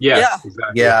 Yeah,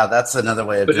 exactly. Yeah, that's another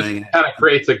way of But doing it it. kind of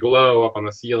creates a glow up on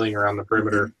the ceiling around the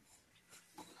perimeter.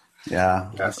 Yeah,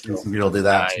 That's I've seen cool. some people do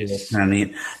that too. That's kind of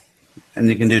neat. And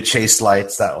you can do chase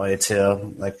lights that way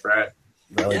too, like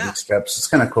LED strips. It's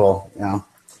kind of cool. Yeah,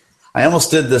 I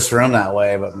almost did this room that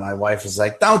way, but my wife was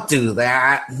like, "Don't do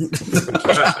that."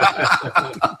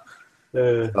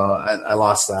 So I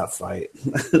lost that fight.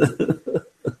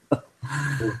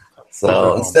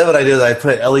 So instead, what I do is I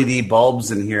put LED bulbs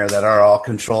in here that are all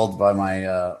controlled by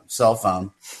my cell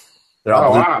phone. They're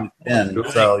all Bluetooth in,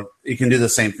 so you can do the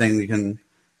same thing. You can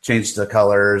change the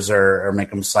colors or make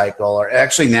them cycle. Or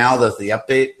actually, now that the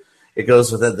update, it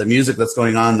goes with it. The music that's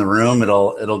going on in the room,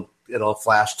 it'll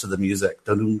flash to the music.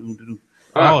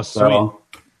 Oh, sweet! So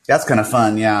that's kind of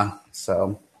fun, yeah.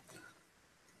 So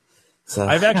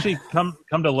I've actually come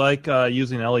to like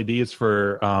using LEDs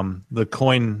for the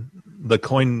coin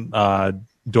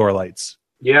door lights.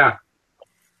 Yeah.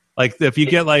 Like if you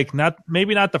get like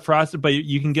maybe not the frosted, but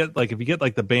you can get like if you get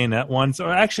like the bayonet ones.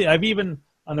 Or actually, I've even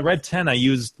on the Red 10 I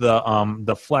used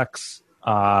the Flex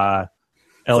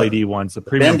LED ones, the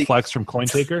premium Flex from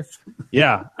CoinTaker.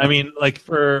 Yeah, I mean like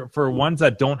for ones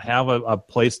that don't have a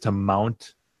place to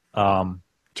mount to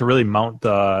really mount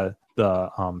the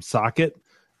socket.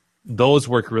 Those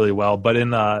work really well, but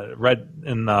in eyes,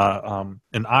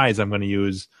 I'm going to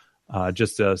use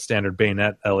just a standard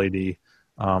bayonet LED.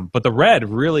 But the red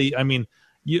really, I mean,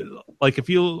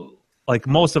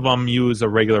 most of them use a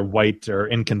regular white or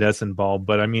incandescent bulb,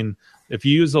 but I mean, if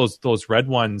you use those red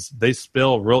ones, they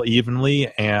spill real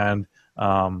evenly and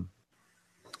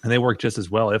they work just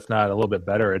as well, if not a little bit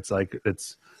better. It's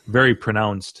very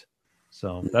pronounced.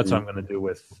 So that's what I'm going to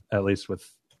do at least with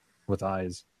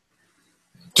eyes.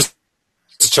 Just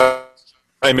to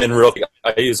chime in real quick,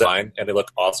 I use mine and they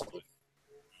look awesome.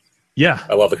 Yeah.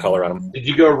 I love the color on them. Did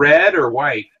you go red or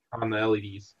white on the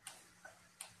LEDs?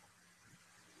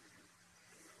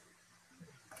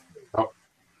 Oh.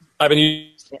 I've been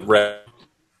using red.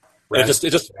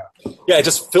 It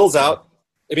just fills out.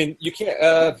 I mean, you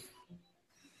can't.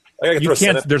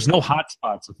 There's no hot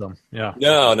spots with them. Yeah.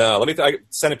 No.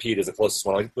 Centipede is the closest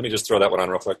one. Let me just throw that one on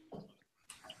real quick.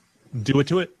 Do it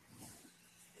to it.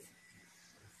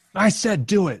 I said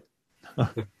do it.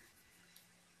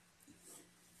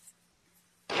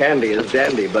 Candy is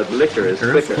dandy, but liquor is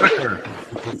quicker.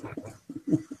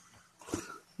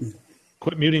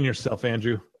 Quit muting yourself,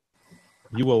 Andrew.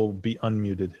 You will be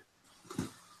unmuted.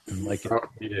 Like it. Oh,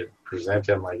 you did present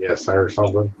him, I guess, or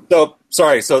something. So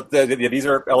sorry. So these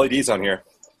are LEDs on here.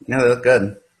 Yeah, they look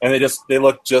good, and they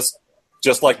look just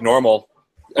like normal.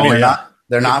 I mean,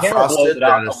 they're not frosted.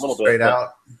 They're just straight bit,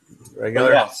 out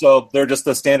regular. Yeah, so they're just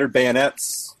the standard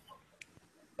bayonets,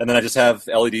 and then I just have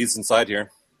LEDs inside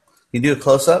here. You do a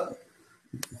close up.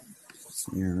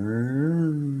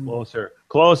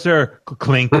 Closer,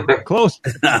 clink, close.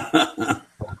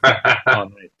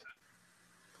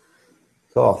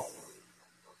 Cool.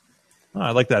 Oh,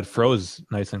 I like that froze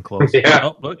nice and close. Yeah.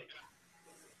 Oh, look.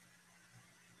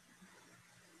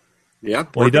 Yeah.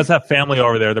 Well, he does have family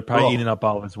over there. They're probably eating up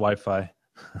all of his Wi-Fi.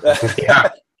 Yeah.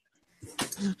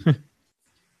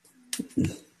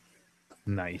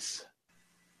 Nice.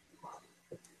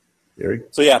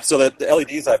 So yeah, so the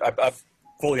LEDs, I'm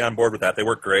fully on board with that. They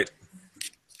work great.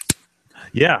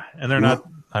 Yeah, and they're not.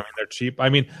 I mean, they're cheap. I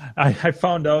mean, I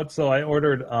found out. So I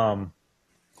ordered.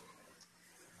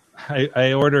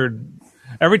 I ordered.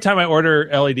 Every time I order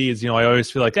LEDs, I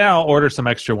always feel like I'll order some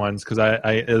extra ones because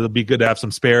it'll be good to have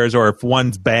some spares, or if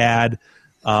one's bad,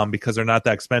 because they're not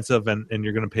that expensive, and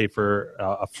you're going to pay for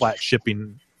a flat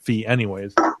shipping fee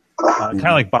anyways. Kind of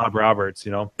like Bob Roberts,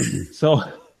 So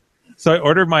I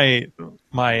ordered my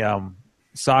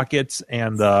sockets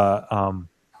and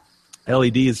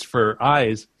LEDs for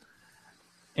eyes,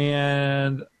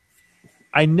 and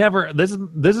I never. This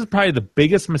is probably the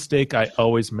biggest mistake I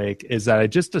always make is that I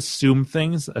just assume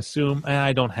things. I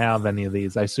don't have any of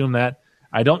these. I assume that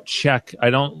I don't check. I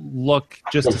don't look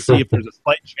just to see if there's a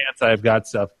slight chance I've got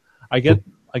stuff. I get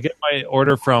my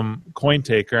order from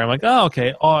CoinTaker. I'm like, oh,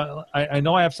 okay. Oh, I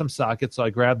know I have some sockets, so I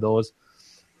grab those,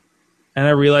 and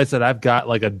I realize that I've got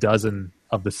like a dozen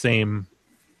of the same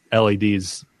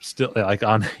LEDs still like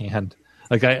on hand.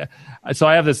 Like so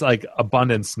I have this like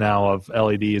abundance now of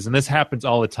LEDs, and this happens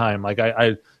all the time. Like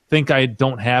I think I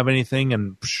don't have anything,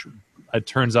 and it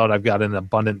turns out I've got an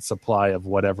abundant supply of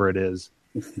whatever it is.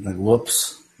 Like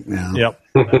whoops. Yeah. Yep.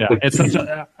 Yeah. It's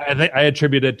I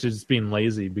attribute it to just being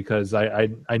lazy because I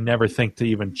never think to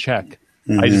even check.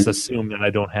 I just assume that I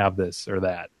don't have this or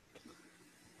that.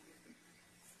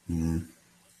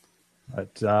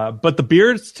 But the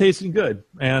beer is tasting good,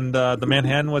 and the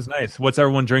Manhattan was nice. What's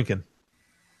everyone drinking?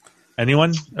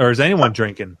 Anyone? Or is anyone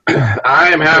drinking? I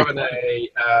am having a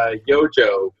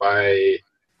Yojo by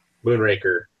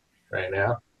Moonraker right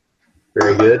now.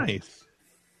 Very good. Nice.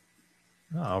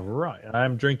 All right.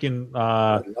 I'm drinking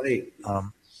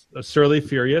Surly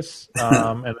Furious.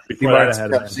 And before that, I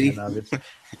had Pepsi.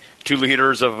 2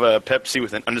 liters of Pepsi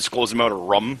with an undisclosed amount of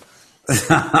rum.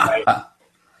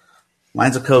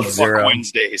 Mine's a Coke Zero.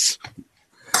 Wednesdays.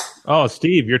 Oh,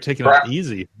 Steve, you're taking it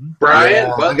easy. Brian,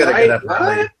 I gotta get up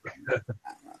early.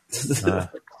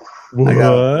 I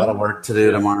got a lot of work to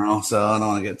do tomorrow, so I don't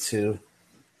want to get too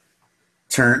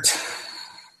turnt.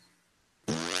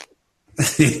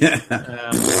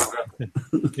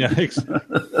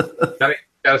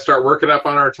 Got to start working up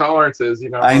on our tolerances,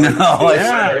 I know.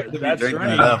 Yeah, that's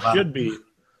right. Should be.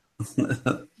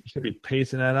 Should be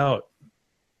pacing that out.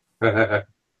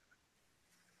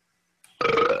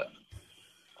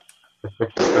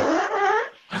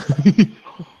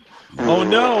 Oh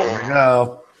no! There we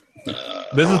go.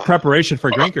 This is preparation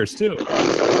for drinkers too.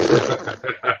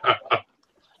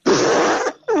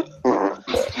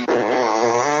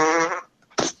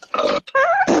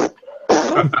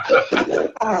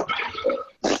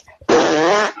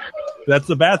 That's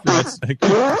the bathroom.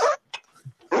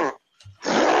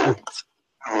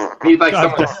 He's like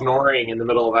someone snoring in the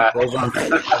middle of that.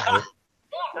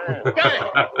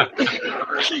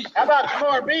 How about some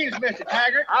more beans, Mr.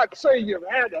 Taggart? I'd say you've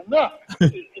had enough.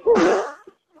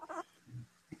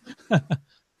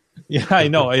 Yeah, I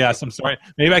know. Yes, I'm sorry.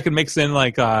 Maybe I could mix in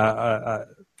like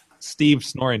Steve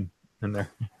snoring in there.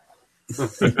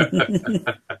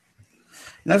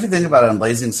 If you think about it on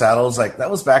Blazing Saddles, like that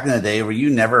was back in the day where you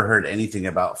never heard anything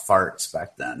about farts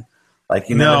back then. Like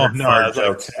you never heard fart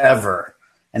jokes ever.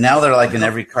 And now they're like in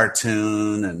every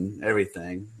cartoon and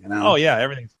everything, Oh yeah,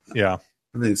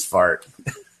 everything's fart.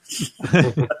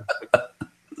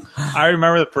 I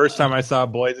remember the first time I saw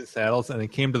Blazing Saddles, and it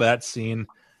came to that scene,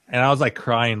 and I was like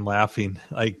crying, laughing.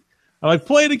 Like I'm like,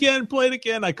 play it again.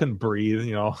 I couldn't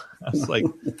breathe. I was like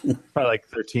probably like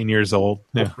 13 years old.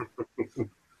 Yeah.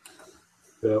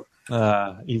 Yep.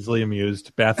 Easily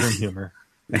amused. Bathroom humor.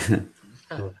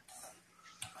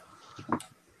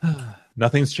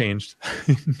 Nothing's changed.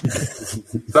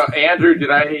 So, Andrew,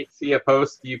 did I see a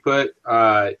post you put?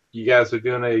 You guys are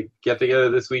doing a get-together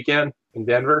this weekend in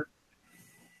Denver?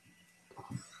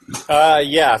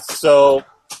 Yeah. So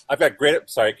I've got great...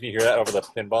 Sorry, can you hear that over the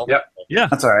pinball? Yep. Yeah.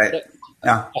 That's all right.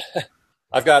 Yeah.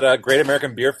 I've got a Great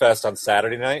American Beer Fest on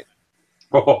Saturday night.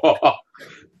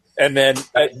 And then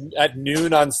at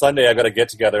noon on Sunday, I've got a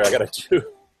get-together. I got to do.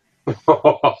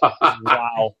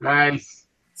 Wow. Nice.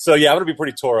 So, yeah, I'm going to be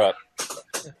pretty tore up.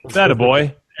 That a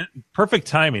boy. Perfect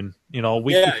timing, a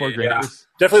week before Drinkers. Yeah.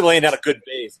 Definitely laying down a good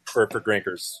base for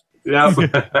Drinkers. Yeah.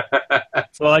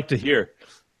 That's what I like to hear.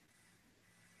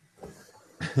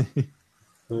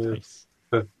 Nice.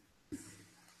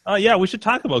 Yeah, we should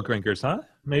talk about Drinkers, huh?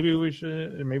 Maybe we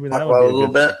should. Maybe that would be a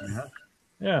little bit.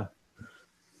 Yeah.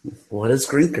 What is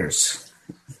Grinkers?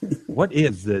 What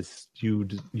is this you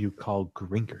call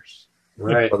Grinkers?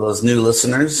 Right. For those new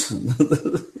listeners.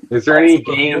 Is there any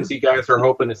games you guys are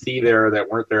hoping to see there that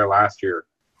weren't there last year?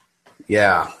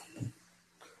 Yeah.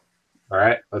 All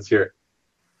right, let's hear it.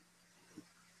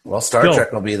 Well, Star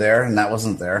Trek will be there, and that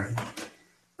wasn't there.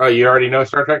 Oh, you already know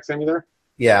Star Trek's going to be there?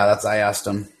 Yeah, I asked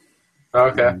him. Oh,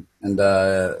 okay. And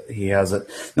he has it.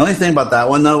 The only thing about that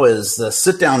one, though, is the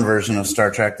sit-down version of Star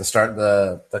Trek,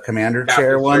 the commander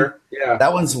chair one. Yeah.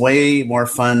 That one's way more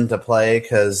fun to play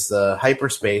because the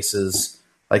hyperspace is,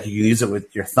 like, you can use it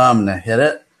with your thumb to hit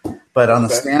it. But on the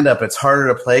stand-up, it's harder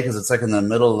to play because it's like in the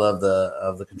middle of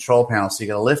the control panel. So you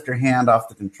got to lift your hand off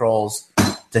the controls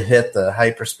to hit the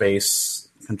hyperspace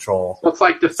control. So it's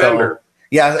like Defender. So,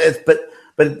 yeah, but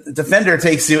Defender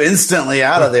takes you instantly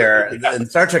out of there. In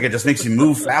Star Trek, it just makes you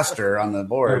move faster on the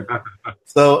board.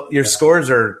 So your scores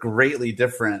are greatly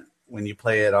different when you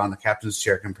play it on the captain's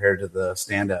chair compared to the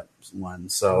stand-up one.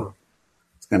 So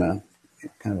it's kind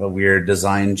of a weird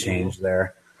design change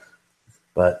there.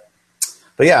 But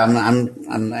yeah,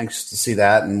 I'm anxious to see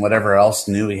that and whatever else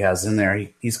new he has in there.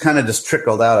 He's kind of just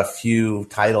trickled out a few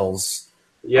titles.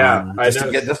 Yeah,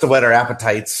 just to whet our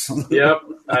appetites. Yep,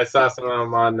 I saw some of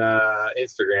them on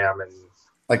Instagram, and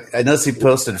like I noticed he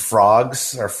posted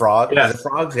frogs or frog. Yeah,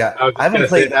 frogs. Yeah, I haven't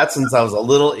played that since I was a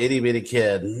little itty bitty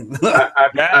kid.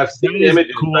 I've seen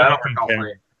images. Cool but I don't recall.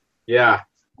 Yeah,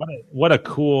 what a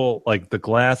cool, like the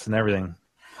glass and everything.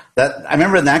 That I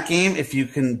remember in that game, if you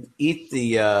can eat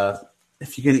the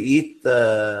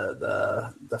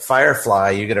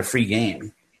firefly, you get a free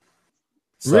game.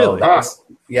 So really?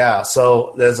 Yeah.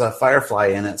 So there's a firefly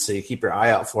in it, so you keep your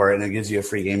eye out for it, and it gives you a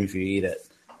free game if you eat it.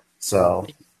 So,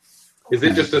 is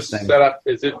it just a setup?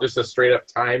 Is it just a straight up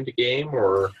timed game,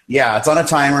 or? Yeah, it's on a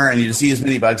timer, and you just eat as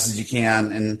many bugs as you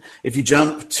can. And if you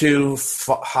jump too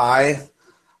high,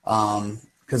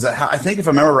 because I think if I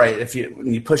remember right,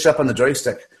 when you push up on the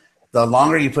joystick, the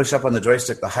longer you push up on the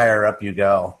joystick, the higher up you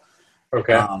go.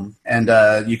 Okay. And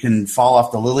you can fall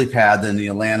off the lily pad, then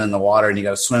you land in the water, and you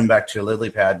got to swim back to your lily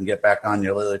pad and get back on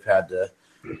your lily pad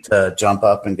to jump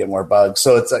up and get more bugs.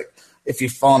 So it's like if you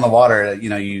fall in the water,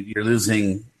 you're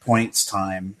losing points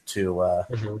time to.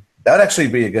 That would actually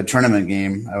be a good tournament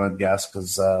game, I would guess,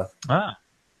 because I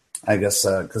guess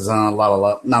because not a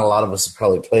lot of us have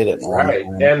probably played it. Right,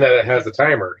 and that it has a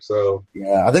timer. So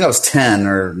yeah, I think I was 10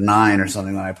 or 9 or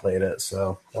something when I played it.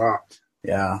 So wow,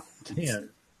 yeah. 10.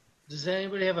 Does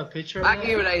anybody have a picture of I that?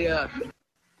 give it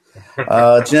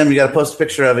a Jim, you got to post a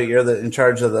picture of it. You're in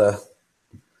charge of the.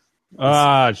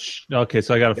 Okay,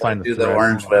 so I got to find the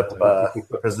orange whip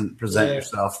present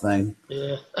yourself thing.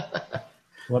 Yeah.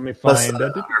 Let me find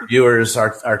it. Our viewers,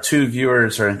 our 2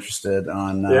 viewers are interested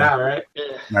on. Right.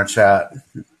 In our chat.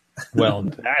 Well, in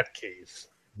that case,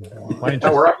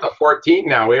 we're up to 14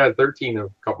 now. We had 13 a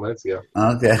couple minutes ago.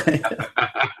 Okay.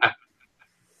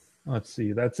 Let's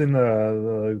see. That's in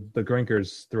the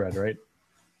Grinkers thread, right?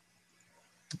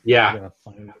 Yeah.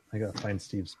 I gotta find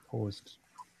Steve's post.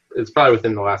 It's probably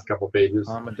within the last couple pages.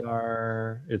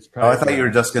 Amadar. It's probably. I thought you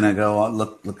were just gonna go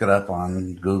look it up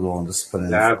on Google and just put in.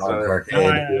 That's arcade.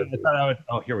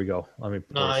 Here we go. Let me.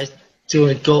 Nice. Do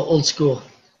it. Go old school.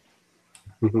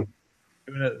 We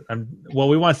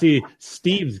want to see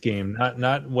Steve's game,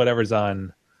 not whatever's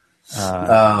on. Sure.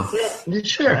 All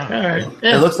right.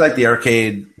 Yeah. It looks like the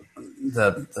arcade.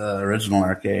 The original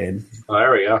arcade. Oh,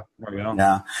 there we go.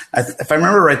 Yeah, if I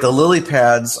remember right, the lily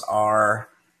pads are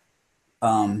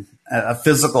a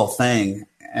physical thing,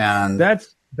 and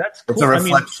that's cool. It's a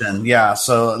reflection. Yeah,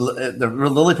 so the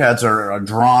lily pads are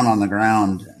drawn on the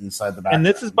ground inside the back. And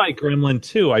this is by Gremlin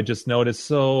too. I just noticed.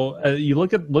 So you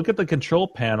look at the control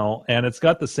panel, and it's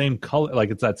got the same color,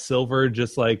 like it's that silver,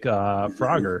 just like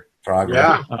Frogger. Frogger.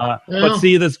 Yeah. But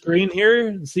see this green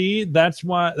here? See, that's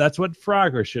what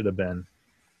Frogger should have been.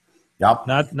 Yep.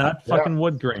 Not fucking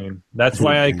wood grain. That's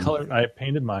why I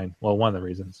painted mine. Well, one of the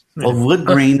reasons. Well, wood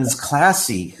grain is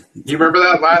classy. You remember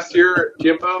that last year,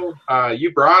 Jimbo?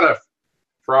 You brought a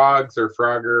Frogs or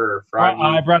Frogger or Froggy.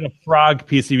 I brought a Frog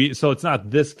PCB, so it's not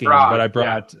this game, Frog, but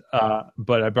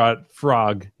I brought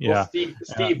Frog. Yeah. Well,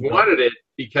 Steve wanted it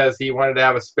because he wanted to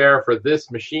have a spare for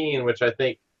this machine, which I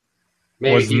think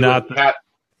maybe he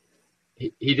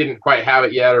didn't quite have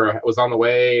it yet, or it was on the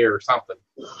way, or something.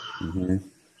 Mm-hmm.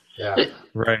 Yeah.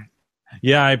 Right.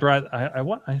 Yeah, I brought.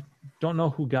 I don't know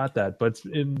who got that, but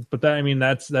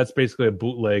that's basically a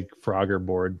bootleg Frogger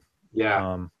board.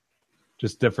 Yeah.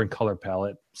 Just different color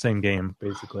palette, same game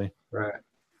basically. Right.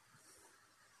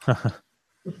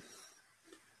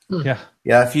 Yeah.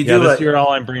 Yeah. If you do this year, all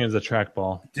I'm bringing is a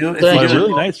trackball. It's a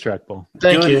really nice trackball.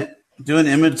 Thank you. Do an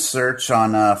image search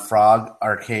on Frog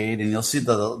Arcade, and you'll see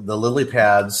the lily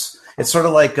pads. It's sort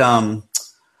of like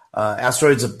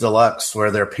Asteroids of Deluxe,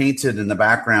 where they're painted in the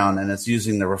background, and it's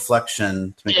using the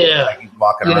reflection to make it look like he's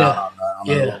walking around on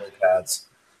the lily pads.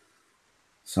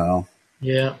 So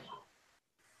yeah,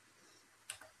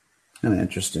 Kind of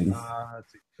interesting.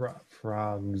 Let's see.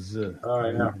 Frogs. Oh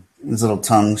yeah. His little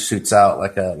tongue shoots out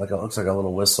like it looks like a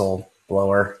little whistle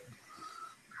blower.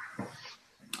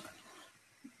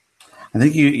 I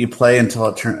think you play until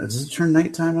it turns. Does it turn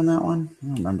nighttime on that one? I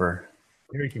don't remember.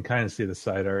 Here you can kind of see the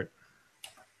side art.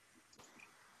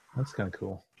 That's kind of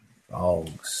cool.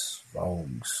 Dogs. So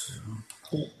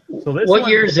this What one,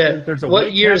 year is that? There's a What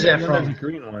white year is cat that and then from? there's a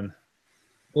green one.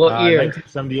 What year?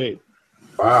 1978.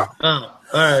 Wow. Oh,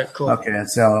 all right, cool. Okay,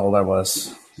 let's see how old I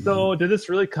was. So did this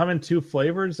really come in two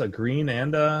flavors, a green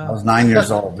and a? I was 9 years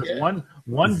old.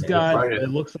 One's got Right. it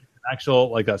looks like an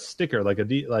actual like a sticker, like a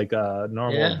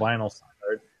normal Yeah. vinyl side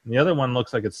art. And the other one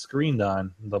looks like it's screened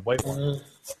on the white one.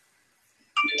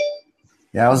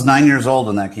 Yeah, I was 9 years old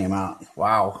when that came out.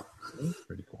 Wow. That's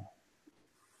pretty cool.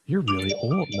 You're really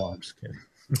old. No, I'm just kidding.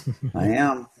 I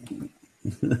am.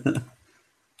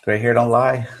 Gray hair don't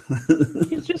lie.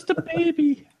 He's just a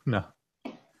baby. No.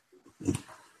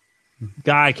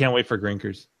 Guy, I can't wait for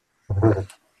Grinkers.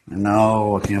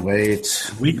 No, I can't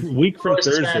wait. Week from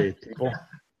Thursday. Cool.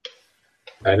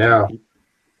 I know.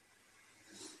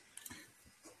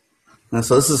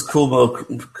 So this is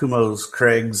Kumo's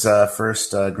Craig's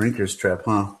first Grinkers trip,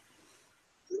 huh?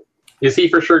 Is he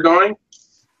for sure going?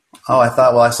 Oh,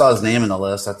 I saw his name in the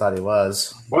list. I thought he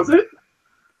was. Was it?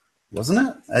 Wasn't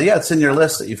it? Yeah, it's in your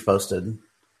list that you've posted.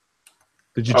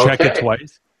 Did you check it Okay.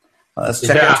 twice? Let's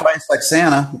check it twice like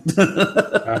Santa.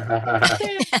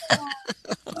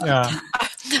 Yeah.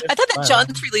 I thought that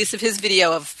John's release of his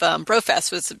video of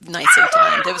Brofest was nicely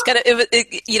timed. It was kind of,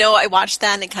 I watched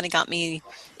that and it kind of got me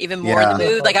even more in the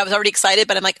mood. Like I was already excited,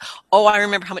 but I'm like, oh, I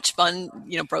remember how much fun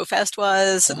Brofest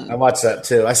was. And I watched that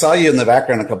too. I saw you in the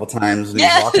background a couple times. When he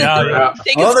was walking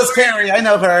through. Oh, that's Carrie. I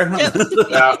know her.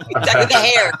 Exactly, the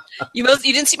hair. You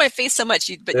didn't see my face so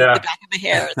much, but the back of my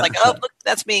hair. It's like, oh, look,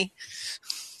 that's me.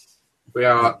 We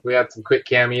had some quick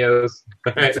cameos.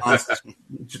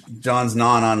 John's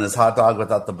gnawing on his hot dog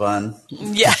without the bun.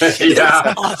 Yeah,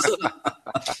 Yeah. awesome.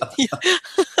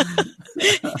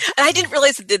 And I didn't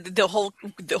realize that the whole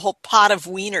pot of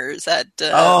wieners at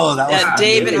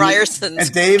Dave and Ryerson's and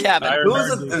Dave, cabin. who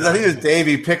was it? I think it was Dave.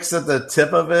 He picks at the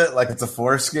tip of it like it's a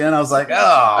foreskin. I was like,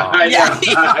 oh, Yeah.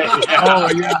 Oh,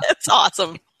 yeah. That's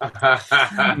awesome.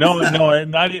 No,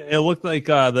 it looked like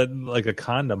like a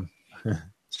condom.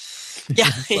 Yeah.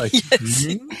 Like,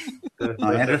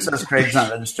 Andrew says Craig's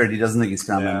not registered. He doesn't think he's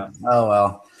coming. Yeah. Oh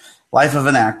well, life of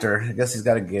an actor. I guess he's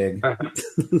got a gig. I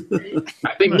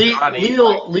think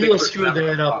Leo screwed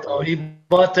that up though. He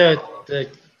bought the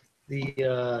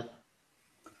the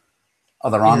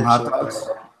wrong hot dogs.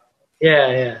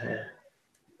 Yeah.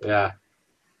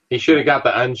 He should have got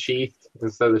the unsheathed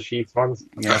instead of the sheathed ones.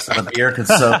 Yeah, so the beer could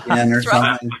soak in or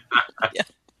something. Yeah.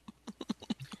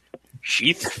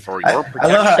 Sheath for your protection. I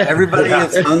love how everybody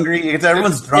is hungry.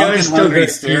 Everyone's drunk and hungry,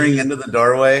 staring into the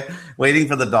doorway, waiting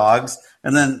for the dogs.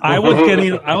 And then I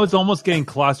was almost getting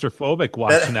claustrophobic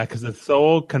watching that because it's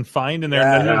so confined in there.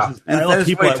 And then there's this pile of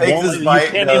people that won't, you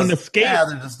can't even escape. Yeah,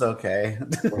 they're just okay.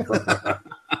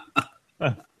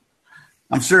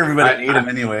 I'm sure everybody ate them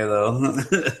anyway, though.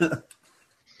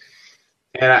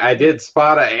 And I did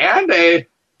spot Andy.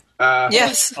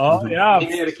 Yes. Oh, yeah. He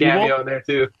made a cameo in there,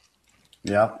 too.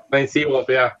 Yeah. Playing Seawolf,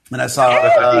 yeah. And I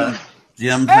saw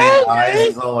Jim playing Eyes,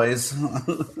 as always.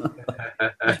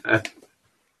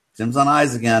 Jim's on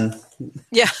Eyes again.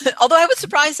 Yeah. Although I was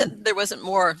surprised that there wasn't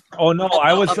more. Oh no,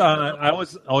 I was.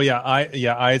 Eyes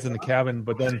in the cabin.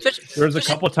 But then there was a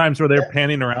couple of times where they were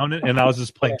panning around it, and I was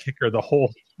just playing kicker the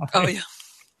whole time. Oh yeah.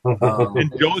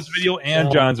 In Joe's video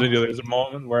and John's video, there's a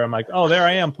moment where I'm like, "Oh, there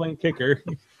I am playing kicker."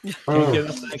 Can't get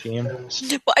up that game.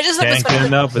 Well, I just thought it was Can't get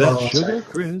enough of that sugar,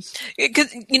 Chris.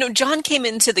 Because John came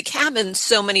into the cabin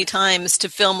so many times to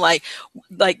film, like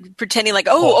pretending like,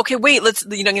 oh, okay, wait, let's,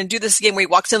 I'm going to do this again. Where he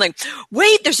walks in, like,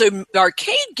 wait, there's an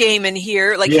arcade game in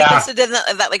here. Like he must have done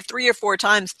that like 3 or 4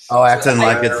 times. Oh, acting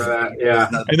like it's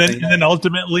And then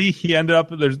ultimately he ended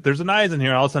up there's an Eyes in here.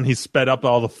 And all of a sudden he sped up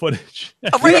all the footage.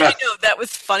 Oh, right, I know that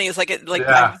was funny. It's like I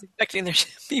was expecting there to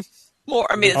be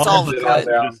more. I mean, it's all good.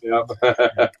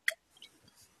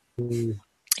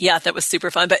 Yeah, that was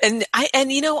super fun. But I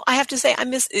have to say, I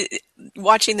miss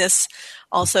watching this.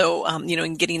 Also,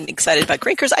 and getting excited about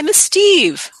Grinkers. I miss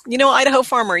Steve. Idaho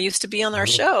Farmer used to be on our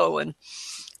show, and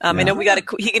I know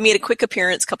he made a quick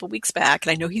appearance a couple weeks back,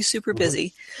 and I know he's super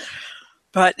busy.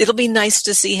 But it'll be nice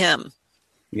to see him.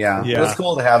 Yeah, it was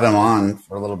cool to have him on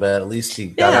for a little bit. At least he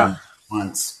got on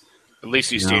once. At least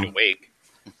he stayed awake.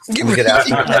 We could ask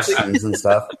him questions and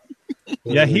stuff.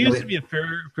 Yeah, he used to be a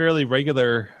fairly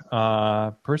regular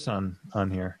person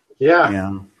on here.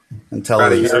 Yeah. Until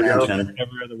the extension.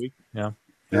 Every other week. Yeah.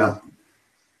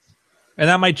 And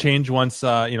that might change once,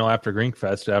 after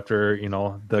Grinkfest, after,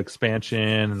 the expansion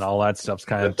and all that stuff's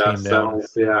kind of tamed down.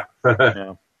 Yeah.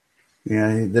 Yeah.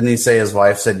 Yeah, didn't he say his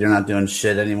wife said you're not doing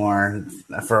shit anymore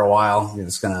for a while? You're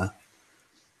just gonna,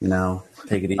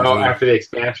 take it easy. Oh, after the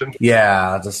expansion?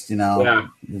 Yeah, just you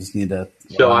just need to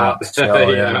chill out.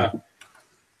 Chill, Yeah.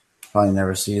 Probably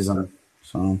never sees him.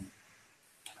 So,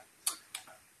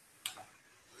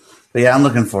 but yeah, I'm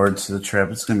looking forward to the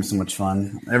trip. It's gonna be so much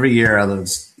fun. Every year, I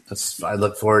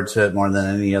look forward to it more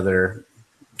than any other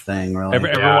thing. Really,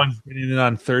 everyone's getting in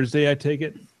on Thursday. I take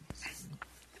it.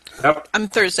 Yep. I'm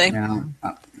Thursday. Yeah,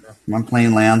 my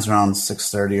plane lands around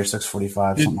 6:30 or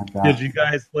 6:45, something like that. Did you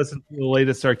guys listen to the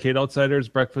latest Arcade Outsiders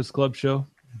Breakfast Club show?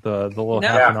 The little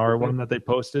half an hour one that they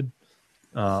posted.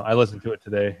 I listened to it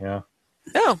today. Yeah.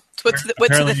 Oh, what's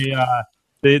apparently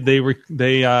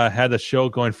they had the show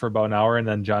going for about an hour, and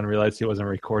then John realized he wasn't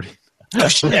recording. Oh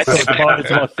shit! It's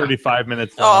about 35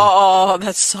 minutes long. Oh,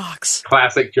 that sucks.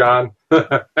 Classic John.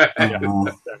 Yeah,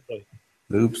 exactly.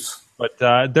 Oops.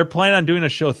 But they're planning on doing a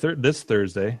show this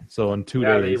Thursday, so in 2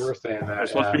 days. They were saying that.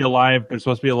 There's supposed to be a live. There's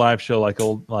supposed to be a live show like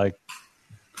old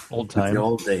time. The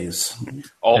old days.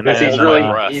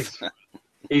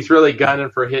 He's really gunning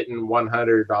for hitting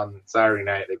 100 on Saturday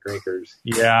night at Grinkers.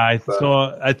 Yeah,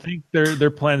 so I think their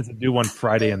plan is to do one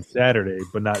Friday and Saturday,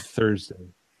 but not Thursday.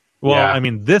 Well, Yeah. I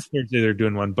mean this Thursday they're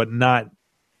doing one, but not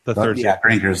the Thursday. Yeah,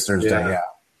 Grinkers Thursday. Yeah.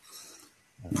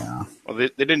 Yeah. Well, they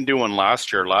didn't do one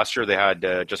last year. Last year they had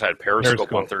just had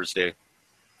Periscope on Thursday.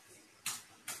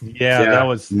 Yeah, that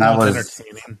was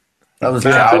entertaining. That was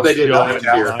That's what they did last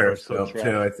year. Periscope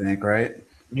too, I think, right?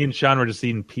 Me and Sean were just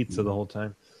eating pizza the whole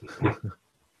time.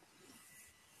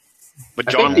 But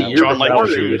John liked your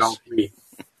shoes.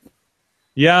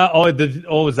 Yeah.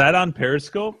 Oh, was that on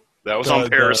Periscope? That was on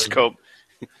Periscope.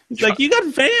 He's like, you got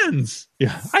fans.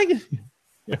 Yeah,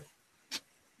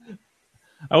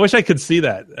 I wish I could see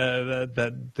that.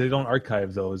 That they don't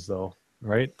archive those though,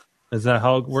 right? Is that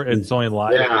how it's only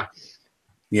live?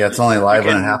 Yeah, it's only live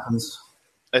when it happens.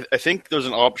 I think there's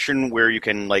an option where you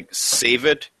can save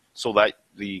it so that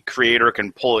the creator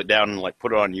can pull it down and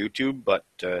put it on YouTube, but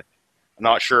I'm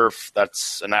not sure if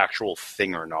that's an actual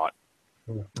thing or not.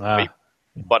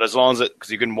 But as long as because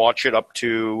you can watch it up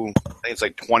to I think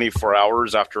it's 24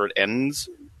 hours after it ends,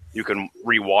 you can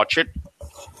rewatch it.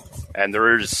 And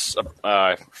there is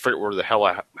I forget where the hell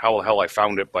I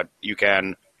found it, but you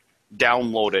can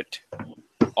download it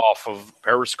off of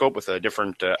Periscope with a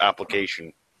different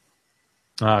application.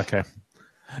 Okay.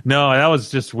 No, that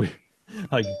was just weird.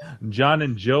 John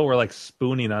and Joe were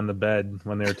spooning on the bed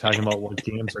when they were talking about what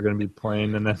games they're going to be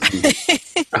playing, and then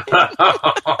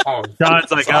John's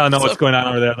like, "I don't know what's going on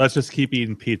over there. Let's just keep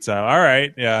eating pizza." All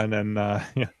right, yeah, and then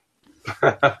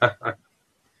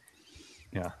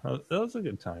yeah, that was a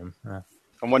good time. I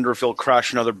wonder if he'll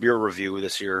crash another beer review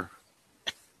this year.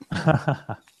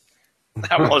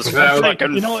 That was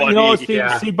fucking funny.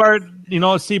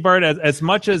 Seabart, as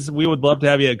much as we would love to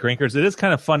have you at Grinkers, it is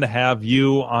kind of fun to have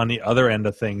you on the other end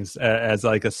of things as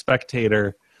a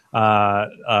spectator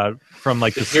from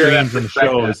the streams and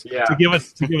shows to give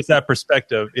us that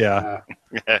perspective. Yeah.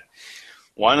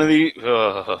 One of the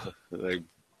I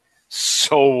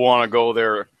so want to go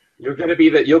there. You're going to be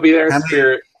that. You'll be there in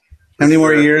spirit. How many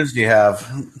more years do you have?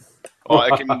 Well,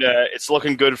 I can. It's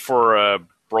looking good for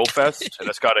Brofest, and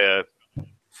it's got to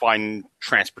find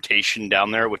transportation down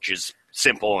there, which is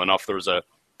simple enough. There's a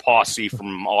posse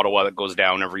from Ottawa that goes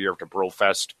down every year to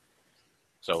Brofest.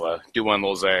 So do one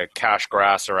of those cash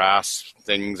grass or ass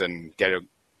things and get a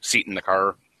seat in the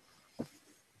car.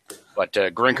 But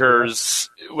Grinkers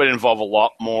would involve a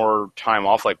lot more time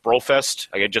off, like Brofest.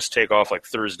 I could just take off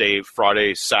Thursday,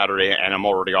 Friday, Saturday, and I'm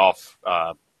already off.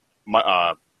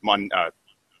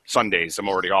 Sundays, I'm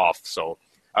already off, so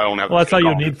I don't have. Well, that's all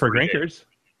you need for Grinkers.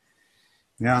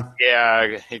 Yeah.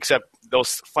 Yeah, except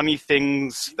those funny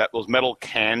things those metal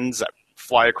cans that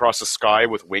fly across the sky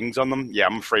with wings on them. Yeah,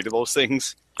 I'm afraid of those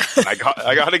things. I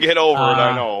got to get over it.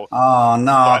 I know. Oh no!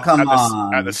 But come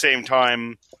on. At the same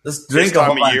time, this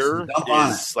time of year is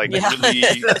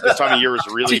really. This time of year is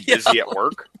really busy at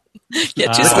work.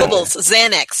 Yeah, two syllables.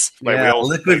 Xanax.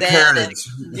 Liquid courage.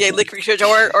 Yeah, liquid courage,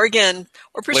 or again,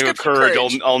 or prescription liquid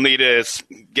courage. I'll need to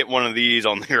get one of these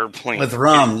on the airplane with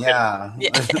rum. Yeah.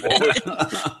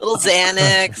 Little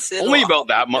Xanax. Only about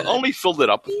that much. Only filled it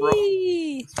up with rum.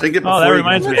 That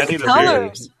reminds me. I need a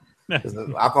beer.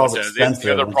 Alcohol's expensive.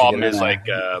 The other problem is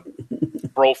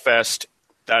Brofest.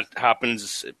 That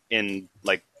happens in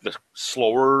the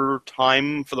slower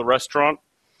time for the restaurant.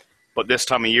 But this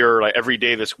time of year, every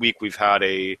day this week, we've had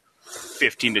a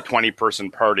 15 to 20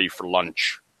 person party for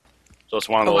lunch. So it's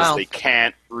one of those they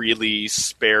can't really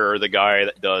spare the guy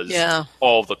that does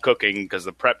all the cooking because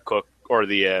the prep cook or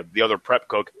the other prep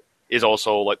cook is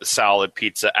also like the salad,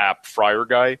 pizza, app, fryer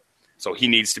guy. So he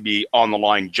needs to be on the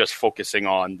line just focusing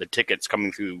on the tickets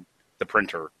coming through the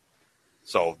printer.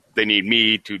 So they need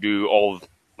me to do all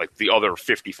like the other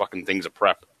 50 fucking things of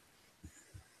prep.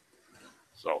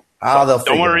 So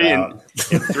don't worry. In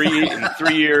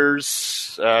 3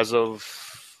 years, as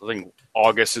of I think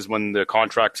August is when the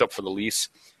contract's up for the lease.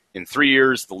 In 3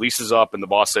 years, the lease is up, and the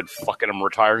boss said, "Fuck it, I'm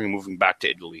retiring and moving back to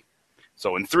Italy."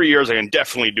 So in 3 years, I can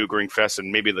definitely do Grinkfest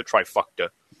and maybe the trifecta.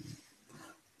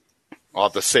 I'll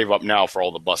have to save up now for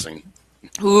all the busing.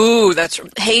 Ooh, that's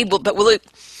hey, but will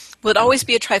it always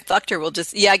be a trifecta? We'll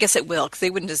just I guess it will because they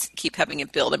wouldn't just keep having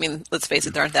it built. I mean, let's face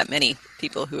it, there aren't that many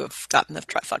people who have gotten the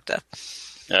trifecta.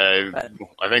 I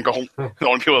think the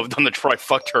only people who have done the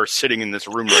trifecta are sitting in this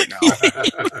room right now.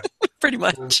 Pretty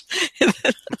much.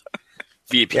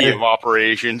 VP of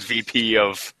operations, VP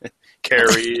of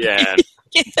carry, and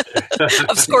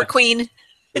of score queen.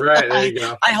 Right, there you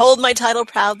go. I hold my title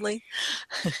proudly.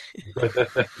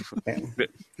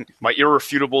 My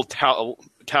irrefutable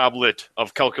tablet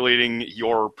of calculating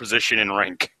your position in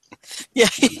rank. Yeah.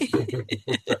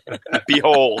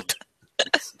 Behold.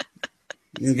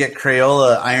 You can get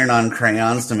Crayola iron-on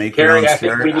crayons to make your own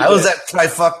skirt. I was at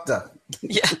trifecta.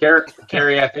 Yeah.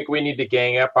 Carrie, I think we need to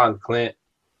gang up on Clint.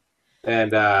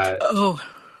 And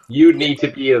you need to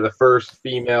be the first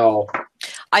female.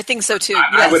 I think so too.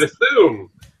 I would assume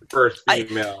first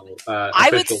female. I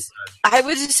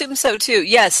would assume so too.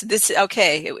 Yes. This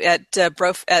okay at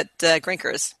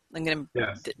Grinkers.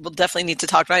 We'll definitely need to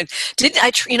talk about it.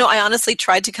 I honestly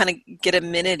tried to kind of get a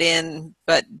minute in,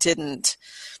 but didn't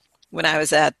when I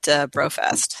was at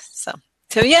Brofest.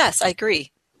 So yes, I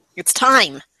agree. It's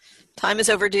time. Time is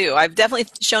overdue. I've definitely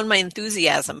shown my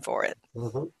enthusiasm for it.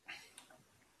 Mm-hmm.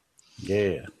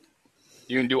 Yeah.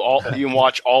 You can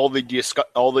watch all the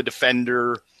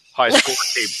Defender high score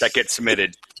tapes that get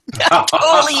submitted.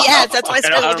 Totally, yes, that's my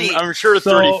specialty. I'm sure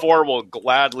 34 will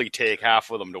gladly take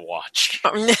half of them to watch.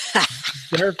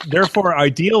 Therefore,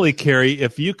 ideally, Carrie,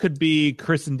 if you could be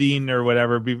Chris and Dean or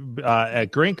whatever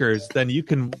at Grinkers, then you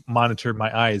can monitor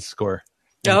my eyes score.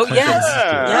 Oh, yes.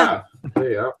 Yeah. There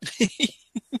you go.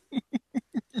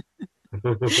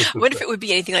 What if it would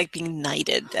be anything like being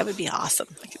knighted? That would be awesome.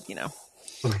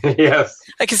 Yes.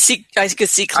 I could see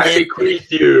Clint. I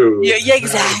bequeath you. Yeah,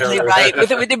 exactly, right.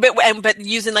 But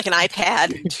using like an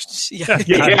iPad.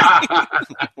 Yeah.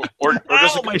 or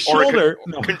just my shoulder.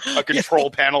 A control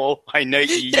panel. I knight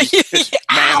you.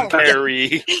 Man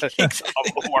carry.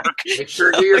 Make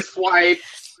sure to do your swipe.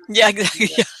 Yeah, exactly.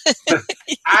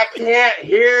 I can't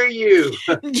hear you.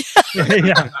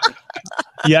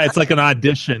 Yeah, it's like an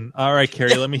audition. All right,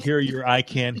 Carrie, let me hear your I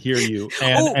can't hear you.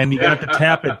 And you have to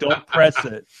tap it, don't press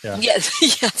it. Yeah.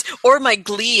 Yes. Or my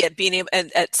glee at being able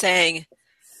at saying,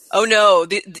 "Oh no,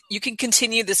 you can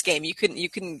continue this game. You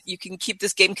can keep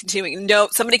this game continuing. No,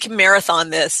 somebody can marathon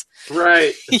this."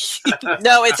 Right.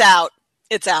 No, it's out.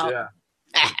 It's out. Yeah.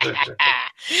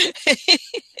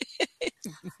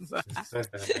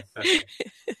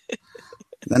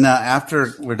 Then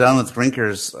after we're done with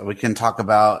Grinkers, we can talk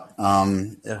about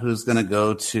who's going to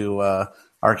go to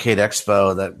Arcade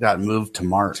Expo that got moved to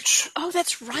March. Oh,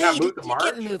 that's right. It did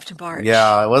get moved to March.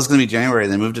 Yeah, it was going to be January.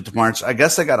 They moved it to March. I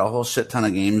guess they got a whole shit ton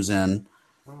of games in.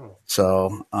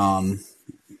 So, I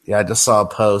just saw a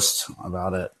post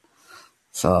about it.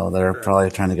 So they're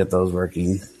probably trying to get those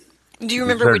working. Do you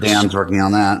remember which... Dan's working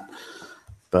on that.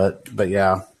 But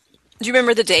yeah. Do you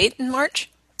remember the date in March?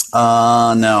 No,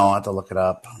 I'll have to look it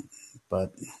up.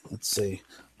 But let's see.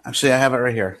 Actually, I have it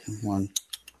right here.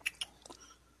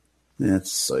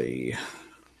 Let's see.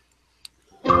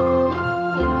 That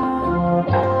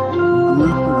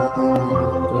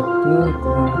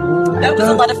was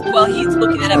a lot of. Well, he's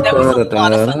looking it up. That was a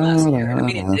lot of fun last year. I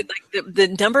mean, the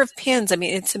number of pins. I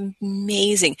mean, it's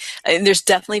amazing. And there's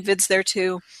definitely vids there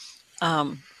too.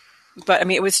 But I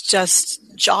mean, it was just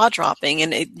jaw dropping,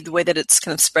 and the way that it's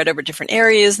kind of spread over different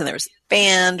areas. And there was a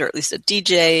band, or at least a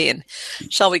DJ, and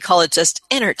shall we call it just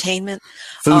entertainment?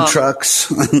 Food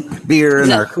trucks, beer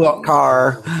in our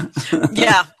car.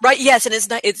 Yeah, right. Yes, and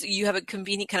it's you have a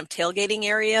convenient kind of tailgating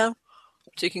area,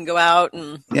 so you can go out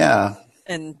and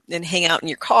and hang out in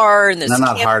your car. And there's they're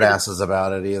not hard asses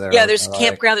about it either. Yeah, there's a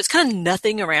campground. There's kind of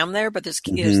nothing around there, but there's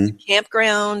the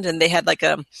campground, and they had like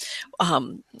a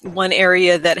one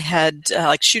area that had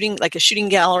a shooting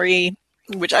gallery,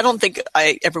 which I don't think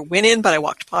I ever went in, but I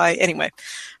walked by anyway.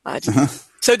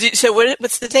 So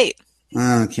what's the date?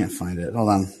 I can't find it. Hold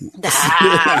on.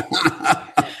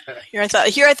 Here I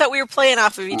thought we were playing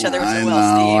off of each other so I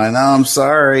well, Steve. know. I'm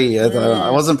sorry. I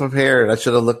wasn't prepared. I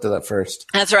should have looked it up first.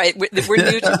 That's right.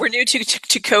 We're new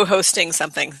to co-hosting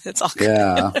something. It's all good.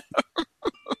 Yeah.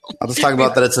 I'll just talk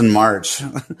about that. It's in March.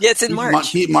 Yeah, it's in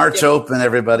March. Keep March open,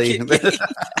 everybody.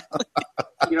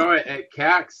 You know, at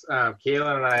CAX,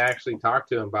 Kaylin and I actually talked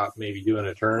to him about maybe doing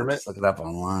a tournament. Look it up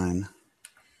online.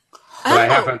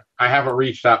 But I haven't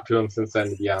reached out to him since then,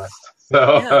 to be honest.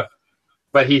 So,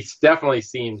 but he's definitely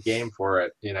seemed game for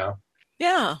it, you know.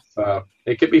 Yeah. So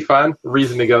it could be fun. A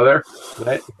reason to go there,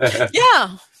 right?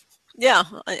 Yeah.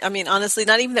 I mean, honestly,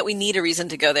 not even that we need a reason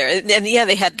to go there. And yeah,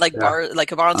 they had a bar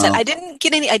on site. I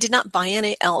did not buy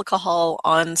any alcohol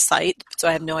on site, so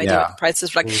I have no idea what the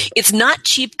prices were like. It's not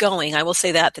cheap going. I will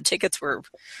say that the tickets were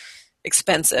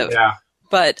expensive. Yeah.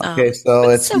 But okay, so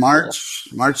it's so March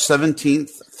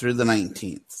 17th through the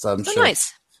 19th. So I'm sure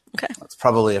nice. Okay. It's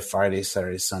probably a Friday,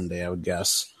 Saturday, Sunday, I would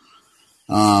guess.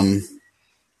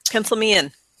 Pencil me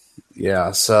in.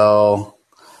 Yeah, so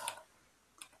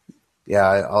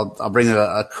I'll bring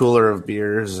a cooler of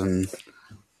beers and.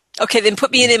 Okay, then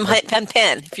put me in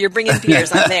pen. If you're bringing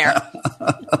beers, I'm there.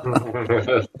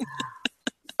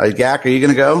 Gak, are you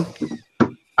going to go?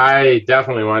 I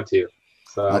definitely want to.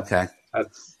 So okay,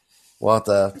 we'll have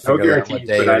to no figure out what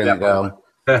day you're going to go.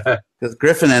 Because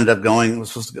Griffin ended up going.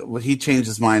 He changed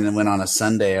his mind and went on a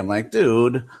Sunday. I'm like,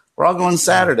 dude, we're all going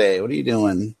Saturday. What are you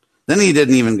doing? Then he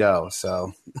didn't even go.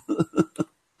 So. We'll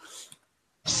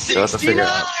have to figure it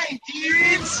out.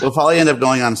 We'll probably end up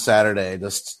going on Saturday,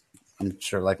 I'm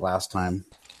sure like last time.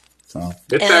 So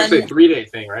it's actually a 3-day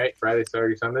thing, right? Friday,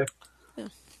 Saturday, Sunday?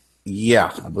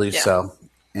 Yeah, I believe so.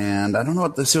 And I don't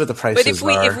know see what the prices are.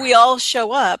 But if we all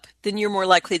show up, then you're more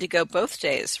likely to go both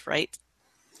days, right,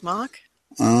 Mock?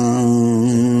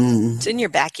 It's in your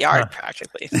backyard,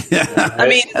 practically. I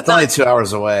mean, that's only 2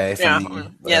 hours away. From me,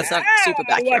 it's not super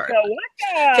backyard.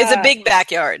 It's a big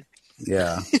backyard.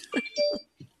 Yeah.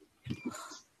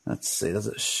 Let's see. Does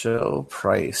it show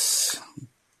price?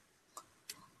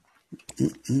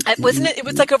 Wasn't it? It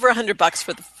was like over $100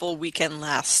 for the full weekend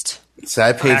last. So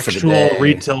I paid for the actual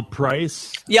retail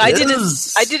price. Yeah, I did a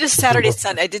Saturday,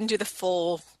 Sunday. I didn't do the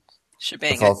full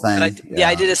shebang. The whole thing. I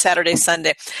did a Saturday,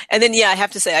 Sunday, and then I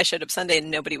have to say I showed up Sunday and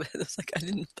nobody was like. I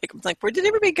was like, where did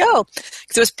everybody go?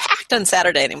 Because it was packed on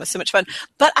Saturday and it was so much fun.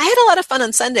 But I had a lot of fun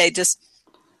on Sunday just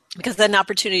because I had an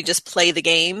opportunity to just play the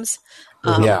games.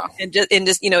 And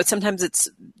just sometimes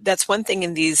that's one thing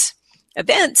in these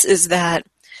events is that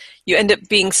you end up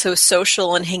being so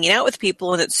social and hanging out with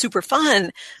people and it's super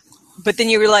fun, but then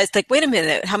you realize like, wait a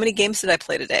minute, how many games did I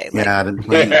play today? Like, I didn't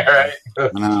play. Right.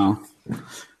 No.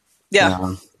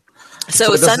 Yeah.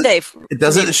 So Sunday. It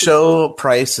doesn't show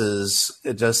prices.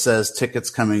 It just says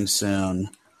tickets coming soon.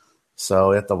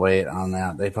 So we have to wait on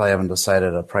that. They probably haven't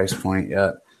decided a price point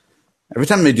yet. Every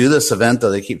time they do this event,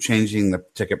 though, they keep changing the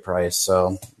ticket price,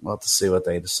 so we'll have to see what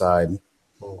they decide.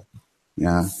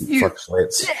 Yeah, it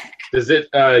fluctuates. Does it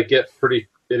get pretty?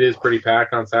 It is pretty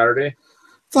packed on Saturday.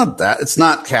 It's not that. It's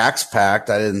not CAX packed.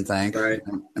 I didn't think. Right.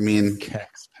 I mean,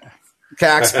 CAX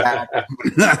packed.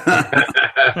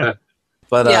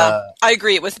 But I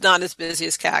agree. It was not as busy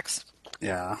as CAX.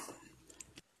 Yeah,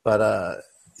 but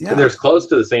And there's close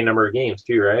to the same number of games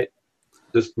too, right?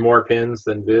 Just more pins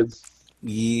than bids.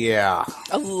 Yeah.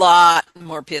 A lot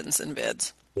more pins than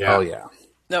bids. Yeah. Oh, yeah.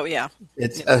 Oh, yeah.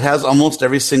 It has almost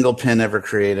every single pin ever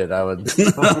created, I would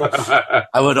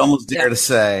I would almost dare to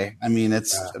say. I mean,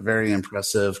 it's a very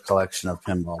impressive collection of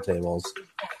pinball tables.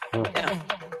 Yeah.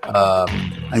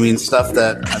 I mean, stuff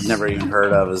that I've never even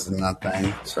heard of is in that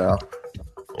thing. So.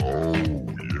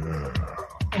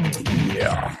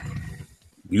 Yeah.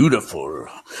 Beautiful.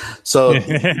 So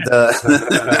the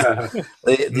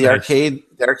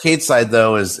arcade side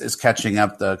though is catching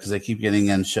up though because they keep getting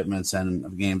in shipments and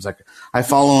of games. Like I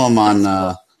follow them on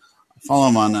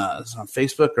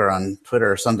Facebook or on Twitter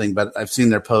or something, but I've seen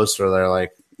their posts where they're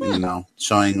like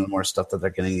showing more stuff that they're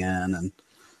getting in, and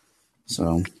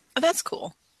so that's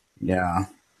cool. Yeah.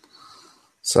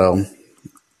 So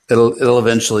it'll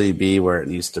eventually be where it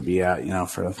needs to be at,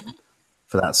 for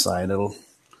that side.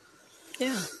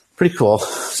 Yeah. Pretty cool.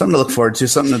 Something to look forward to.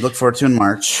 Something to look forward to in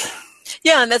March.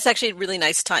 Yeah, and that's actually really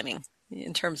nice timing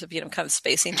in terms of kind of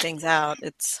spacing things out.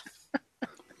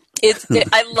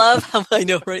 I love how I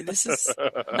know, right? This is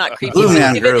not creepy. Blue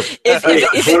Man Group. What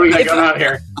do we got going on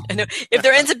here? I know. If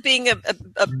there ends up being a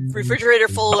refrigerator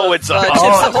full of it's Chips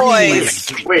Ahoy.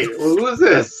 Wait, who is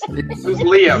this? Who's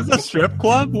Liam? Is this a strip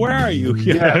club? Where are you?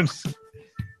 Yeah.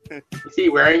 Is he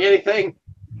wearing anything?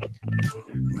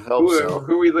 I hope so.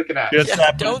 Who are we looking at?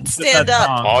 Don't stand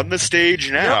up. On the stage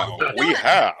now, we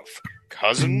have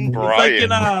Cousin Brian.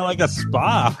 Like a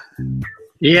spa.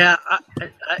 Yeah,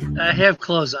 I have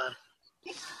clothes on.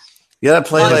 You gotta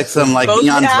play like some Both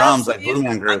neon hats? drums, like Blue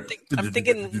Man Group. I'm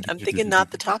thinking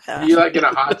not the top half. Are you like in a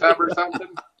hot tub or something?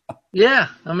 Yeah,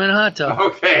 I'm in a hot tub.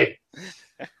 Okay.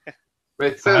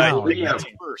 But it says Liam.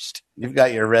 First. You've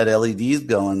got your red LEDs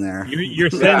going there.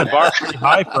 You're setting the bar pretty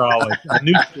high for all a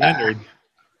new standard.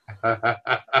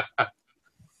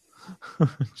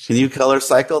 Can you color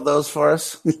cycle those for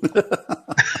us?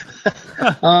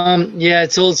 Yeah,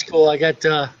 it's old school. I got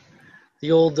the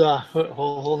old.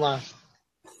 Hold on.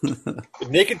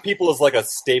 Naked people is like a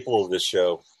staple of this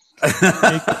show.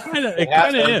 It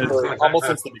kind of is. Almost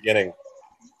since the beginning.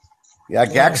 Yeah,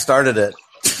 Gak started it.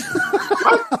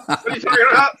 What are you talking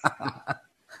about?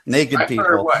 Naked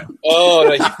people. What? Oh,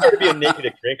 no, he started being naked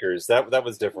at Drinkers. That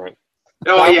was different.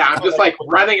 Oh, yeah, I'm just like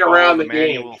running around the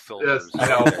game. Manual filters.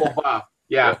 Just, full buff.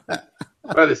 Yeah.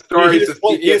 But the stories just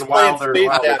keep getting wilder and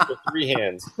wilder. With 3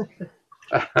 hands.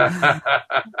 I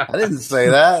didn't say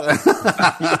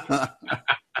that.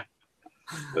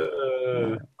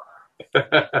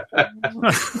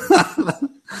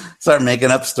 Start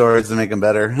making up stories to make them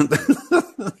better.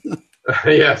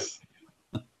 Yes.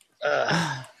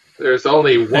 There's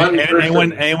only one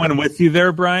person. Anyone with you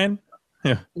there, Brian?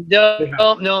 Yeah.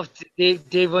 No.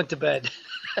 Dave went to bed.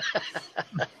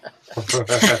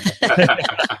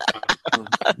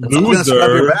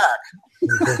 Loser.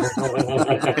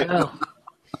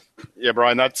 Yeah,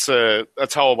 Brian, that's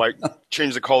how I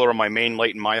change the color of my main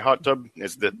light in my hot tub.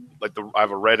 Is that I have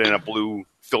a red and a blue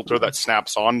filter that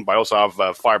snaps on, but I also have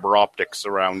fiber optics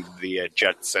around the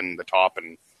jets and the top.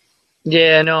 And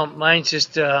Yeah, no, mine's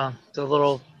just the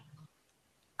little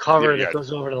cover Yeah. that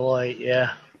goes over the light.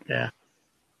 Yeah.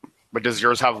 But does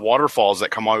yours have waterfalls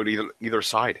that come out either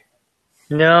side?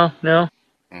 No.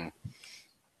 Mm.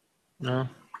 No,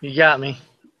 you got me.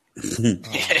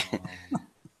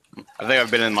 I think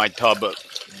I've been in my tub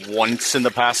once in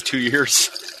the past 2 years.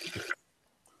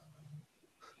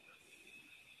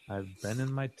 I've been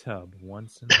in my tub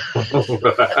once.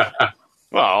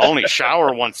 Well, I only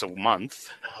shower once a month.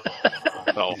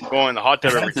 So go in the hot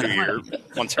tub every 2 years.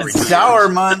 Once every 2 years. Shower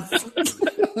month. It's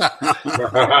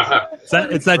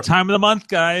that time of the month,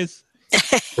 guys.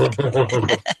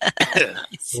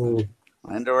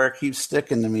 My underwear keeps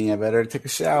sticking to me. I better take a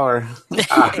shower.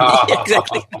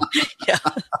 Exactly. Yeah.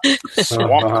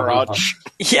 Swamp crotch.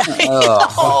 Yeah.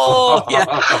 Oh. Yeah.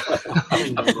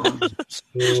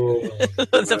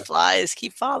 The flies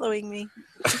keep following me.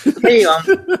 Hey,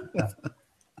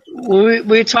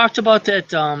 we talked about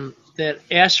that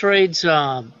asteroids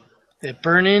that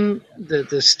burn in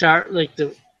the star, like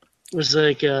was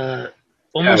like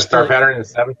almost star pattern in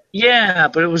 7. Yeah,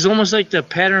 but it was almost like the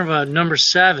pattern of a number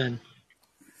 7.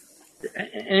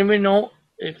 Anybody know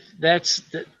if that's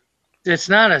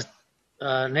not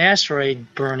an asteroid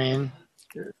burn-in,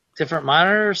 different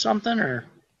monitor or something, or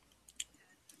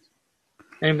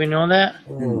anybody know that?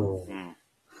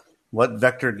 What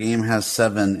vector game has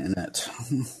 7 in it?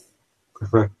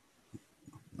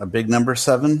 A big number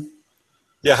 7?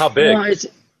 Yeah, how big?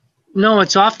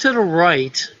 It's off to the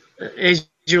right. As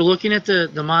you're looking at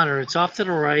the monitor, it's off to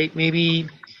the right, maybe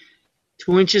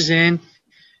 2 inches in,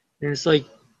 and it's like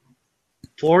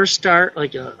 4 stars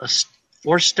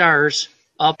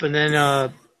up, and then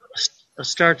a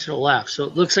star to the left. So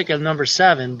it looks like a number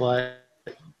 7, but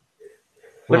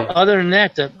other than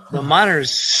that, the monitor is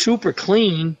super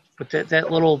clean. But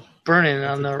that little burn-in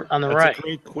on the That's right. a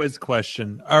great quiz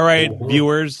question. All right,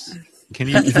 viewers, can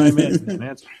you chime in and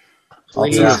answer? I'll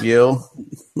you.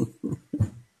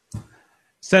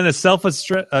 Send a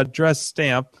self-addressed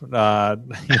stamp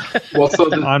envelope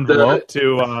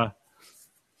to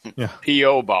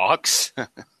P.O. box.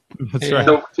 That's right.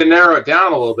 So to narrow it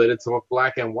down a little bit, it's a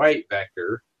black and white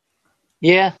vector.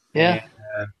 Yeah.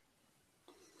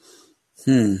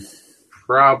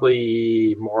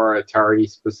 Probably more Atari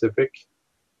specific,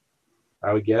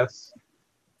 I would guess.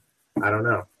 I don't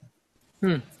know.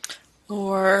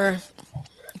 Or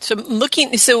so I'm looking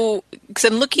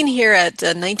here at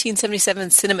 1977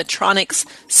 Cinematronics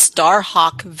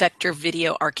Starhawk Vector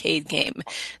Video arcade game,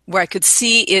 where I could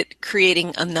see it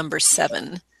creating a number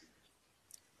 7.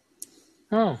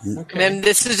 Oh, okay. And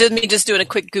this is just me doing a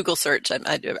quick Google search.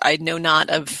 I know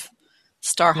not of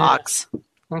Starhawks. Yeah.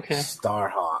 Okay.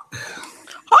 Starhawk.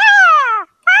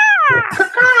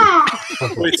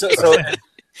 Wait, so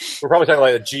we're probably talking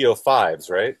like the Geo5s,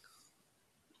 right?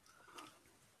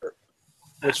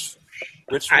 Which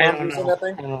I one don't was in know. that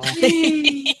thing?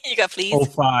 You got fleas?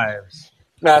 05s.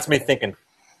 No, that's me thinking.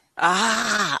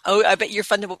 I bet you're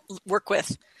fun to work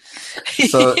with. So,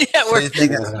 so you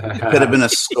think it could have been a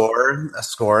score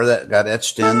that got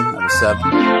etched in of a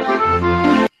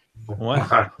 7?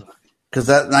 What? Because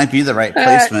that might be the right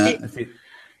placement. If you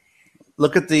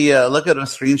look at a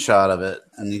screenshot of it,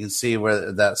 and you can see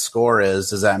where that score is.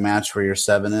 Does that match where your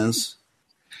 7 is?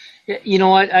 You know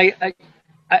what?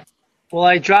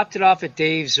 I dropped it off at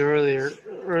Dave's earlier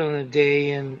in the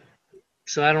day, and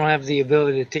so I don't have the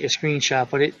ability to take a screenshot.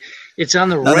 But it's on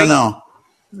the right.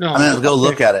 No. I'm gonna go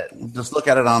look at it. Just look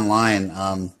at it online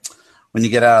when you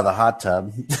get out of the hot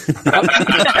tub.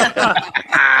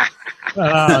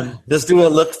 Just do a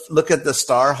look at the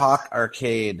Starhawk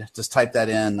Arcade. Just type that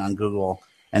in on Google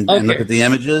and look at the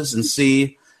images and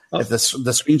see if the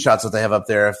screenshots that they have up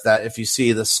there. If you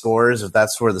see the scores, if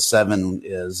that's where the 7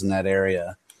 is in that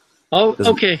area. Oh,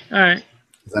 okay, all right.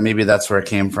 Maybe that's where it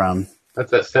came from.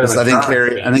 That's that 7. I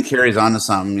think Carrie's onto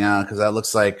something. Yeah, because that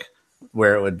looks like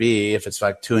where it would be if it's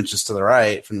like 2 inches to the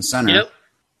right from the center.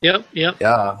 Yep.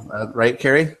 Yeah, right,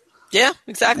 Carrie? Yeah,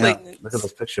 exactly. Yeah. Look at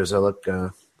those pictures. They look.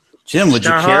 Jim, would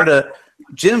you care to?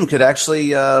 Jim could actually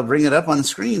bring it up on the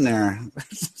screen there.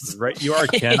 Right, you are,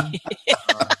 Ken.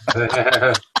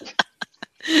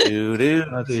 Wait,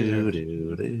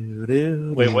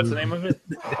 what's the name of it?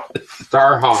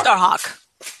 Starhawk.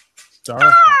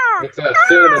 It's a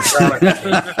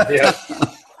cinematronic. Yeah.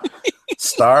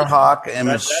 Starhawk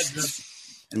image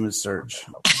search.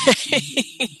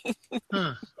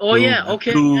 Oh yeah,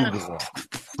 okay. Yeah.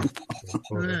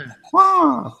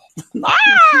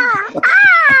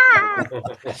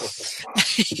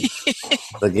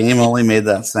 The game only made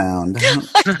that sound.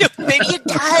 Maybe it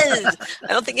does.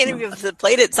 I don't think any of you have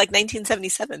played it. It's like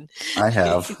 1977. I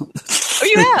have. Oh,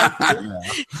 you have?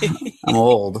 I'm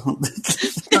old. All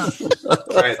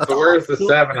right, so where's the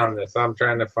 7 on this? I'm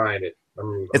trying to find it.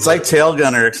 It's like Tail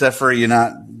Gunner, except for you're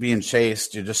not being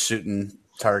chased. You're just shooting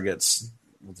targets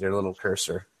with your little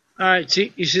cursor. All right, so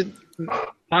you should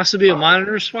possibly a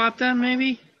monitor swap then,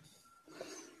 maybe?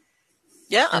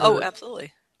 Yeah,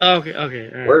 absolutely. Okay. All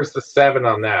right. Where's the 7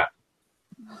 on that?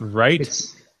 Right?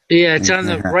 It's on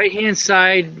the right-hand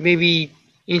side, maybe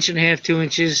 1.5 inches, 2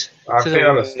 inches. I'm saying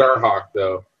on the Starhawk,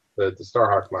 though. The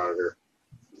Starhawk monitor.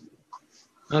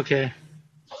 Okay.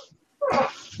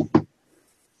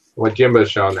 What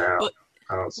Jimbo's showing there,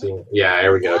 I don't see it. Yeah,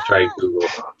 there we go. Try Google.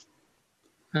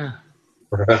 Huh.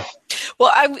 Well,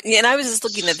 I was just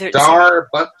looking at their Star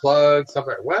butt plug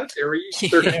something. What are you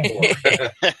searching for?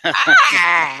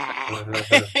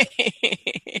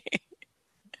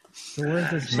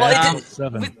 Where's this Well,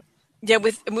 7? Yeah,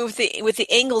 with the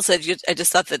angles, I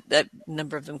just thought that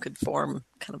number of them could form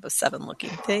kind of a 7-looking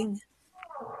thing.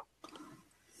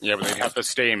 Yeah, but they'd have to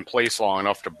stay in place long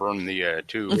enough to burn the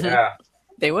tube. Mm-hmm. Yeah,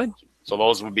 they would. So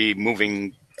those would be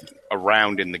moving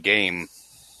around in the game.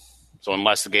 So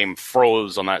unless the game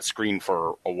froze on that screen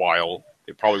for a while,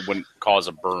 it probably wouldn't cause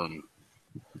a burn.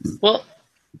 Well,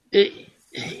 they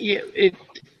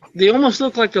almost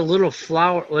look like a little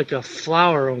flower, like a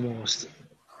flower almost.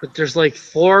 But there's like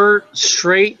 4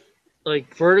 straight,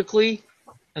 like vertically,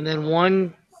 and then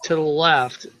 1 to the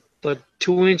left, but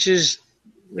 2 inches,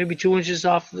 maybe 2 inches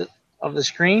off of the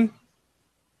screen.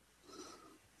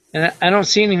 And I don't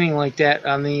see anything like that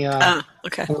on the on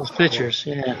those pictures.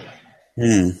 Yeah.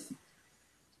 Yeah.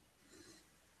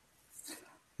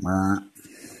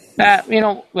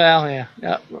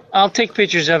 I'll take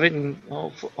pictures of it, and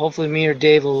hopefully me or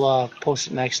Dave will post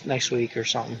it next week or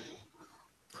something.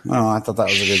 Oh, I thought that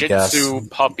was a good Shih guess. Tzu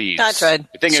puppies. That's right.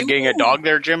 You think of getting a dog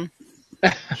there, Jim?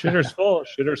 Shitter's full.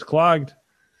 Shitter's clogged.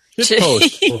 Shit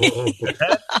post.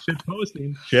 Shit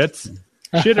posting. Shits.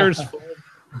 Shitter's full.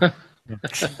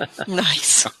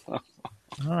 Nice. All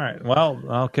right. Well,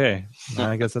 okay.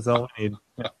 I guess that's all we need.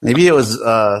 Maybe it was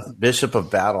Bishop of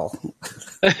Battle.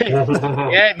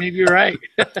 Yeah, maybe you're right.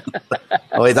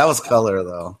 Oh, wait, that was color,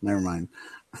 though. Never mind.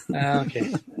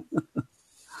 Okay.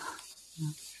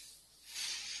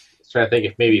 Trying to think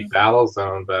if maybe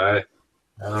Battlezone, but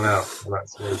I don't know. I'm not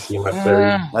really seeing much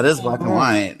there. That is black and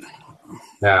white.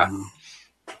 Yeah.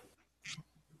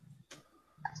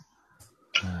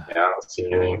 Yeah, I don't see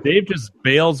anything. Dave just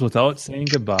bails without saying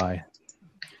goodbye.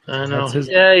 I know. That's his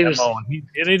Yeah, he MO,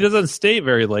 and he doesn't stay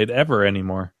very late ever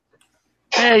anymore.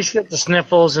 Yeah, he's got the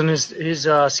sniffles and his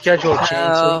schedule changed,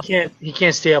 so he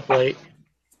can't stay up late.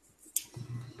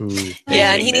 Ooh.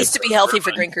 Yeah, and he needs to be healthy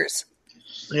for drinkers.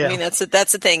 Yeah. I mean, that's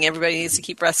the thing. Everybody needs to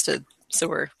keep rested. So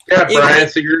we're Brian.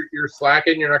 So you're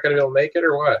slacking. You're not going to be able to make it,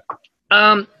 or what?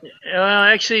 Well,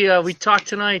 actually, we talked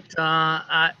tonight.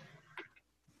 I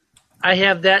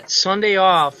have that Sunday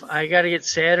off. I got to get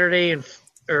Saturday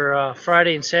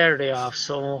Friday and Saturday off.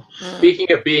 So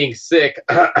Speaking of being sick,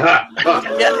 yeah,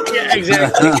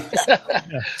 exactly.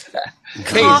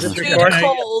 Hey, Cough through the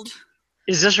cold.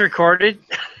 Is this recorded?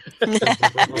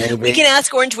 We can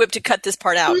ask Orange Whip to cut this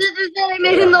part out. I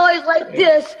make a noise like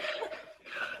this.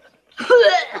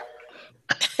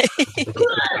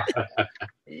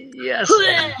 Yes.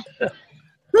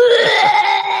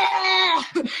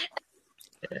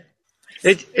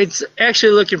 It's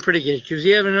actually looking pretty good because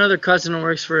we have another cousin who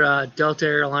works for Delta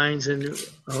Airlines and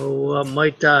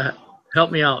might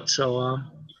help me out. So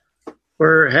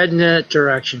we're heading in that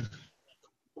direction.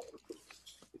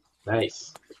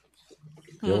 Nice.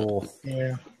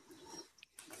 Yeah.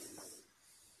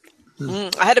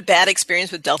 I had a bad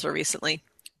experience with Delta recently.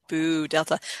 Boo,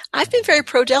 Delta. I've been very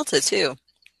pro Delta too,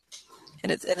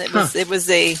 and it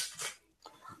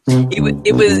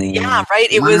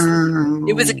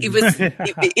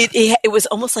was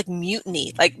almost like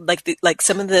mutiny, like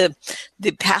some of the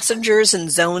passengers in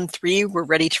Zone 3 were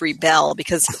ready to rebel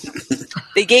because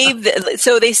they gave they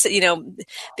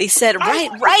said right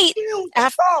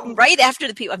after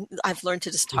the people. I've learned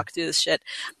to just talk through this shit.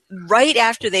 Right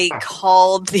after they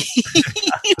called the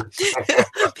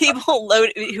people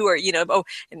who are,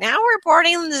 now we're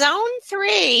boarding Zone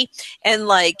 3, and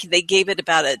they gave it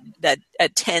about a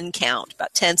 10 count,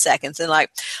 about 10 seconds, and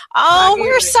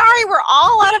we're sorry, we're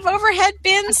all out of overhead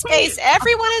bin space.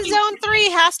 Everyone in Zone 3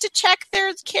 has to check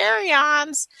their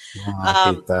carry-ons.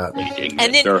 I hate that.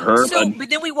 And then, but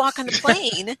then we walk on the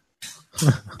plane.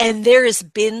 And there is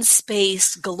bin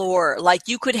space galore. Like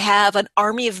you could have an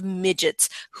army of midgets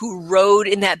who rode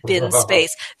in that bin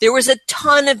space. There was a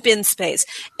ton of bin space.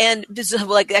 And this is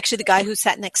actually the guy who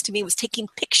sat next to me was taking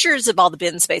pictures of all the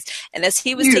bin space. And as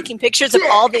he was taking pictures of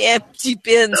all the empty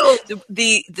bins,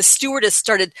 the stewardess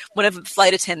started, one of the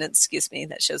flight attendants, excuse me,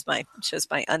 that shows my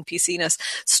un-PC-ness,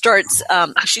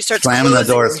 she starts slamming the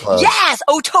doors closed. Yes!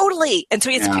 Oh, totally! And so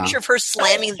he has a picture of her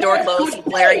slamming the door closed and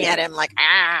glaring at him like,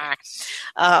 ah!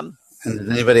 And did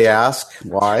anybody ask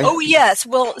why? Oh, yes.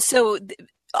 Well, so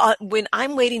when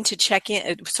I'm waiting to check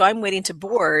in, so I'm waiting to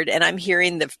board, and I'm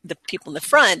hearing the people in the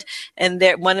front, and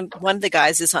one of the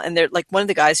guys is, and they're like, one of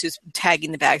the guys who's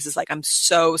tagging the bags is like, I'm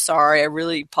so sorry, I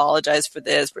really apologize for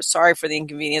this, we're sorry for the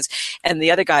inconvenience. And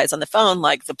the other guy is on the phone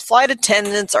like, the flight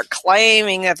attendants are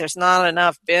claiming that there's not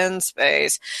enough bin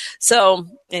space. So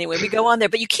anyway, we go on there,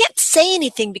 but you can't say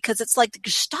anything because it's like the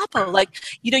Gestapo,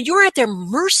 you're at their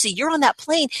mercy. You're on that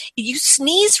plane, you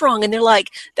sneeze wrong, and they're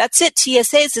like, that's it,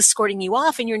 TSA is escorting you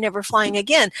off and you're never flying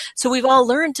again. So we've all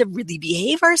learned to really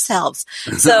behave ourselves.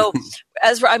 So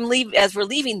as we're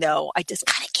leaving though, I just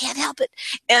kind of can't help it.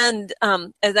 And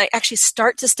as I actually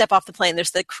start to step off the plane, there's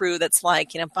the crew that's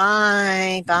like,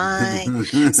 bye.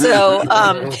 So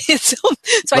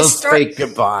I start fake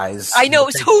goodbyes. I know,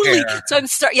 totally.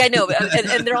 So I know.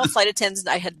 And they're all flight attendants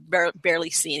I had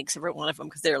barely seen except for one of them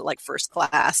because they're like first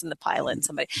class and the pilot and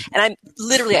somebody. And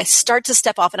I start to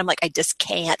step off and I'm like, I just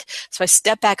can't. So I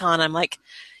step back on. I'm like,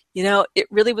 it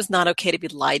really was not okay to be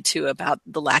lied to about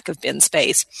the lack of bin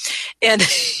space. And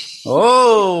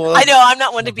I know I'm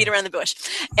not one to beat around the bush.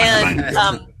 And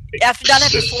after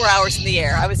 4 hours in the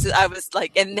air, I was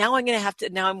like, and now I have to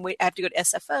go to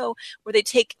SFO where they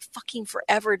take fucking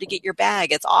forever to get your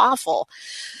bag. It's awful.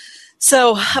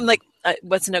 So I'm like,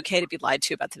 wasn't okay to be lied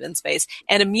to about the bin space.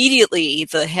 And immediately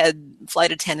the head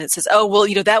flight attendant says, "Oh, well,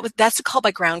 that's a call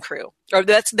by ground crew, or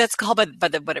that's a call by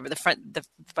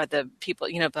the people,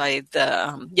 by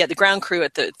the ground crew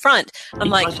at the front." I'm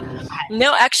like,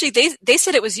 no, actually, they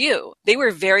said it was you. They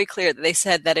were very clear that they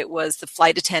said that it was the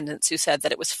flight attendants who said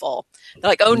that it was full.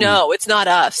 They're like, "Oh no, it's not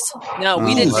us. No,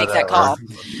 we didn't make that call."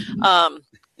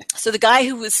 So the guy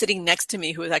who was sitting next to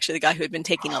me, who was actually the guy who had been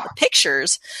taking all the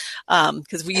pictures,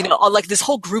 because we, like this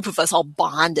whole group of us all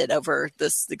bonded over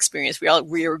this experience. We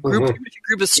were a group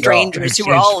of strangers who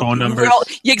were all,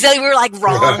 exactly. We were like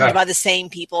wronged by the same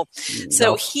people.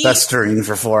 So festering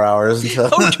for 4 hours.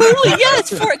 Oh, totally. Yeah,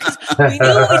 because we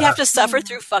knew we'd have to suffer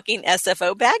through fucking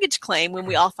SFO baggage claim when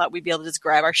we all thought we'd be able to just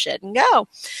grab our shit and go.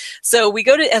 So we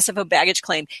go to SFO baggage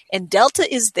claim, and Delta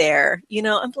is there,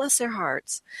 and bless their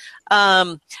hearts.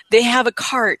 They have a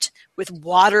cart with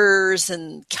waters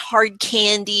and hard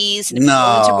candies. And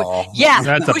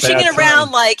pushing it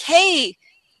around like, hey,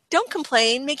 don't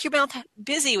complain. Make your mouth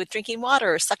busy with drinking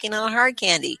water or sucking on a hard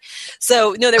candy.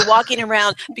 So, no, they're walking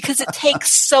around because it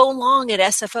takes so long at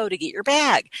SFO to get your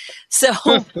bag. So,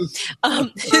 apparently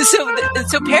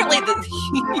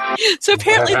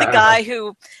the guy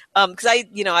who because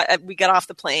we got off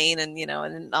the plane and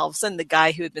then all of a sudden the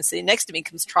guy who had been sitting next to me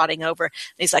comes trotting over and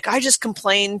he's like, I just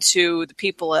complained to the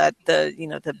people at the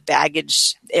the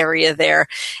baggage area there,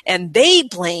 and they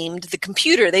blamed the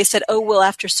computer. They said, oh well,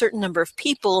 after a certain number of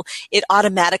people, it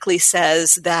automatically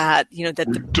says that that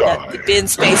the bin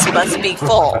space must be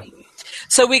full.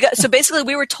 So basically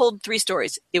we were told 3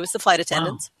 stories. It was the flight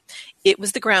attendants, it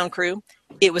was the ground crew,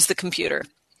 it was the computer.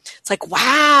 It's like,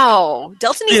 wow,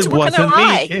 Delta needs to work on their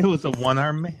eye. It was a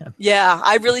one-armed man. Yeah,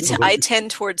 I really I tend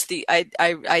towards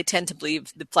I tend to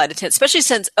believe the flight attendant, especially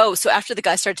since so after the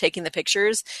guy started taking the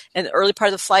pictures in the early part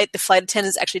of the flight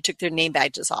attendants actually took their name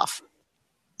badges off.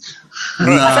 I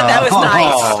thought that was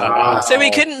nice. So we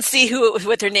couldn't see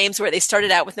what their names were. They started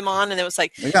out with them on, and it was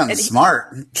like they got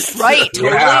smart, right?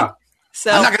 Totally. Yeah. So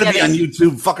I'm not going to be on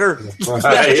YouTube, fucker.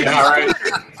 Yeah,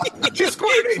 right. She's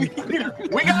squirting.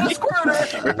 We got a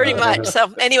squirter. Pretty much.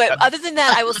 So anyway, other than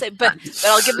that, I will say, but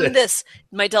I'll give them this: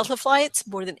 my Delta flights,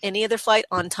 more than any other flight,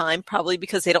 on time. Probably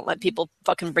because they don't let people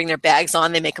fucking bring their bags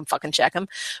on; they make them fucking check them.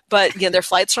 But their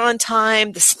flights are on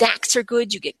time. The snacks are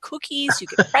good. You get cookies, you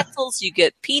get pretzels, you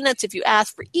get peanuts if you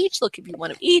ask for each. They'll give you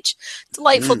one of each.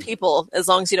 Delightful people, as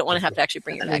long as you don't want to have to actually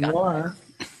bring your bag on.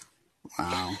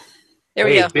 Wow. There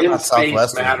we go. Bin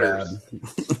space matters.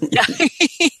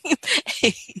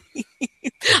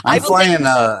 I'm flying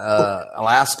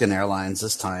Alaskan Airlines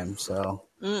this time, so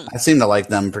I seem to like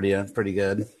them pretty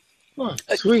good. Oh,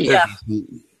 sweet.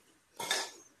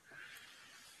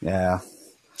 Yeah.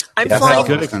 I'm flying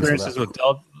good experiences with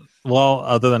Delta. Well,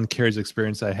 other than Carrie's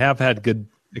experience, I have had good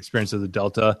experiences with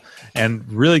Delta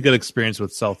and really good experience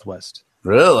with Southwest.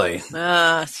 Really? See.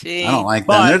 I don't like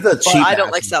them. They're the cheap. I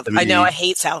don't like Southwest. I know. I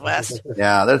hate Southwest.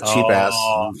 Yeah, they're cheap ass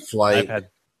flight. I've had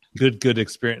good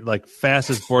experience, like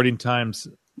fastest boarding times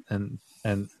and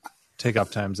takeoff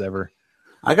times ever.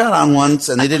 I got on once,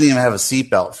 and they didn't even have a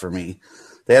seatbelt for me.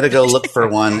 They had to go look for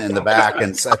one in the back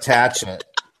and attach it.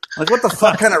 Like, what the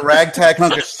fuck kind of ragtag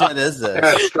hunk of shit is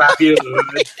this? Strap you.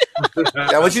 Yeah,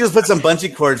 why don't you just put some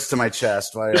bungee cords to my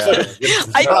chest? I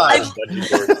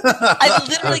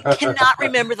literally cannot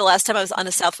remember the last time I was on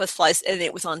a Southwest flight and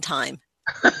it was on time.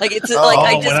 Like it's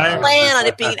I just plan on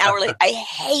it being an hour late. I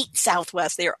hate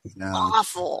Southwest; they are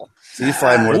awful. So you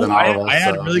fly more than all of us. I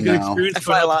had really good experience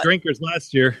with drinkers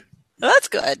last year. Well, that's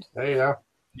good. There you go.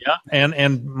 Yeah,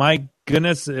 and my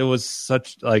goodness, it was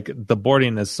such the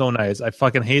boarding is so nice. I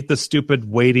fucking hate the stupid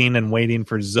waiting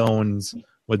for zones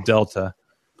with Delta,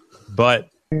 but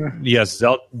yes,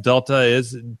 Delta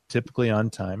is typically on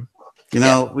time.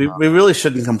 We really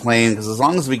shouldn't complain because as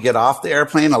long as we get off the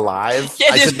airplane alive,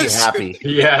 I should be happy.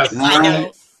 Yeah, I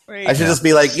know. Right. I should just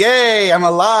be like, "Yay, I'm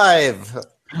alive."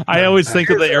 I always think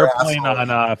of the airplane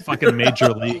on fucking Major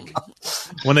League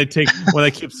when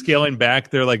they keep scaling back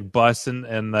their bus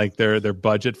and their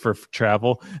budget for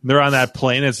travel. And they're on that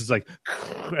plane. It's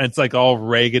like all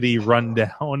raggedy, run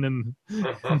down, and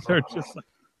they're just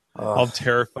all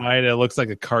terrified. It looks like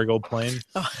a cargo plane.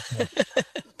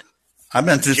 I've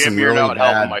been through Jim, some you're really not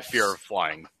bad. helping my fear of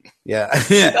flying. Yeah.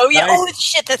 Oh yeah. Oh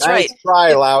shit. That's right. Nice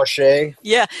try, Lao Shay.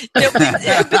 Yeah. No,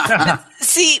 but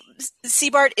see,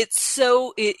 Bart, it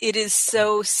is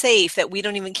so safe that we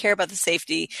don't even care about the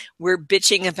safety. We're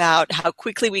bitching about how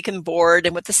quickly we can board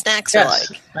and what the snacks are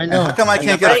like. I know. How come I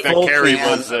can't get a full Carrie can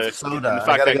was of soda? the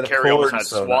fact that Carrie almost had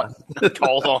SWAT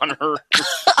called on her.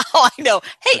 Oh, I know.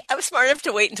 Hey, I was smart enough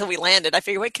to wait until we landed. I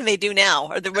figured, what can they do now?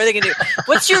 Or what are they going to do?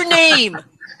 What's your name?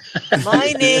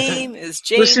 My name is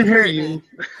James. Listen here, you.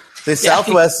 The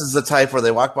Southwest is the type where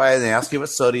they walk by and they ask you what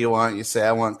soda you want. You say,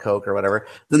 I want Coke or whatever.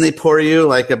 Then they pour you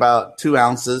about 2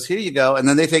 ounces. Here you go. And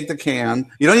then they take the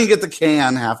can. You don't even get the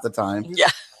can half the time. Yeah.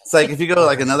 It's like if you go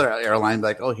to another airline,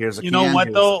 oh, here's a can. You know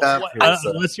what, though?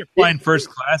 Unless you're flying first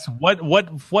class,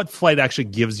 what flight actually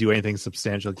gives you anything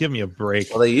substantial? Give me a break.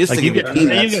 Well, they used to give you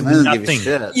peanuts. You and then nothing. give you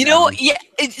shit.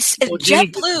 It's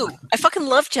JetBlue. I fucking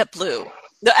love JetBlue.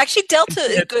 No, actually, Delta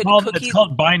is good. It's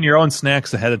called buying your own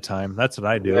snacks ahead of time. That's what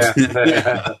I do.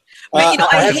 Yeah.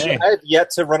 I have yet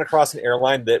to run across an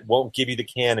airline that won't give you the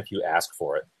can if you ask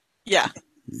for it. Yeah.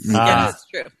 Yeah, that's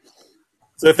true.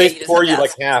 So if they pour you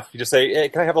half, you just say, hey,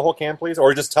 can I have a whole can, please?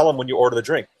 Or just tell them when you order the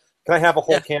drink, can I have a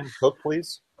whole can of Coke,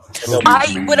 please?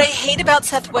 What I hate about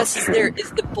Southwest is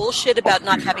the bullshit about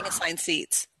not having assigned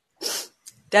seats.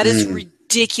 That is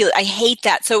ridiculous. I hate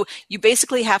that. So you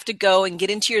basically have to go and get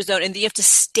into your zone, and you have to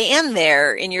stand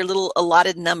there in your little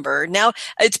allotted number. Now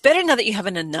it's better now that you have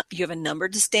a number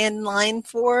to stand in line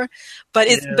for. But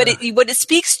what it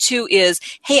speaks to is,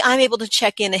 hey, I'm able to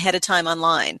check in ahead of time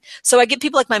online. So I get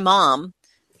people like my mom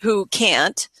who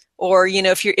can't, Or,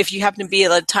 if you happen to be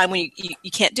at a time when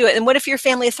you can't do it. And what if you're a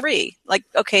family of 3? Like,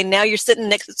 okay, now you're sitting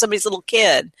next to somebody's little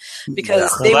kid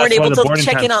because they weren't able to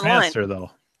check in online. Faster,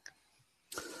 though.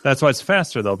 That's why it's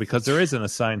faster, though, because there isn't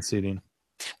assigned seating.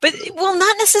 But,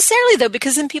 not necessarily, though,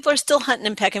 because then people are still hunting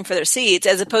and pecking for their seats,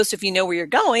 as opposed to if you know where you're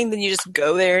going, then you just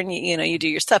go there and, you do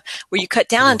your stuff. Where you cut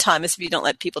down on time is if you don't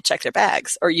let people check their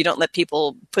bags, or you don't let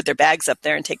people put their bags up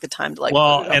there and take the time to,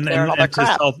 and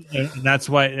that's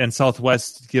why, and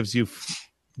Southwest gives you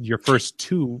your first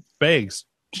 2 bags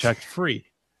checked free.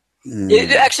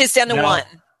 Actually, it's down to 1.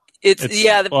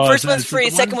 The first one's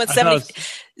free. Second one's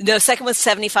second one's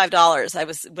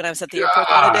 $75. When I was at the airport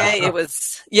the other day. It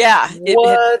was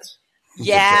what?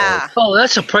 Yeah. Oh,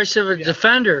 that's the price of a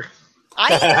Defender.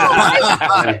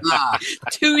 I know.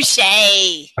 Touche.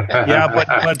 Yeah,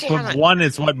 but 1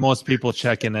 is what most people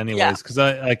check in anyways. Because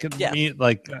I could meet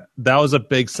that was a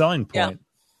big selling point. Yeah.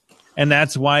 And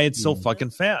that's why it's so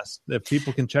fucking fast. If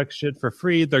people can check shit for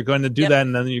free, they're going to do that,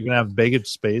 and then you're going to have baggage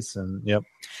space. And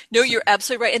No, you're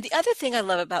absolutely right. And the other thing I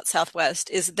love about Southwest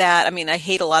is that, I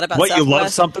hate a lot about Southwest. You love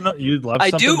something about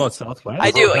Southwest?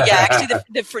 I do. Yeah, actually,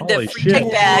 the free tech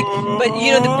bag.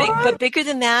 But bigger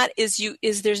than that is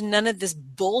there's none of this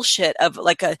bullshit of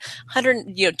like a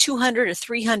 $100, $200 or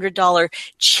 $300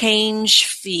 change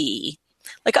fee.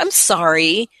 Like, I'm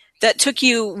sorry. That took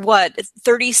you,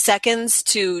 30 seconds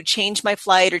to change my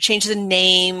flight or change the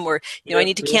name, or, I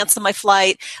need to cancel my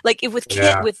flight. Like with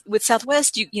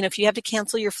Southwest, if you have to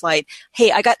cancel your flight,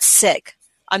 hey, I got sick.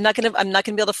 I'm not gonna be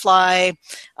able to fly.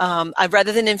 I'd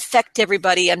rather than infect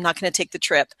everybody, I'm not gonna take the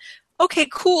trip. Okay,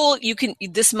 cool.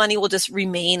 This money will just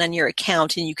remain on your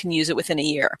account and you can use it within a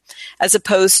year. As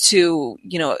opposed to,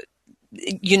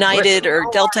 United or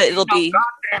Delta, it'll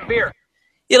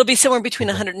be somewhere between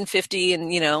 $150 and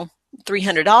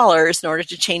 $300 in order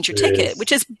to change your ticket,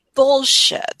 which is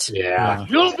bullshit. Yeah,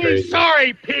 you'll be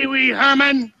sorry, Pee Wee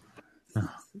Herman. What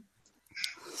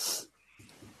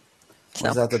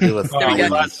does that have to do with? There we go.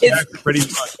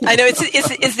 I know it's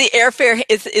the airfare.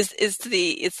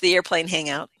 It's the airplane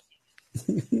hangout.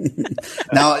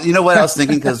 Now you know what I was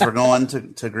thinking, because we're going to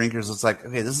Grinkers. It's like,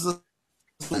 okay,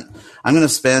 I'm going to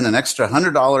spend an extra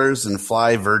 $100 and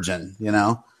fly Virgin.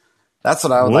 That's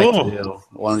what I would like to do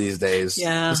one of these days.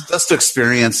 Yeah. Just to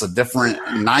experience a different,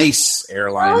 nice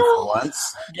airline for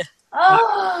once. Yeah.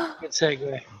 Oh. Good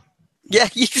segue. Yeah,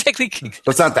 exactly.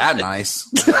 But it's not that nice.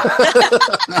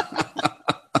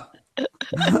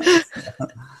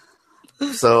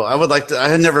 So I would like to. I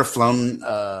had never flown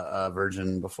a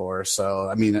Virgin before, so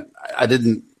I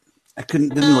didn't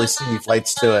really see any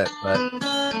flights to it, but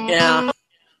yeah.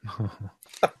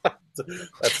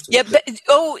 Yeah, but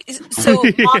so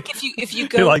Mark, if you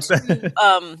go like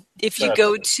if you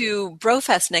go to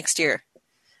Brofest next year,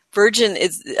 Virgin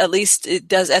is at least it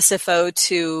does SFO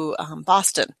to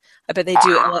Boston. I bet they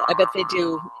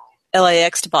do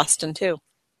LAX to Boston too.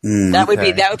 That would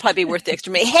probably be worth the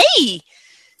extra money. Hey,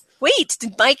 wait,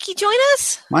 did Mikey join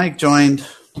us? Mike joined.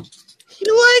 He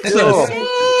likes us.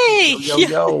 Hey,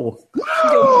 yo.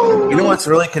 You know what's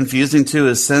really confusing too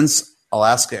is since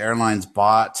Alaska Airlines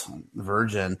bought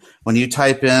Virgin, when you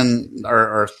type in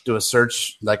or do a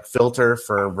search like filter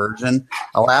for Virgin,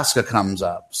 Alaska comes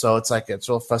up. So it's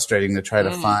real frustrating to try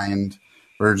to find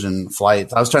Virgin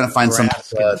flights. I was trying to find some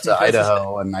to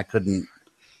Idaho, and I couldn't.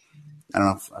 I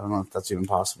don't know if that's even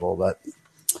possible, but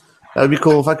that would be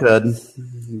cool if I could.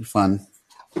 It'd be fun.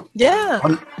 Yeah.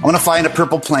 I want to fly in a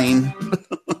purple plane.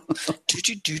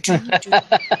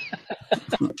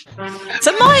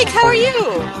 So, Mike, how are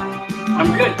you?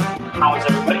 I'm good. How is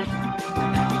everybody?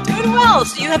 Doing well.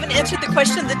 So you haven't answered the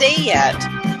question of the day yet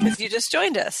because you just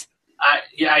joined us.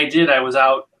 I did. I was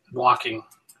out walking,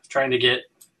 trying to get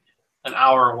an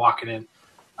hour walking in.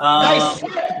 Nice.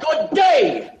 Good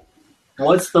day.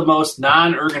 What's the most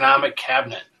non-ergonomic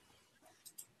cabinet?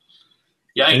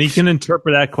 Yikes. And you can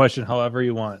interpret that question however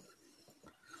you want.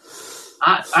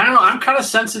 I don't know. I'm kind of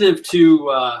sensitive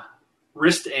to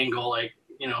wrist angle,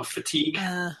 fatigue.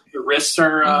 Your wrists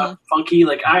are funky.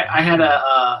 Like I had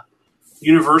a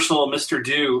universal Mr.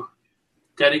 Do,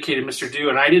 dedicated Mr. Do,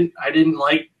 and I didn't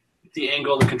like the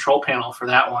angle of the control panel for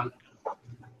that one.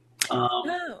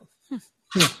 I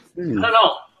don't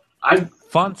know. I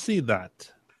fancy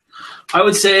that. I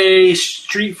would say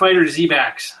Street Fighter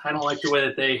Z-Backs. I don't like the way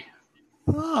that they.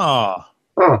 Oh.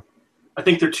 I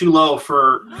think they're too low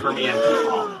for me.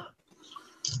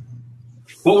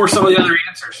 What were some of the other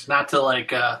answers? Not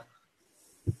to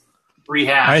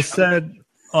rehash.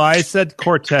 I said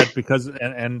Quartet because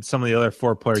and some of the other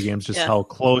 4-player games, just how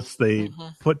close they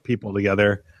put people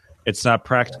together. It's not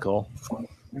practical.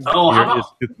 Oh, how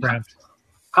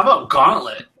about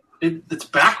Gauntlet? it's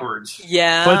backwards.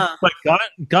 Yeah. But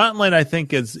Gauntlet, I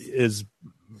think, is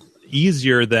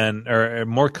easier than or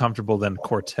more comfortable than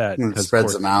Quartet. It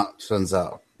spreads them out, spreads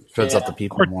out the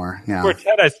people more. Yeah.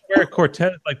 Quartet, I swear,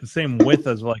 Quartet is like the same width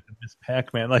as like the Miss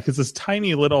Pac-Man. Like it's this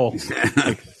tiny little,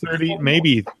 like 30,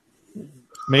 maybe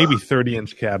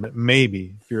 30-inch cabinet.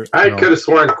 Maybe if you're. I could have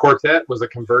sworn Quartet was a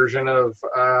conversion of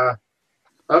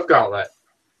Gauntlet.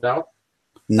 No.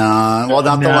 No, well,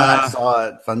 not the one I saw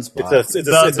at Fun Spot. It's a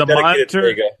dedicated monitor.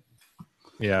 Sega.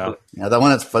 Yeah, that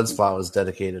one at Fun Spot was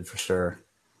dedicated for sure.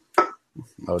 I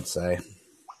would say.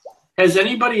 Has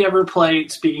anybody ever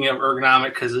played? Speaking of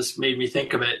ergonomic, because this made me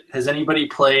think of it. Has anybody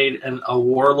played a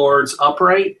Warlords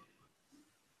Upright?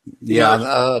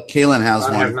 Yeah, Kalen has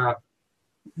one. I have not.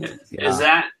 Yeah. Is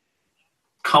that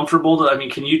comfortable?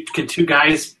 Can two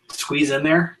guys squeeze in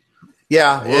there?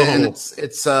 Yeah, and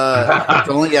it's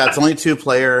only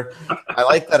 2-player. I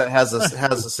like that it has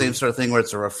the same sort of thing where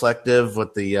it's a reflective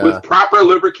with the with proper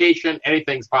lubrication,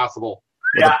 anything's possible.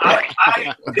 Yeah,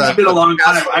 it's been a long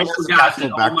time. I forgot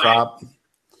that backdrop.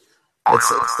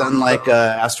 It's done like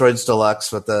Asteroids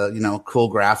Deluxe with the cool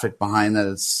graphic behind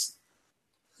that's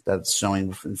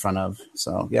showing in front of.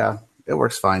 So yeah, it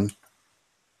works fine.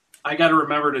 I got to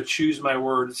remember to choose my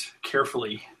words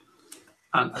carefully.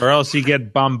 Or else you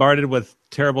get bombarded with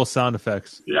terrible sound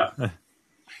effects. Yeah.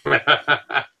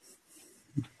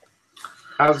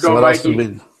 How's it going,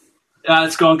 Mikey?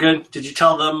 It's going good. Did you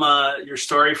tell them your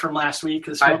story from last week?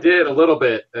 I did a little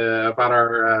bit about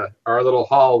our little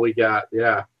haul we got.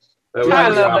 Yeah, that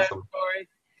was awesome.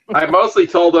 I mostly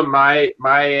told them my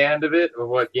end of it, of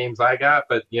what games I got,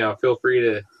 but feel free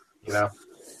to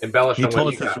embellish on what you got. He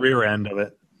told us his rear end of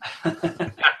it.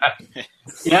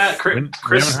 Yeah, Chris.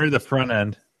 We haven't heard the front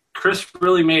end. Chris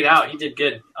really made out. He did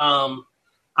good.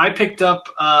 I picked up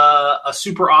a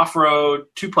Super Off-Road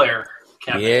 2-player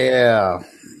cabinet. Yeah.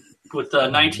 With a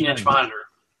 19-inch monitor.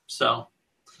 So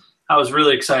I was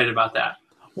really excited about that.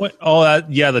 What? Oh,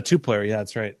 the 2-player. Yeah,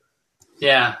 that's right.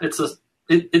 Yeah,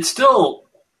 it's still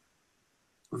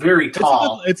very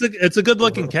tall. It's a good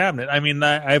looking cabinet. I mean,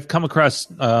 I've come across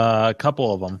a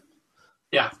couple of them.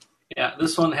 Yeah.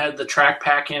 This one had the track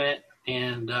pack in it,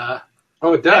 and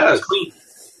it does. It's clean.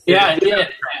 Yeah, it did.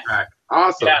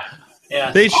 Awesome.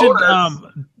 Yeah. They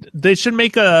should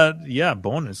make a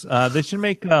bonus. They should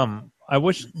make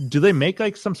do they make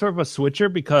like some sort of a switcher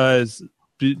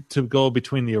to go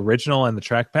between the original and the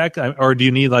track pack, or do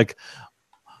you need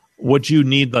would you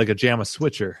need like a JAMA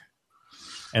switcher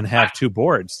and have 2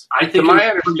 boards? I think, to my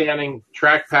understanding,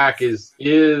 track pack is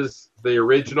the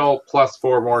original plus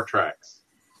 4 more tracks.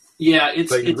 Yeah,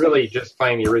 it's really just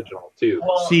playing the original too.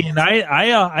 See, and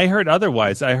I heard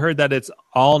otherwise. I heard that it's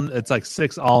like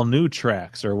 6 all new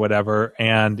tracks or whatever,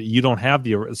 and you don't have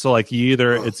it's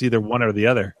either one or the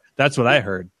other. That's what I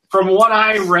heard. From what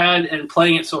I read and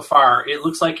playing it so far, it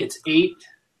looks like it's 8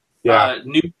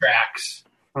 new tracks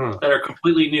that are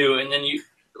completely new, and then you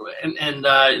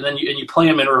play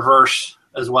them in reverse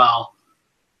as well.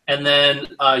 And then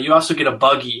you also get a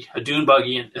dune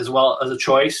buggy as well as a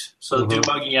choice. So the dune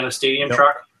buggy and a stadium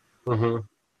truck. Mm-hmm.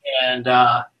 And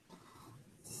I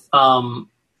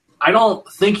don't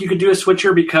think you could do a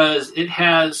switcher because it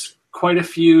has quite a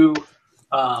few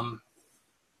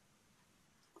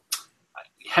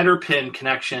header pin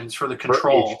connections for the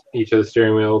control. For each of the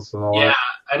steering wheels and all that.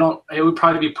 Yeah, it would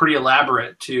probably be pretty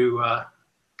elaborate to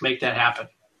make that happen.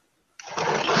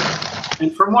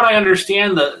 And from what I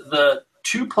understand, the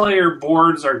 2-player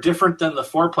boards are different than the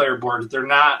 4-player boards. They're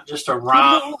not just a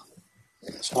round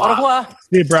swap.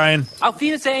 Hey, Brian. Auf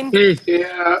Wiedersehen.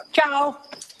 Yeah. Ciao.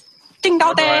 Ding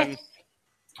dong day.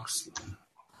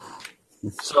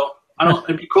 So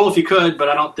it'd be cool if you could, but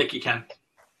I don't think you can.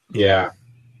 Yeah.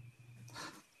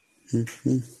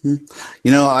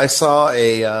 I saw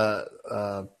a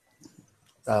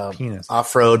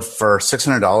off-road for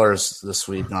 $600 this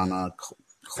week on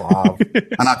Clav.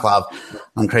 Not Clav,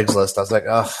 on Craigslist. I was like,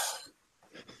 oh.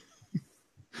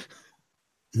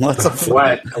 What's up?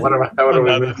 What are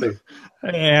we missing?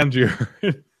 Andrew.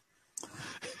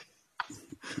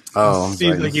 Oh,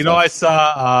 he's like, I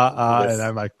saw, and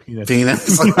I'm like,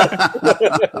 penis.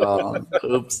 Oh,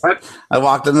 oops! I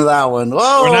walked into that one.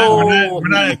 Whoa! We're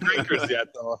not at drinkers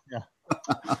yet, though. Yeah.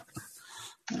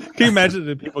 Can you imagine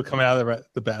the people coming out of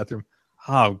the bathroom?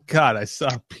 Oh God, I saw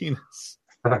a penis.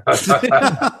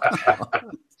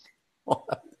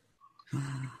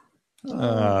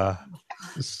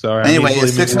 Sorry. Anyway,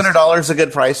 is $600 a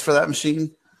good price for that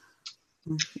machine?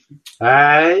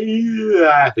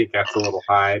 I think that's a little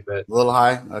high, but a little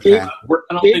high. Okay.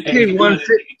 They paid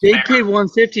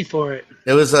 $150 for it.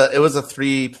 It was a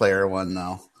 3-player one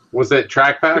though. Was it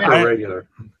track pack or regular?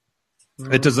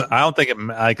 It doesn't. I don't think it.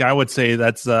 Like I would say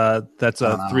that's a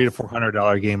 $300 to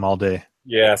 $400 game all day.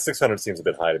 Yeah, 600 seems a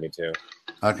bit high to me too.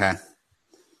 Okay.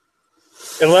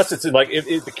 Unless it's in like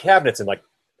the cabinet's in like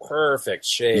perfect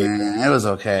shape. It was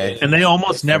okay. And they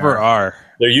almost never are.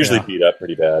 They're usually beat up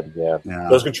pretty bad. Yeah.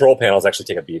 Those control panels actually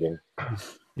take a beating.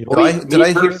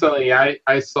 Personally,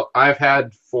 I've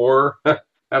had 4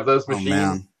 of those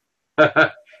machines.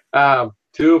 Oh,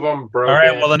 2 of them broke. All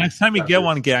right. Well, the next time you get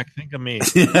one, Gak, think of me.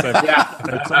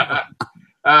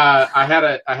 I had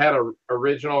a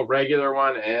original regular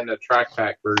one and a track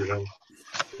pack version.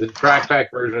 The track pack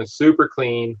version is super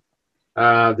clean.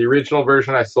 The original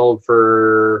version I sold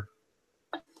for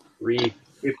 $350,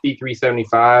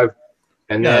 $375,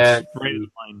 and then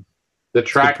the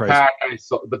track pack I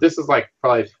sold. But this is like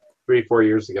probably 3-4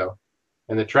 years ago,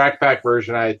 and the track pack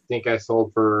version I think I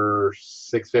sold for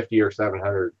 $650 or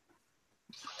 $700.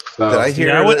 So, did I hear?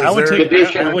 Yeah, I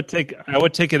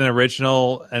would take an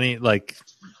original.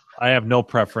 I have no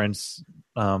preference.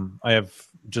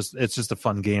 It's just a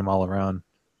fun game all around.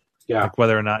 Yeah, like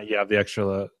whether or not you have the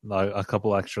extra, a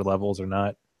couple extra levels or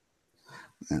not.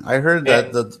 I heard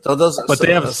that those, but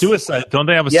they have a suicide. Don't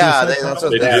they have a suicide?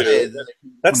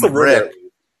 That's the brick.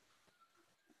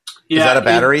 Yeah, is that a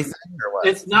battery thing or what?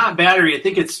 It's not battery. I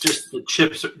think it's just the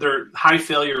chips. They're high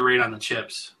failure rate on the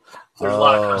chips. There's a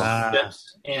lot of custom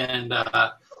chips, and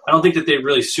I don't think that they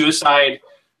really suicide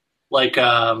like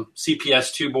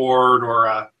CPS2 board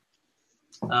or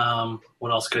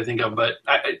what else could I think of? But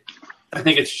I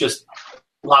think it's just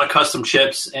a lot of custom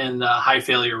chips and high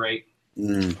failure rate.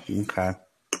 Okay.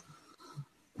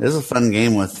 It is a fun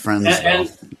game with friends, and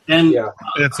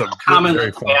it's a common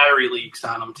battery leaks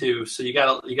on them too. So you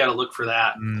gotta look for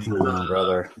that,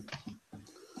 brother.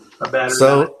 A battery.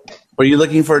 So, were you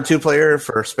looking for a 2-player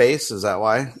for Space? Is that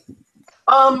why?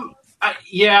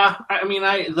 Yeah. I mean,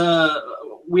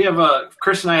 we have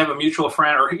Chris and I have a mutual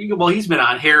friend, he's been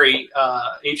on Harry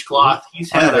H. Gloth.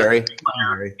 He's had Harry.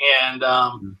 Player, and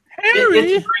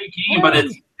it's a great game, but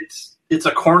it's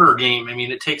a corner game. I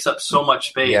mean, it takes up so much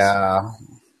space. Yeah.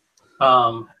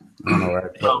 I don't know where I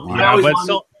put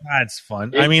but that's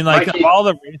fun. I mean, like of all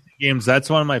the racing games, that's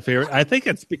one of my favorite. I think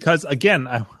it's because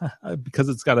because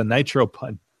it's got a nitro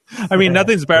pun. I mean,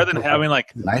 nothing's better than having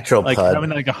like nitro like pud.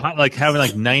 having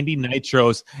like 90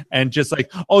 nitros and just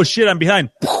like, oh shit, I'm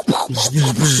behind.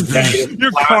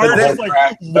 Your car just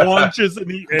like launches in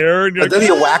the air, and but then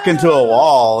you whack into a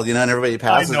wall, and everybody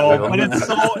passes. I know, but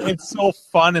it's so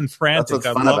fun and frantic. That's what's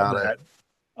I fun love about that. it.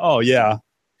 Oh yeah.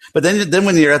 But then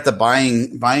when you're at the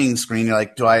buying screen, you're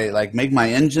like, do I like make my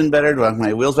engine better? Do I make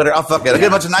my wheels better? Oh fuck it, I get a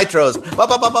bunch of nitros.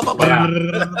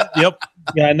 Yep.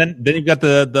 Yeah, and then you've got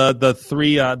the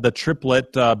 3 the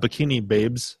triplet bikini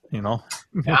babes, Yeah.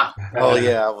 Oh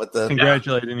yeah, with the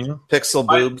congratulating you. Pixel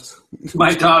boobs.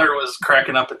 My daughter was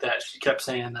cracking up at that. She kept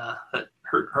saying that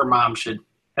her mom should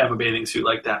have a bathing suit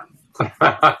like that.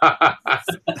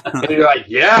 And you're like,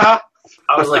 yeah.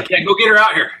 I was like, yeah, go get her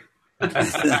out here.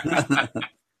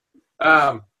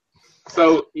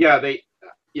 So yeah, they,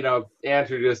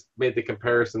 Andrew just made the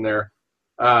comparison there.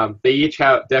 They each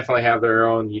definitely have their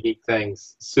own unique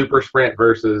things. Super Sprint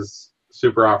versus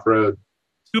Super Off-Road.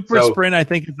 Super Sprint, I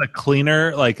think, is a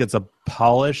cleaner, like it's a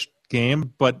polished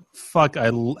game, but fuck,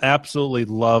 I absolutely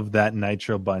love that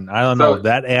nitro button. I don't know,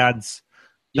 that adds.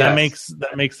 That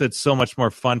makes it so much more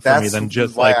fun for me than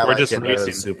just like we're just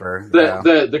racing. Super.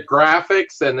 The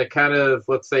graphics and the kind of,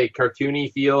 let's say,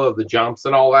 cartoony feel of the jumps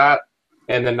and all that,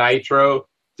 and the nitro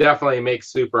definitely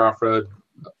makes Super Off-Road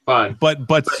fun.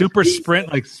 But Super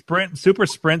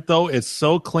Sprint though is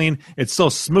so clean, it's so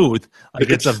smooth. Like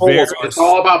it's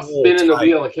all about spinning the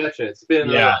wheel and catching it.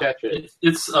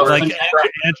 It's like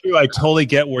Andrew, I totally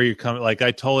get where you're coming. Like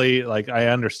I totally I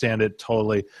understand it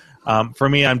totally. For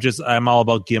me, I'm all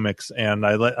about gimmicks, and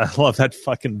I love that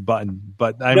fucking button.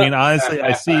 But I mean, honestly,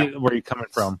 I see where you're coming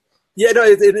from. Yeah, no,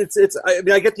 it's. I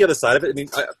mean, I get the other side of it. I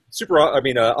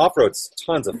mean, off-road's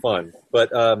tons of fun,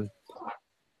 but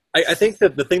I think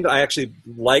that the thing that I actually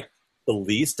like the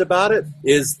least about it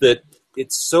is that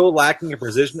it's so lacking in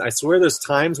precision. I swear, there's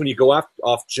times when you go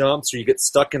off jumps or you get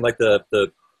stuck in like the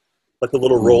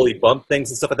little rolly bump things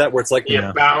and stuff like that, where it's like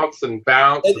bounce and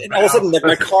bounce, and all of a sudden, like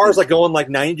my car's like going like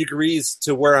 90 degrees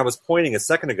to where I was pointing a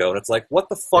second ago, and it's like, what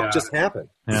the fuck just happened?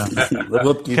 Yeah.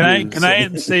 Can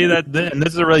I say that? And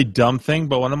this is a really dumb thing,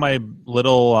 but one of my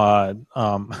little one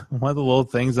of the little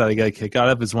things that I get a kick out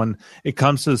of is when it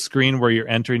comes to the screen where you're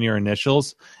entering your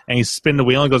initials and you spin the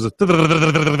wheel and it goes the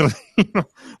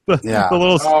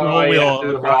little scroll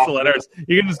wheel across the letters.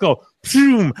 You can just go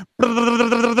boom.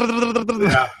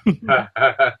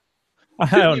 I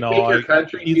don't know. Pick your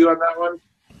country you on that one?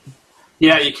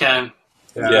 Yeah, you can.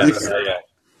 Yeah.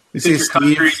 You see Pick your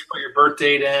country, Steve? you put your birth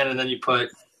date in, and then you put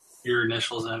your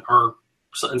initials in, or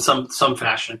in some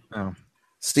fashion. Oh.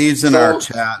 Steve's in our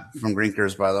chat from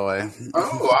Grinkers, by the way.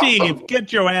 Oh, Steve, awesome.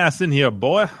 get your ass in here,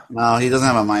 boy. No, he doesn't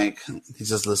have a mic. He's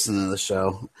just listening to the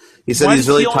show. He said Why he's does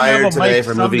really he only have tired a today mic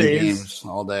from some moving days? games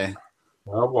all day.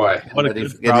 Oh boy. What a Getting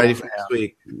good ready problem for to next have.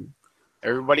 week.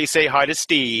 Everybody say hi to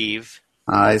Steve.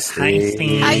 Hi, Steve. Hi,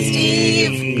 Steve. Hi, Steve.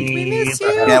 We miss you.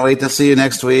 Can't wait to see you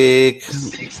next week.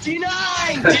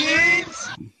 69, dudes!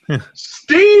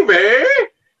 Stevie!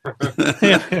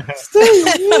 Mr.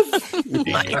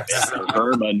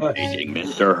 Herman, paging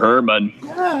Mr. Herman.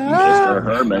 Mr.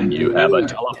 Herman, you have a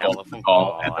telephone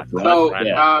call at the So, front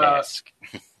desk.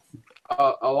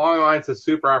 along the lines of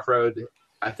Super Off-Road,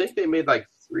 I think they made like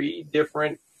 3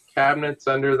 different cabinets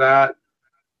under that,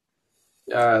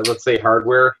 let's say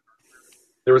hardware.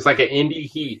 There was like an Indie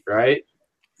Heat, right?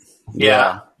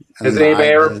 Yeah. Has anybody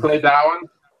ever played that one?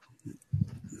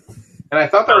 And I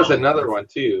thought there was another one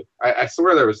too. I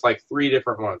swear there was like 3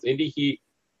 different ones: Indie Heat,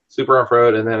 Super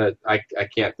Off-Road, and then I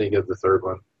can't think of the third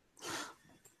one.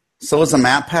 So was the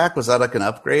map pack, was that like an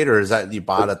upgrade, or is that you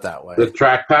bought it that way? The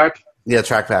track pack? Yeah,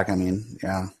 track pack, I mean.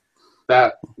 Yeah.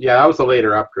 That was a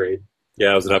later upgrade.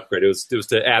 Yeah, it was an upgrade. It was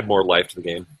to add more life to the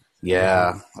game.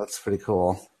 Yeah, that's pretty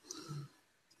cool.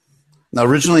 Now,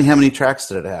 originally, how many tracks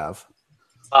did it have?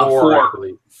 4, I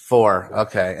believe. 4,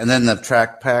 okay. And then the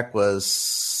track pack was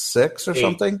 6 or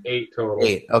something? 8 total.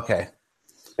 8, okay.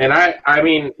 And I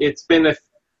mean, it's been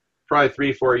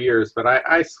probably 3-4 years, but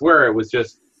I swear it was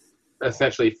just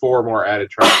essentially 4 more added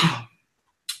tracks.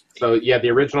 So yeah, the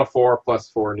original 4 plus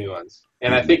 4 new ones.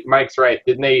 And I think Mike's right,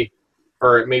 didn't they?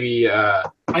 Or maybe I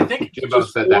think Jimbo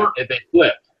said that they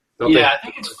flipped. I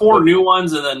think it's 4 new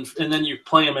ones, and then you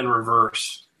play them in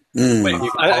reverse. Wait, play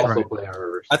in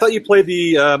reverse. I thought you played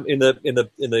the in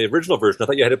the original version. I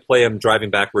thought you had to play him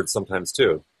driving backwards sometimes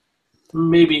too.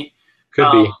 Maybe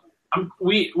could be.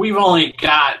 We've only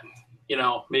got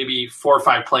maybe 4 or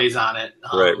 5 plays on it.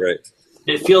 Right.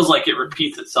 It feels like it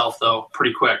repeats itself though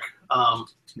pretty quick.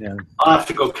 Yeah. I'll have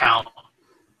to go count.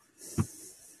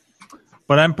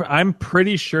 But I'm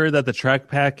pretty sure that the track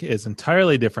pack is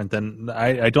entirely different than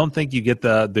I don't think you get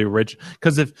the original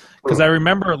because I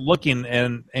remember looking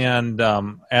and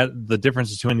at the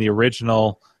difference between the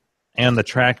original and the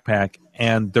track pack,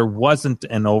 and there wasn't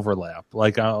an overlap.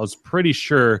 Like I was pretty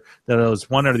sure that it was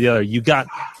one or the other. You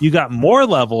got more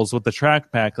levels with the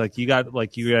track pack, like you got,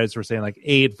 like you guys were saying, like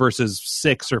 8 versus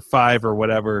 6 or 5 or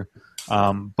whatever.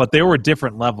 But they were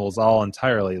different levels all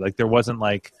entirely. Like there wasn't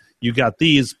like you got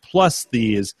these plus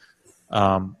these.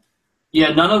 Yeah,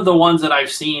 none of the ones that I've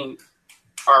seen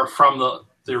are from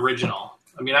the original.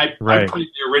 I mean, I played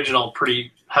the original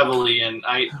pretty heavily, and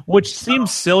which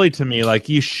seems silly to me. Like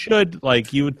you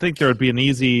would think there would be an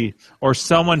easy, or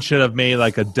someone should have made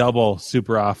like a double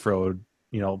Super Off-Road,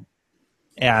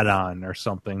 add-on or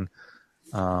something.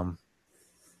 I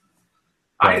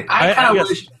kind of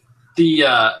wish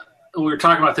we were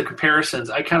talking about the comparisons.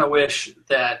 I kind of wish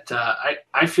that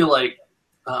I feel like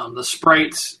the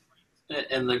sprites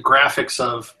and the graphics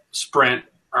of Sprint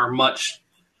are much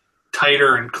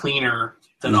tighter and cleaner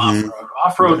than Off-Road.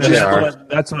 Off-Road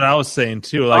that's what I was saying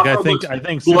too. Like I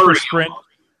think Super Sprint.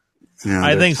 Yeah,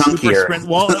 I think chunkier. Super Sprint.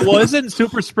 Well, isn't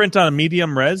Super Sprint on a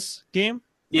medium res game?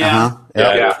 Yeah.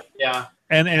 Yeah.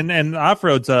 And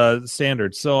Off-Road's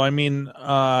standard. So I mean,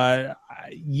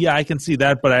 yeah, I can see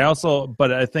that, but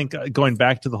I think going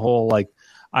back to the whole,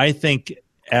 I think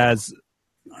as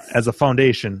a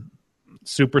foundation,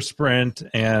 Super Sprint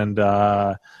and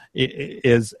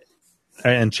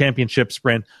Championship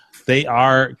Sprint, they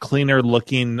are cleaner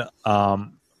looking,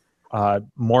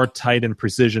 more tight and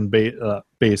precision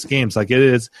based games. Like it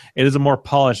is a more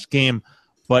polished game.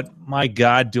 But my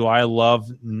God, do I love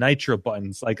nitro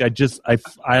buttons? Like I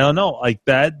don't know, like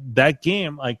that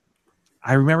game, like.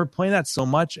 I remember playing that so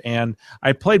much, and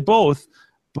I played both,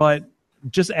 but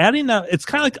just adding that, it's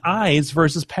kind of like Eyes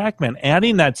versus Pac-Man.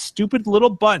 Adding that stupid little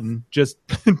button just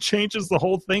changes the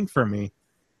whole thing for me.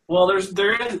 Well, there's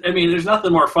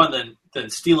nothing more fun than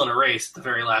stealing a race at the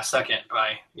very last second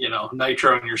by,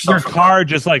 nitroing yourself. Your car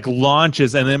just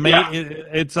launches, and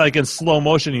it's like in slow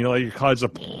motion. Your car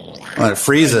just it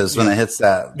freezes when it hits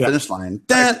that finish line.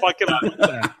 I fucking love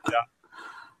that.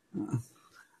 Yeah.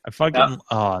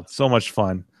 It's so much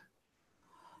fun.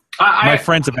 My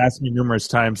friends have asked me numerous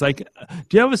times, like,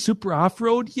 do you have a Super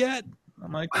Off-Road yet?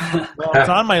 I'm like, well, it's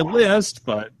on my list,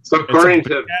 but... So according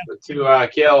to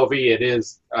KLV, it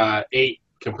is 8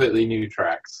 completely new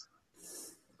tracks.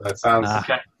 That sounds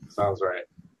right.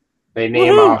 They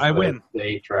name off I win. The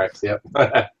 8 tracks, yep.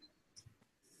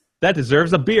 That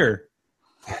deserves a beer.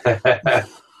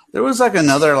 There was like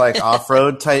another like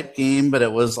off-road type game, but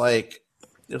it was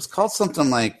called something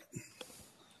like,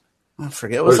 I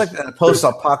forget. It was like a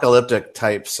post-apocalyptic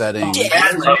type setting.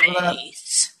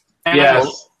 Yes.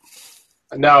 Yes.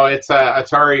 No, it's a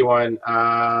Atari one.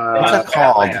 What's it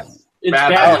called? It's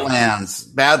Badlands.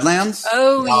 Badlands?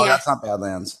 Oh, no, yeah. that's not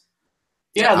Badlands.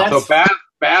 Yeah, that's so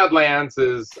Badlands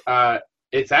is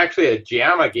it's actually a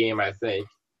JAMA game, I think.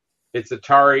 It's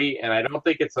Atari, and I don't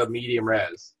think it's a medium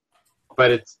res, but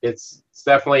it's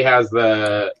definitely has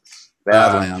the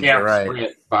Badlands, Champ right?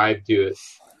 Sprint vibe to it.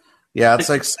 Yeah, it's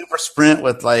like Super Sprint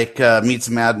with like meets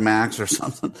Mad Max or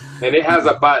something. And it has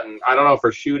a button. I don't know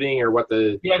for shooting or what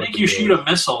the. Yeah, I think you shoot a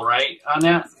missile, right, on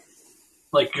that?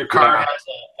 Like your car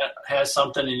has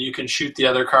something, and you can shoot the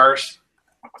other cars.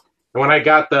 When I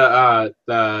got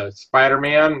the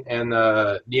Spider-Man and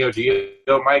the Neo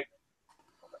Geo mic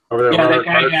over there, yeah, that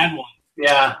guy had one.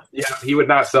 Yeah, he would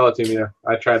not sell it to me.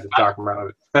 I tried to talk him out of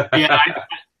it. Yeah,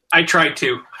 I tried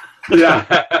to.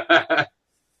 Yeah.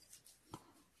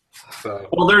 So.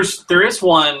 Well, there is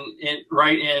one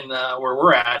right in where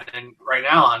we're at and right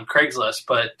now on Craigslist,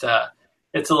 but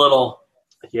it's a little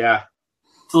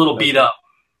beat up.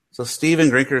 So Steven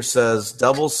Grinker says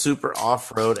double super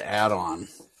off-road add-on.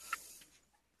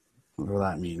 Whatever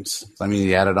that means. Does that mean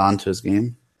he added on to his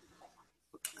game?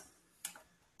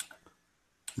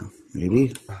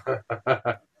 Maybe.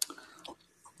 What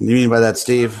do you mean by that,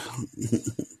 Steve?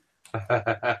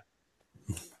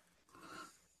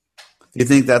 Do you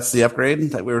think that's the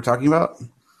upgrade that we were talking about?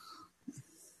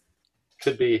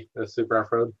 Could be the super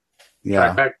off-road.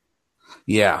 Yeah. Trackback.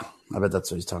 Yeah. I bet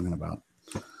that's what he's talking about.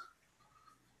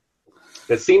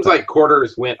 It seems like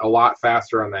quarters went a lot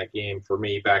faster on that game for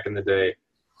me back in the day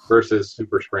versus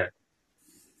Super Sprint.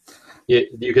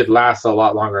 You could last a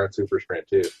lot longer on Super Sprint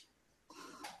too.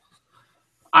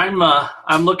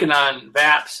 I'm looking on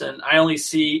Vaps and I only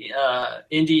see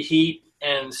Indy Heat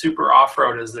and Super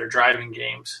Off-Road as their driving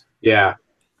games. Yeah.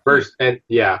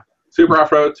 Super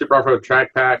Off-Road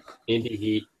Track Pack, Indy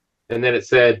Heat, and then it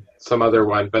said some other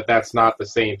one, but that's not the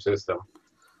same system.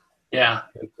 Yeah.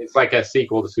 It's like a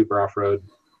sequel to Super Off-Road.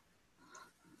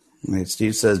 Wait,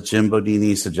 Steve says Jim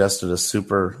Bodini suggested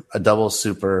a double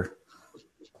super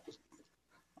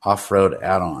off-road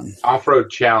add-on. Off-Road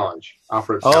Challenge.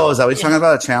 Off-Road Oh, Challenge. is that what he's talking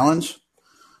about? A challenge?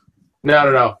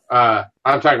 No.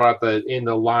 I'm talking about in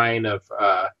the line of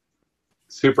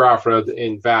Super Off-Road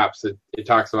in VAPS. It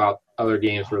talks about other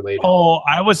games related. Oh,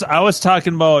 I was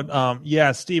talking about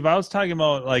Steve. I was talking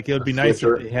about like it would be nice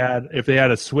if they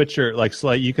had a switcher, like so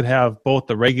like you could have both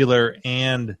the regular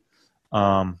and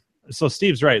so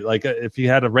Steve's right. Like if you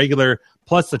had a regular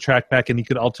plus the track pack and you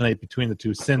could alternate between the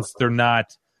two, since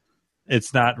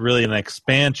it's not really an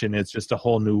expansion, it's just a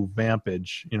whole new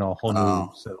vampage, a whole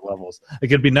new set of levels. Like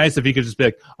it'd be nice if you could just be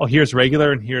like, oh, here's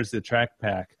regular and here's the track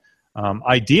pack.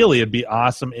 Ideally it'd be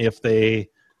awesome if they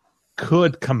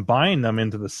could combine them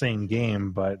into the same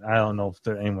game, but I don't know if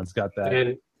anyone's got that.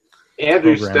 And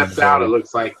Andrew stepped out, it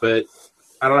looks like, but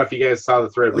I don't know if you guys saw the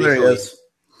thread recently. There he is.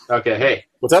 Okay, hey.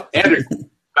 What's up? Andrew.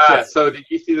 So did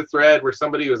you see the thread where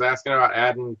somebody was asking about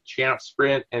adding Champ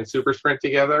Sprint and Super Sprint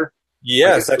together?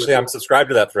 Yes, actually, I'm subscribed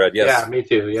to that thread, yes. Yeah, me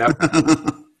too, yeah.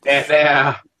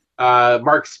 And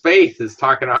Mark Spaeth is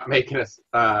talking about making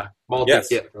a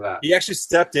multi-kit for that. He actually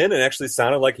stepped in and actually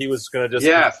sounded like he was going to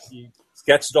just he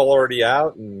sketched it all already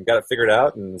out and got it figured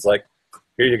out and was like,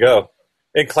 here you go.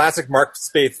 In classic Mark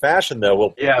Spaeth fashion,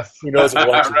 though, who knows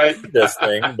what right. this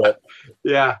thing, but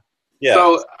yeah. Yeah.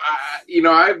 So,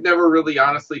 I've never really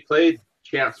honestly played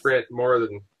Champ Sprint more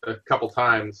than a couple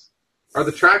times. Are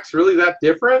the tracks really that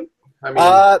different? I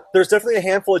mean, there's definitely a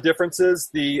handful of differences.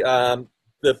 The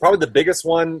probably the biggest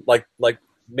one, like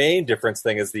main difference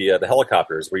thing, is the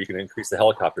helicopters, where you can increase the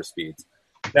helicopter speeds.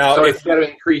 Now, so instead of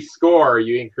increase score,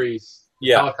 you increase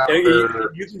helicopter.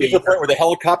 You can get to the point where the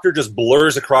helicopter just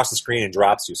blurs across the screen and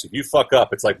drops you. So if you fuck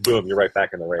up, it's like boom, you're right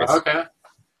back in the race. Okay.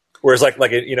 Whereas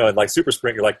in Super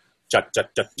Sprint, you're like chuck.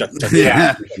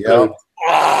 Yeah. Yep.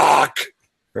 Fuck.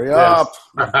 Hurry up.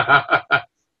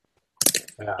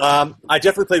 I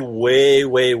definitely played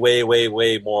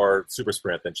way more Super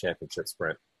Sprint than Championship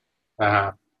Sprint.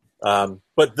 Uh-huh.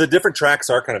 But the different tracks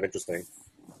are kind of interesting.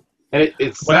 And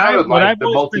it sounded like the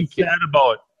multi-kit. Sad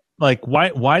about, like,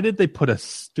 why did they put a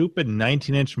stupid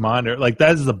 19-inch monitor? Like,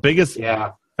 that is the biggest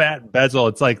fat bezel.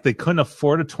 It's like they couldn't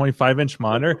afford a 25-inch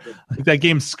monitor. Like, that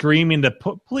game's screaming to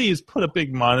please put a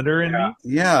big monitor in me.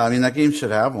 Yeah, I mean, that game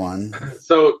should have one.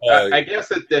 So I guess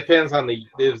it depends on the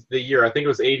year. I think it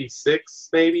was 86,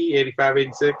 maybe 85,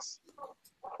 86.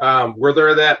 Were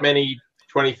there that many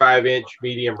 25-inch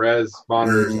medium res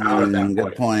monitors out at that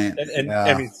Good point.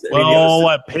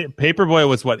 What Paperboy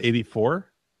was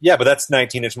 84? Yeah, but that's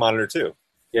 19-inch monitor too.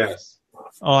 Yes.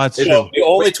 Oh, that's true. The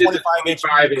only 25-inch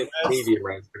medium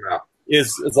res come out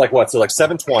is like what? So like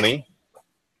 720.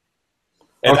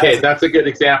 And okay, that's a good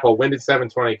example. When did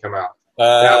 720 come out?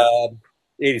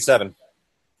 87.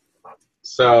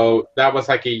 So that was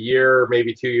like a year,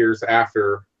 maybe 2 years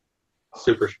after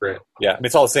Super Sprint. Yeah, I mean,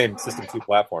 it's all the same System 2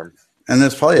 platform. And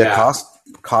there's probably a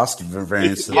cost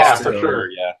variance. Yeah, for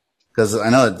sure. Yeah, because I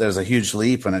know that there's a huge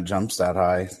leap when it jumps that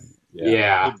high.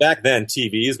 Yeah. I mean, back then,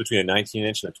 TVs between a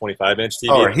 19-inch and a 25-inch TV.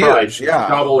 Oh, huge. Yeah,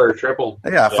 double or triple.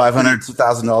 Yeah, $500,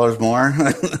 $2,000 more.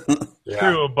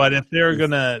 True, but if they're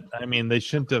gonna, I mean, they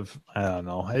shouldn't have. I don't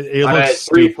know. It On looks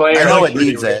a 3-player, I know like it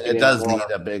needs really it. It does need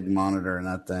a big monitor in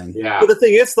that thing. Yeah. But the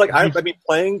thing is, like, I mean,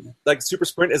 playing like Super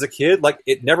Sprint as a kid, like,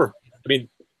 it never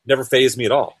phased me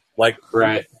at all. Like,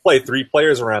 right. Play 3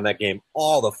 players around that game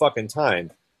all the fucking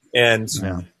time, and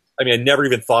I mean, I never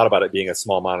even thought about it being a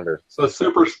small monitor. So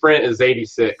Super Sprint is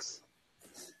 86.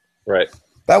 Right.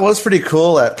 That was pretty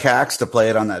cool at CAX to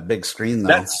play it on that big screen, though.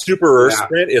 That Super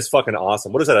Sprint is fucking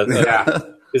awesome. What is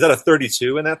that? Is that a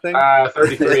 32 in that thing?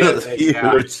 33. I think,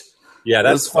 yeah,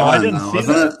 that's fun. fun. I didn't see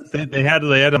that. They had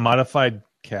a modified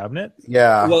cabinet.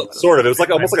 Yeah. Well, sort of. It was like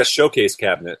almost like a showcase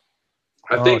cabinet.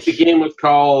 I think the game was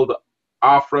called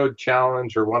Off-Road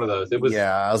Challenge or one of those. It was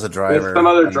I was a driver. It was some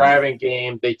other driving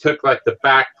game. They took like the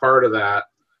back part of that,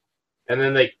 and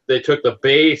then they took the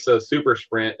base of Super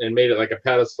Sprint and made it like a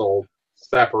pedestal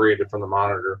separated from the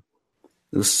monitor.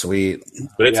 It was sweet,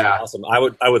 but it's awesome. I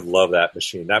would love that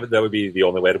machine. That would be the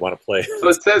only way to want to play. So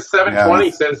it says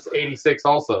 720, says 86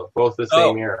 also, both the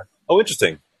same year. Oh,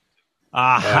 interesting.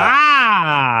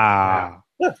 Aha!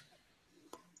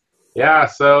 Yeah.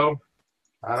 So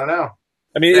I don't know.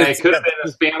 I mean, it could have been a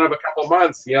span of a couple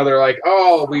months. You know, they're like,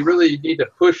 oh, we really need to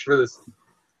push for this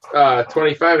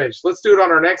 25-inch. Let's do it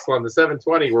on our next one, the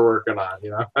 720 we're working on.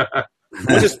 You know.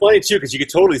 Which is funny too, because you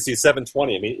could totally see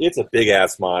 720. I mean, it's a big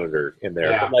ass monitor in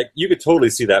there. Yeah. But, like, you could totally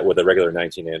see that with a regular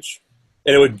 19-inch,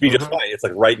 and it would be just fine. It's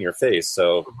like right in your face.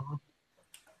 So,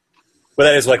 but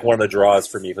that is like one of the draws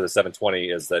for me for the 720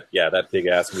 is that that big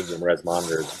ass medium res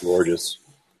monitor is gorgeous.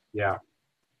 Yeah.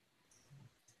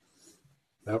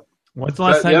 Nope. When's the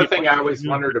last time? The other thing I always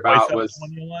wondered about was.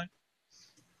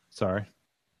 Sorry.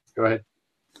 Go ahead.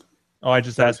 Oh, I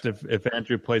just asked if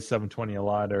Andrew plays 720 a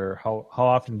lot, or how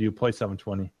often do you play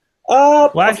 720?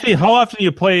 Well, actually, how often do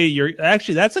you play your?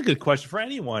 Actually, that's a good question for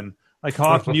anyone. Like, how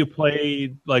often do you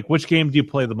play? Like, which game do you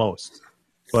play the most?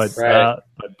 But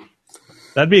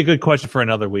that'd be a good question for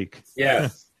another week. Yeah,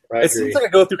 it seems like I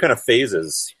go through kind of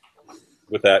phases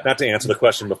with that. Not to answer the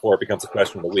question before it becomes a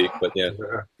question of the week, but yeah.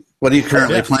 What are you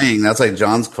currently playing? That's like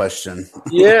John's question.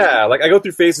 Yeah, like I go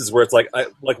through phases where it's like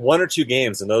one or two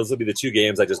games, and those will be the two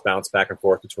games I just bounce back and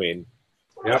forth between.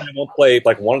 Yeah, I won't play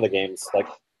like one of the games. Like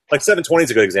 720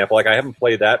 is a good example. Like I haven't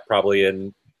played that probably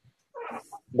in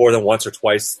more than once or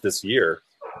twice this year.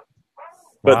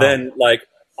 But then like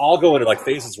I'll go into like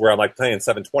phases where I'm like playing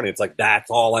 720. It's like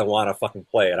that's all I want to fucking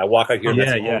play, and I walk out here. And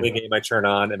that's the only game I turn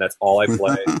on, and that's all I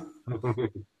play.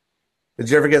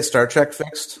 Did you ever get Star Trek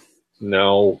fixed?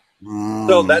 No.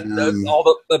 So that's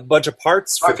all the bunch of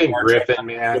parts. Fucking Griffin,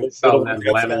 man. Fell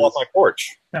off my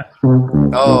porch.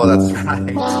 Oh, that's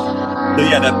right. So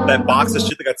yeah, that box of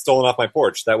shit that got stolen off my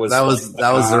porch. That was the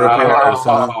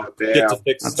repair. Get to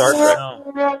fix Star Trek.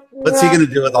 What's he gonna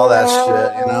do with all that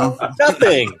shit? You know,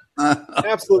 nothing.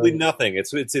 Absolutely nothing.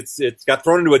 It's got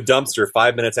thrown into a dumpster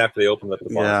 5 minutes after they opened up the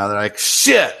farm. Yeah, they're like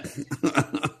shit,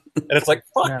 and it's like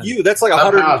fuck you. That's like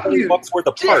 $120 worth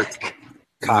of parts.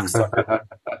 Cocksucker.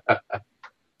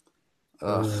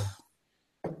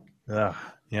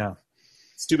 Yeah.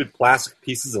 Stupid plastic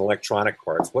pieces and electronic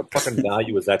parts. What fucking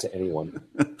value is that to anyone?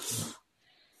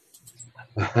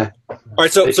 All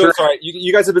right, so sorry.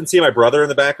 You guys have been seeing my brother in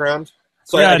the background.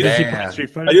 So I do have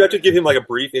to give him like a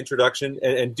brief introduction,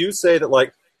 and do say that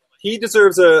like he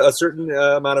deserves a certain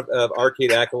amount of arcade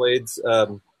accolades.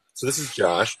 So this is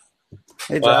Josh.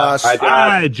 Hey, Josh.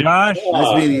 Hi, Josh.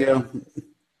 Nice meeting you.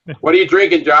 What are you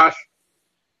drinking, Josh?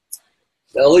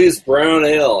 Ellie's Brown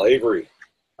Ale, Avery.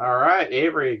 All right,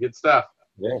 Avery, good stuff.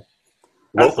 Yeah,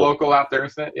 that's local out there,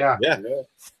 isn't it? Yeah.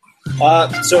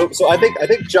 So I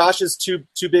think Josh's two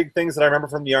big things that I remember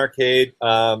from the arcade.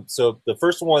 So the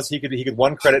first one was he could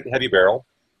one credit Heavy Barrel.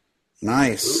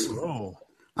 Nice.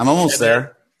 I'm almost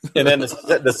there. And then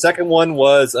the second one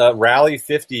was Rally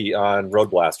 50 on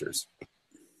Road Blasters.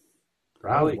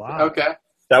 Rally. Oh, wow. Okay.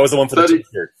 That was the one for the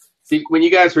T-shirt. See, when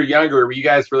you guys were younger, were you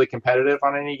guys really competitive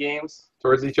on any games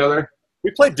towards each other?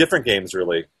 We played different games,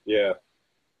 really. Yeah.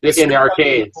 in the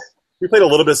arcades. We played a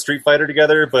little bit of Street Fighter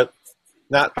together, but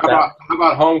not. How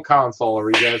about home console? Are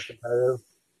you guys competitive?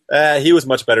 He was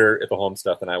much better at the home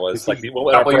stuff than I was. Like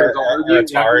couple years older,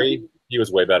 Atari, he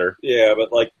was way better. Yeah,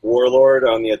 but like Warlord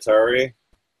on the Atari.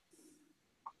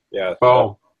 Yeah.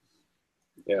 Oh.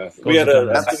 Yeah, we had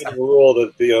a rule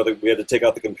that that we had to take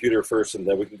out the computer first, and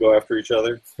then we could go after each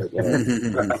other.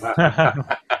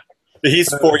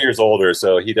 He's 4 years older,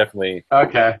 so he definitely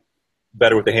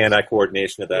better with the hand-eye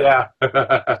coordination of that. Yeah.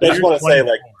 I just want to say,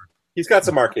 like, he's got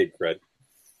some arcade cred.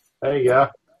 There you go.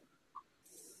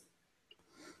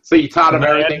 So you taught him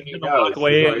everything you know. Walk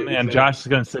away, and Josh is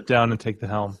going to sit down and take the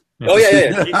helm. Oh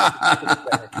yeah.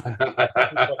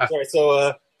 Sorry. So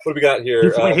what do we got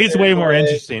here? He's way more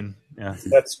interesting. Yeah.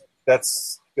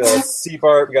 That's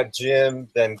C-Bart. We got Jim,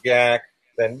 then Gak,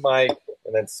 then Mike,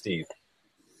 and then Steve.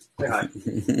 Hi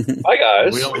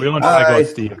guys. We don't talk about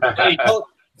Steve. Hey, tell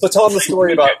them the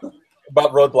story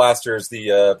about Road Blasters,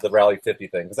 the Rally 50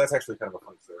 thing, because that's actually kind of a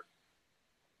fun story.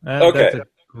 Okay. That's a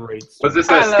great story. Was this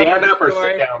a stand-up or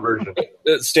sit-down version?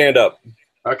 Stand up.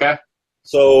 Okay.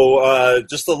 So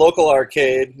just the local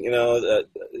arcade,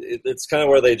 it's kind of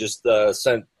where they just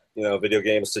sent video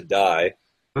games to die.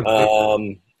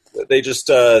 They just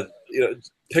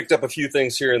picked up a few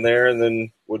things here and there, and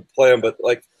then would play them. But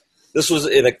like this was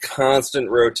in a constant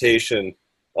rotation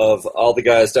of all the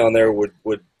guys down there would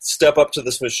step up to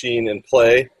this machine and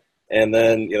play, and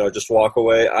then just walk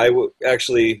away. I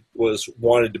actually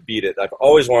wanted to beat it. I've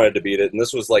always wanted to beat it, and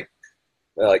this was like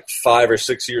 5 or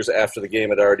 6 years after the game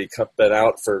had already been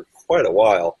out for quite a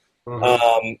while.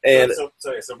 Mm-hmm.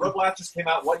 So Road Blasters came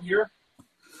out what year?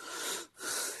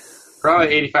 Probably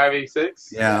 85,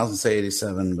 86. Yeah, I was going to say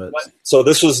 87, but... So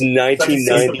this was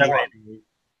 1990,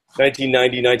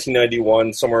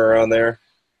 1991, somewhere around there.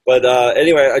 But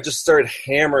anyway, I just started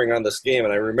hammering on this game,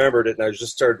 and I remembered it, and I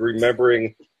just started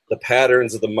remembering the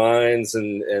patterns of the mines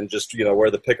and just,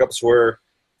 where the pickups were.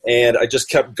 And I just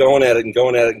kept going at it and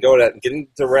going at it and going at it and getting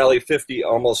to Rally 50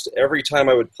 almost every time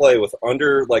I would play with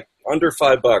under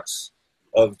 $5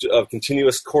 of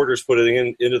continuous quarters put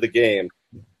into the game.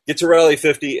 Get to Rally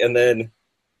 50 and then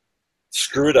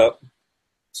screw it up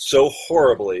so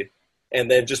horribly, and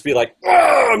then just be like,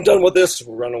 I'm done with this,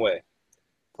 run away.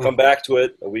 Come back to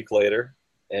it a week later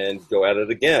and go at it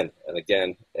again and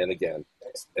again and again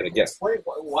and again. Explain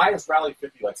why is Rally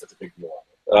 50 like such a big deal?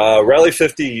 Rally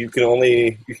 50, you can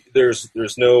only there's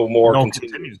no more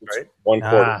continues, right? One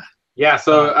quarter. Yeah,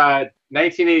 so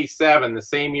 1987, the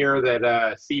same year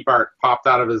that C-Bart popped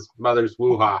out of his mother's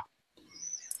woo-ha.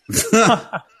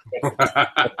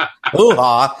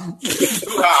 Woo-ha.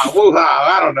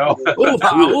 Woo-ha, I don't know.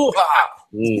 Woo-ha.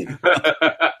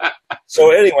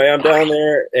 So anyway, I'm down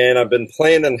there, and I've been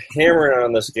playing and hammering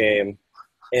on this game,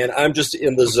 and I'm just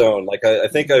in the zone. Like, I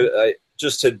think I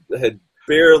just had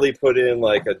barely put in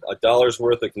like a dollar's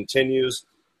worth of continues.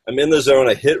 I'm in the zone.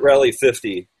 I hit Rally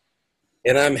 50,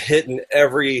 and I'm hitting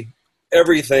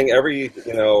everything, every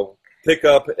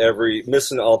pickup,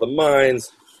 missing all the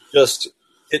mines, just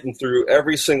hitting through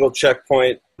every single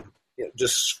checkpoint,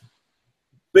 just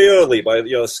barely by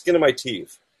the skin of my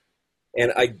teeth.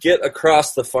 And I get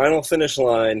across the final finish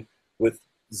line with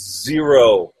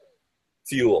zero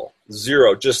fuel,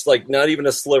 just like not even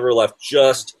a sliver left.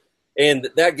 And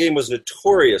that game was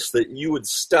notorious that you would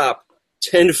stop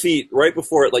 10 feet right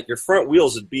before it, like your front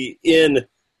wheels would be in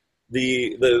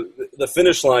the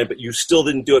finish line, but you still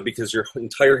didn't do it because your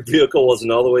entire vehicle wasn't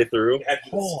all the way through.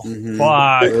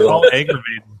 Fuck, all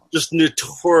aggravating. Just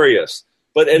notorious.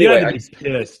 But anyway, I was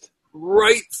pissed.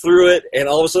 Right through it, and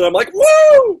all of a sudden I'm like,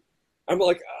 woo! I'm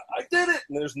like, I did it!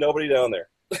 And there's nobody down there.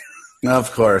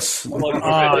 Of course. I'm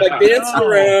like dancing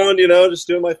around, just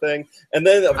doing my thing. And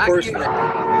then, of course,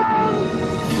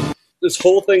 this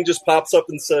whole thing just pops up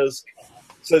and says,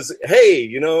 hey,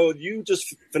 you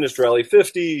just finished Rally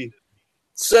 50.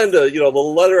 Send a, the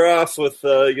letter off with,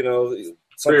 something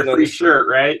for a free shirt,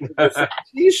 right?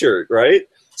 T-shirt, right?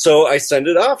 So I send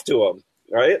it off to him,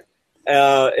 right?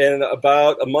 And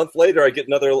about a month later, I get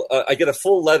a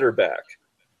full letter back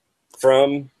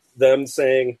from them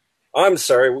saying, I'm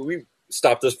sorry, we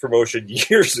stopped this promotion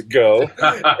years ago,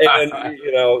 and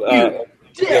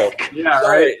yeah,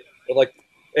 right. Like,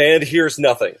 and here's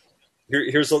nothing.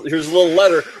 Here's a little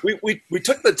letter. We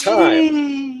took the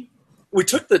time. We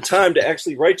took the time to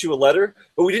actually write you a letter,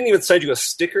 but we didn't even send you a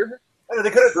sticker. I know, they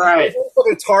could have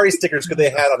fucking Atari stickers could they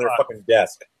had on their fucking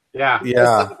desk. Yeah.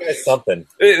 Something.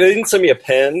 They didn't send me a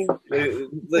pen.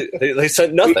 They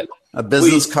sent nothing. A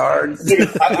business card.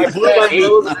 I blew my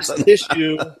nose on this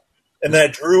issue. And then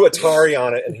I drew Atari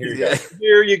on it, and here you go.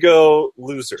 Here you go,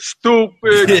 loser.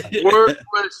 Stupid,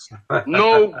 worthless,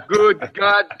 no good,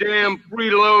 goddamn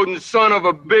freeloading son of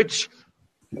a bitch.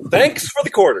 Thanks for the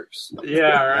quarters.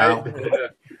 Yeah, right.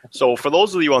 So for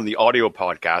those of you on the audio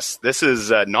podcast, this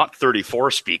is not 34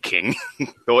 speaking,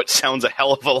 though it sounds a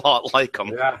hell of a lot like him.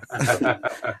 Yeah.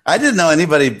 I didn't know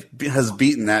anybody has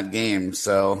beaten that game,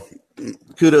 so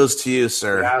kudos to you,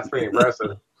 sir. Yeah, that's pretty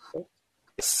impressive.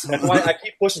 That's why I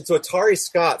keep pushing. So Atari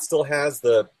Scott still has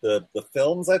the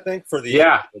films, I think, for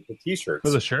the T-shirts.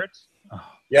 For the shirts? Oh.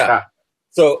 Yeah.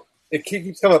 So it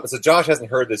keeps coming up. So Josh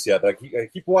hasn't heard this yet, but I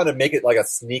keep wanting to make it like a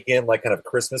sneak in, like kind of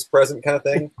Christmas present kind of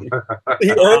thing. He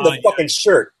earned the fucking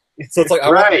shirt. So it's like, I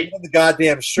want to the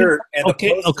goddamn shirt. And the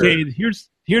poster. Okay.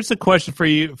 Here's the question for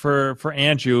you, for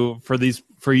Andrew,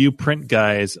 for you print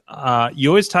guys. You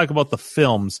always talk about the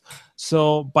films.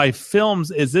 So by films,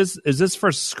 is this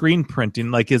for screen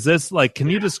printing? Like, is this like? Can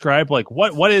you describe like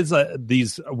what is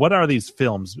these? What are these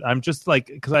films? I'm just like,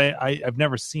 because I've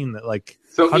never seen that. Like,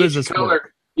 so how does this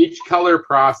work? Each color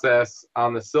process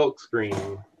on the silk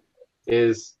screen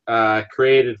is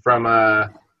created from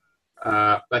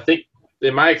I think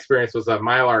in my experience was a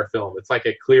Mylar film. It's like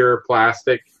a clear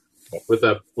plastic with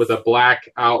a black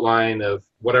outline of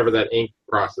whatever that ink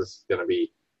process is going to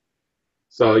be.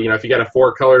 So, if you got a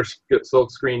 4-color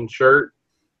silk screen shirt,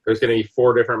 there's going to be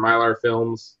 4 different Mylar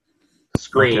films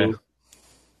screened. Okay.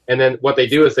 And then what they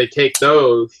do is they take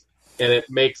those and it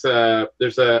makes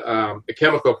there's a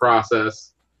chemical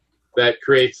process that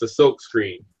creates the silk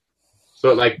screen.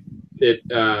 So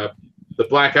the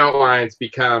black outlines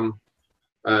become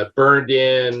burned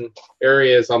in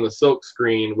areas on the silk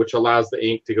screen, which allows the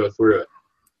ink to go through it.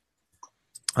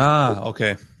 Ah,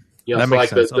 okay. That makes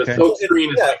sense. The silk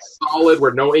screen is like solid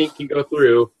where no ink can go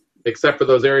through, except for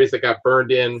those areas that got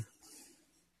burned in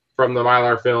from the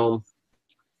Mylar film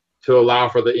to allow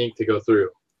for the ink to go through.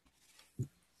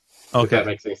 Okay. If that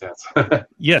makes any sense.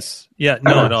 Yes. Yeah.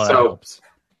 No, that helps.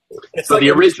 So the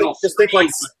original just think like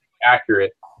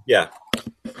accurate. Yeah.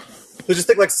 So just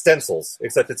think like stencils,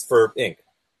 except it's for ink.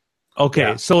 Okay.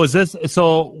 Yeah. So is this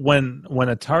when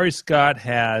Atari Scott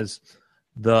has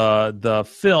the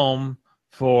film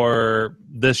for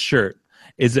this shirt,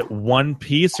 is it one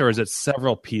piece or is it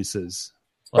several pieces?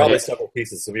 Probably several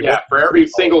pieces. So for every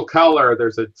single color,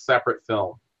 there's a separate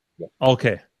film.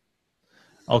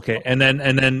 Okay, and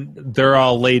then they're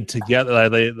all laid together.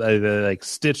 They like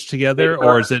stitched together,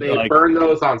 or is it they like burn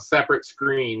those on separate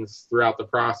screens throughout the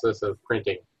process of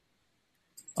printing?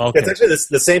 Okay, it's actually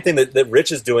the same thing that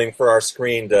Rich is doing for our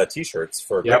screened T-shirts.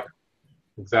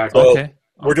 Exactly. So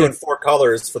we're doing 4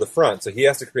 colors for the front, so he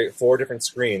has to create 4 different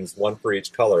screens, one for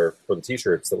each color for the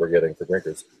T-shirts that we're getting for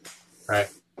drinkers. Right.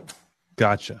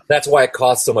 Gotcha. That's why it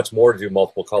costs so much more to do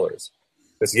multiple colors,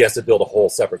 because he has to build a whole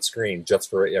separate screen just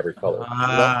for every color.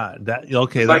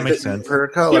 That makes sense. Per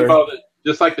color.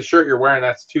 Just like the shirt you're wearing,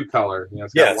 that's 2 color.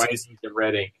 It's got white ink and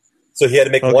red ink. So he had to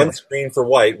make one screen for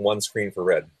white and one screen for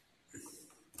red.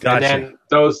 Gotcha. And then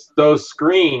those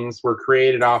screens were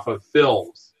created off of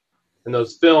films. And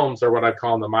those films are what I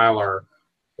call the Mylar.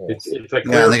 It's a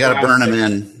clear they got to burn them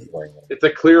in. It's a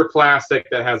clear plastic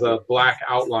that has a black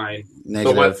outline.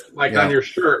 Negative. So on your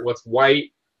shirt, what's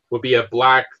white would be a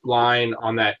black line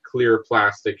on that clear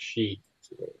plastic sheet.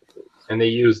 And they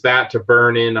use that to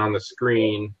burn in on the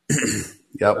screen.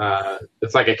 Yep.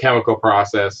 It's like a chemical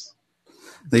process.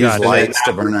 They use lights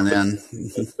to burn it in.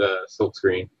 The silk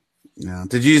screen. Yeah.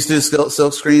 Did you used to do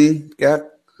silk screening, Gak?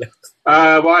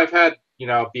 Well, I've had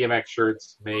BMX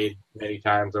shirts made many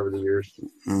times over the years.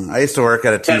 I used to work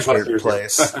at a T-shirt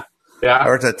place. Yeah, I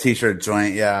worked at a T-shirt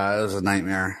joint. Yeah, it was a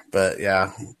nightmare, but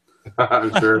yeah,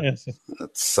 I'm sure it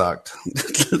sucked.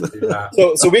 Yeah.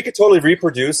 So we could totally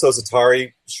reproduce those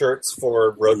Atari shirts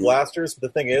for Road Blasters. But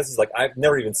the thing is like I've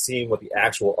never even seen what the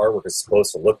actual artwork is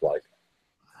supposed to look like.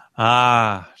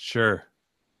 Ah, sure.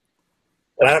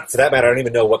 And for that matter, I don't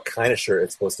even know what kind of shirt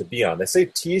it's supposed to be on. They say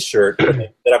T-shirt,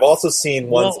 but I've also seen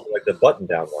ones like the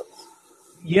button-down ones.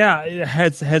 Yeah,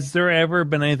 has there ever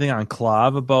been anything on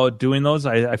Clav about doing those?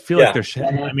 I feel like there should.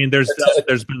 I mean, there's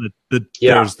been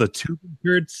there's the Tubin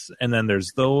shirts, and then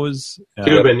there's those.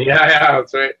 Tubin, yeah,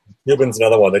 that's right. Tubin's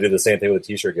another one. They do the same thing with a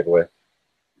T-shirt giveaway.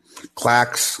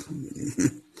 Clacks.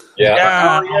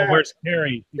 Yeah. Where's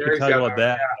Carrie? You can talk about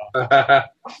that.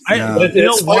 I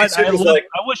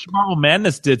wish Marble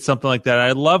Madness did something like that.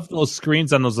 I love those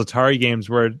screens on those Atari games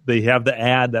where they have the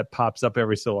ad that pops up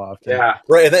every so often. Yeah,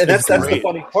 right. And that's the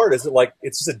funny part. Is it like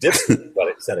it's just a dip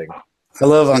setting? I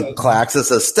love on Clax. It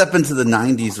says, "Step into the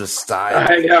 '90s with style."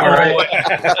 I know, right?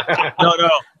 No.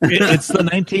 It's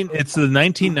the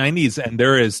 1990s, and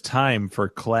there is time for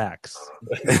Clax.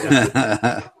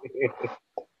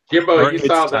 Jimbo, you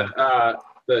saw that?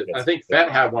 I think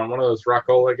Fett had one of those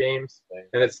Rockola games,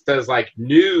 and it says like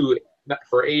new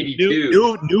for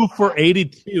 82. New for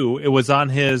 82. It was on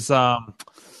his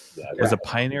was a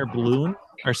Pioneer Balloon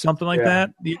or something like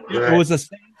that.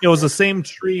 It was the same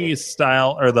tree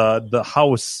style or the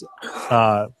house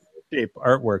shape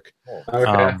artwork.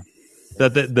 Okay.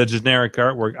 The generic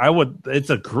artwork.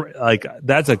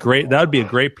 That would be a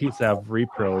great piece to have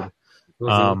reproed.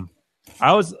 Mm-hmm.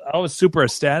 I was super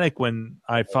ecstatic when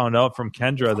I found out from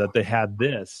Kendra that they had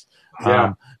this.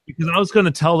 Because I was going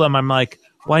to tell them, I'm like,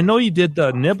 well, I know you did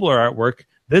the Nibbler artwork.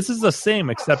 This is the same,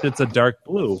 except it's a dark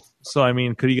blue. So, I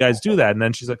mean, could you guys do that? And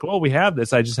then she's like, well, we have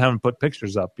this. I just haven't put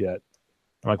pictures up yet.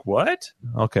 I'm like, what?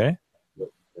 Okay.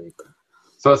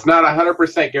 So it's not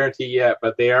 100% guarantee yet,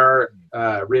 but they are,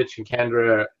 Rich and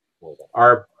Kendra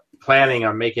are planning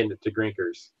on making it to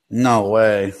Grinkers. No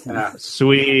way.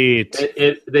 Sweet.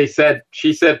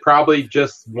 She said probably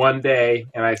just one day,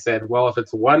 and I said, well, if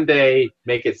it's one day,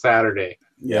 make it Saturday.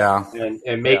 Yeah.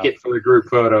 And make it for the group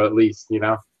photo at least, you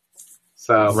know?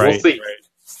 So we'll see.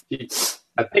 Right.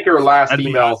 I think her last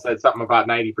email said something about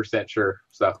 90% sure.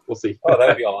 So we'll see. Oh,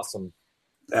 that'd be awesome.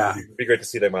 Yeah. It'd be great to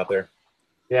see them out there.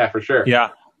 Yeah, for sure. Yeah.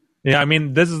 Yeah, I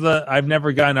mean, I've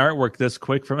never gotten artwork this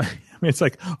quick from. I mean, it's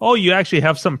like, oh, you actually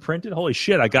have some printed? Holy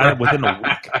shit! I got it within a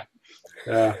week.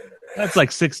 Yeah, that's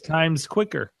like 6 times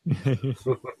quicker.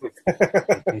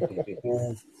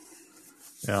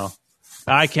 Yeah,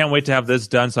 I can't wait to have this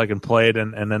done so I can play it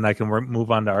and then I can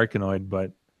move on to Arkanoid.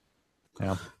 But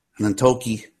yeah, and then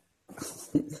Toki.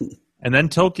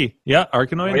 Yeah,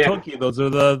 Arkanoid and Toki. Those are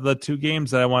the 2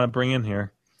 games that I want to bring in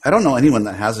here. I don't know anyone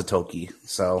that has a Toki,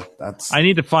 so that's. I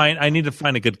need to find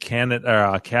a good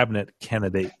cabinet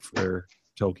candidate for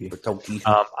Toki.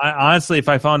 I honestly, if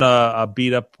I found a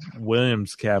beat up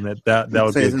Williams cabinet, that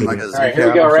would be a good. All right, here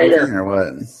we go, right here. Or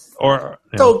what? Or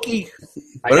Toki.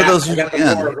 What are those? I got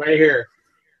the board right here.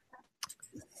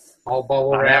 All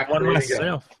bubble wrap. I have one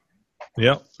myself.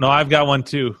 Yep. No, I've got one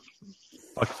too.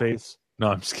 Fuck face. No,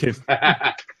 I'm just kidding.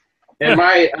 And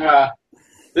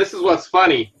this is what's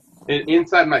funny.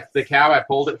 Inside the cab I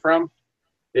pulled it from,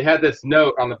 it had this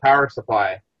note on the power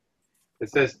supply.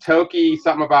 It says Toki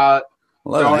something about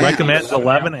recommends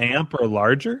 11 amp or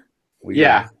larger.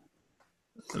 Yeah.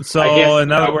 So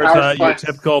in other words, your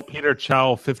typical Peter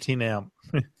Chow 15 amp.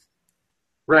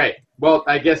 Right. Well,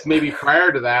 I guess maybe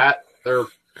prior to that, the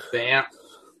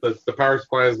power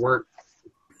supplies weren't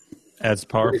as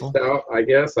powerful. I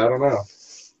guess I don't know.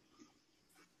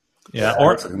 Yeah,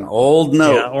 or an old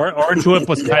note. Yeah, or Twip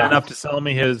was kind enough to sell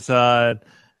me his board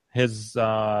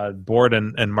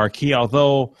and marquee.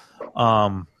 Although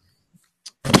the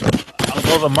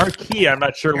marquee, I'm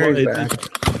not sure what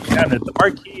the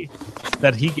marquee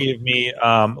that he gave me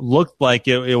looked like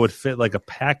it would fit like a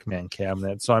Pac-Man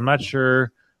cabinet. So I'm not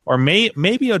sure, or maybe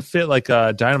it would fit like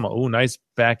a Dynamo. Ooh, nice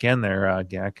back end there,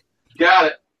 Gak. Got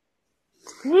it.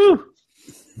 Woo.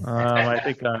 I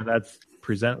think that's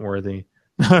present worthy.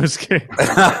 No, I was kidding.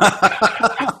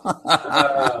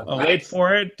 Wait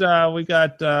for it. We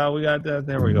got. There we go.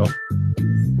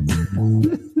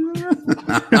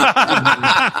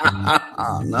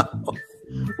 Oh, no.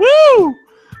 Woo!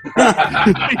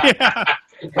 Yeah.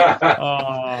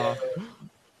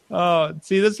 Oh,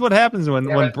 see, this is what happens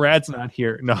when Brad's not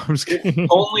here. No, I'm just kidding.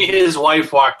 Only his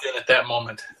wife walked in at that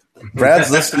moment.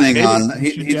 Brad's listening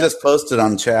he just posted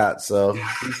on chat, so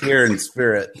he's here in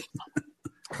spirit.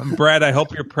 Brad, I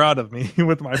hope you're proud of me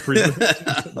with my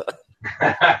presentation.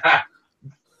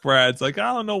 Brad's like,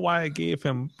 I don't know why I gave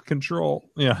him control.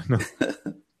 Yeah.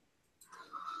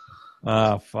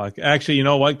 No. Fuck. Actually, you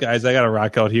know what, guys? I got to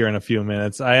rock out here in a few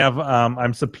minutes. I have.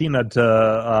 I'm subpoenaed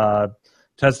to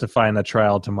testify in the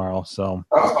trial tomorrow. So.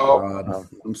 God,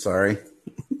 I'm sorry.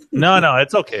 No,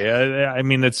 it's okay. I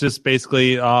mean, it's just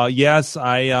basically. Yes,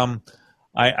 I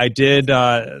did.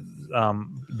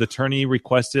 The attorney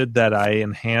requested that I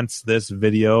enhance this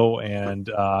video and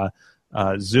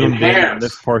zoom in on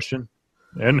this portion.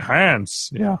 Enhance,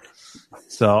 yeah.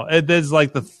 So it is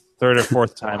like the 3rd or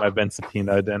 4th time I've been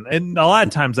subpoenaed, and a lot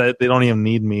of times they don't even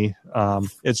need me.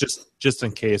 It's just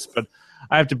in case, but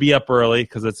I have to be up early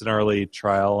because it's an early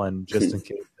trial, and just in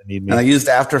case they need me. And I used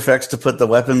After Effects to put the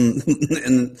weapon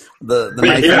in the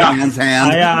knife in man's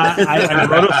hand. I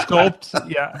rotoscoped.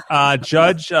 Yeah,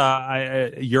 Judge,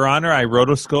 Your Honor, I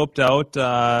rotoscoped out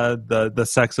the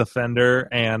sex offender,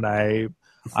 and I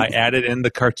added in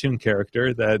the cartoon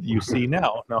character that you see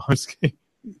now. No, I was kidding.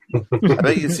 I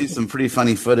bet you see some pretty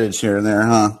funny footage here and there,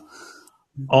 huh?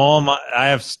 Oh my! I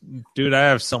have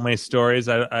so many stories.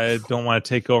 I don't want to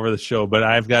take over the show, but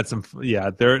I've got some.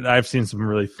 Yeah, I've seen some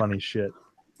really funny shit.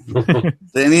 Do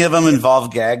any of them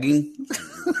involve gagging?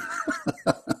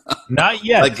 Not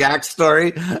yet. Like gag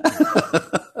story? No.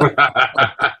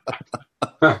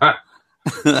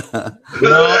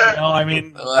 I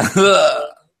mean,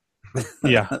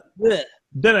 yeah.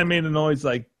 Then I made a noise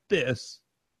like this.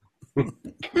 Then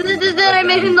I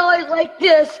made a noise like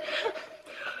this.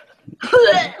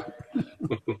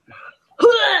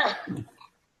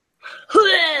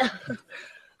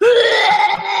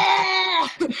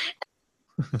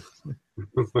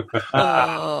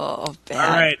 Oh, bad. All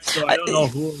right, so I don't know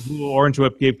who Orange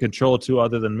Whip gave control to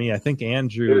other than me. I think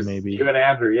Andrew, maybe. You and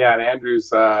Andrew, yeah, and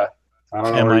Andrew's I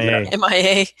don't know where he's at.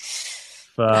 MIA.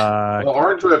 Fuck. Well,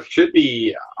 Orange Whip should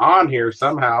be on here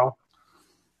somehow.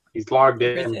 He's logged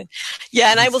in.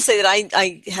 Yeah, and I will say that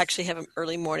I actually have an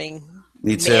early morning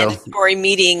Me too. mandatory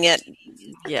meeting at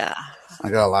I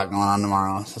got a lot going on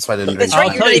tomorrow. That's why I didn't drink. That's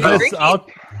right, you're not even drinking.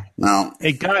 No.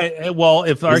 Hey, guy. Well,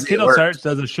 if Busy at Arcade work. Arts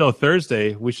does a show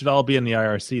Thursday, we should all be in the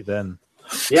IRC then.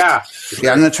 Yeah.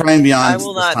 Yeah, I'm gonna try and be on I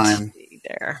will this not time. be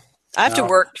there. I have to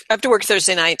work. I have to work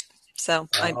Thursday night, so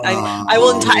I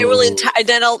will.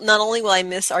 Then not only will I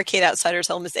miss Arcade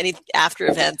Outsiders, I'll miss any after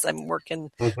events. I'm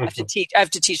working. I have to teach. I have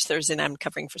to teach Thursday night. I'm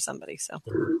covering for somebody, so.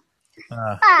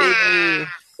 But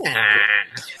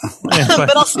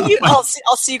I'll see you. I'll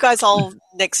see you guys all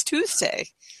next Tuesday.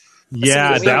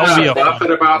 Yeah, that would be a fun.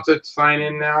 Buffett about to sign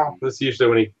in now. This is usually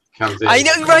when he comes in. I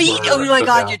know, right? Oh my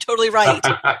God, you're totally right.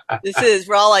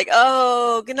 We're all like,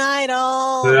 oh, good night,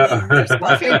 all. Yeah.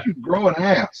 I think you grow an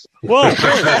ass. Whoa!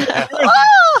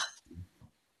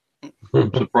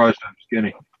 I'm surprised I'm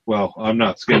skinny. Well, I'm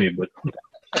not skinny, but.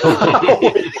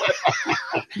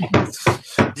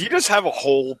 Do you just have a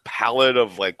whole palette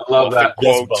of like I love that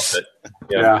quotes?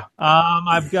 Yeah.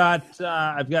 I've got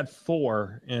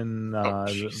 4 in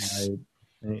my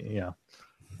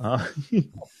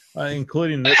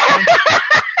including this one.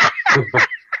 I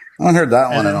haven't heard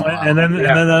that one in a while. And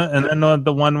then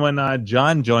the one when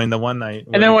John joined the one night.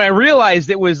 And then when I realized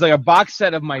it was like a box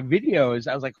set of my videos,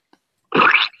 I was like,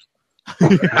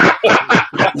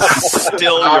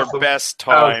 Still your best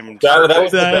time. That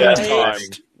was the That- best time.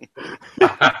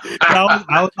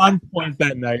 I was on point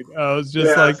that night. I was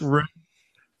just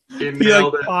he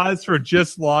nailed it. paused for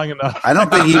just long enough. I don't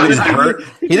think he even heard.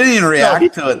 He didn't even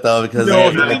react to it though because he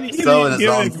was so in his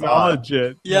own thought. Acknowledge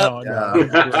it. Yep.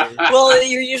 Well,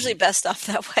 you're usually best off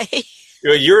that way.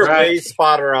 You're way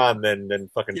spotter on than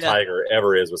fucking Tiger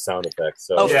ever is with sound effects.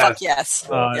 So. Oh, fuck yes.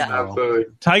 Absolutely.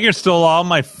 Tiger stole all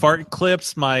my fart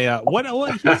clips. My what?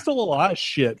 He stole a lot of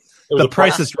shit. The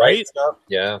Price is Right stuff.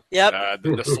 Yeah. Yep.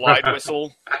 The slide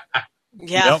whistle.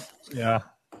 Yeah. Yep.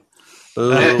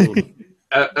 Yeah.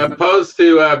 Opposed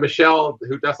to Michelle,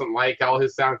 who doesn't like all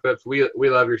his sound clips, we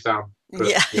love your sound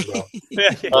clips as well.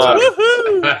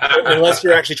 Unless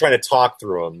you're actually trying to talk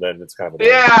through them, then it's kind of with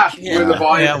the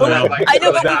volume. Yeah, well, I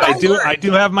know, but I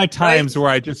do have my times where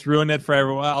I just ruin it for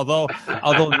everyone. Although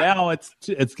now it's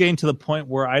getting to the point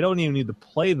where I don't even need to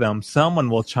play them. Someone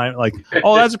will chime like,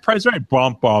 "Oh, that's a Price Right."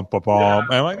 Bump, bump, bump, bump.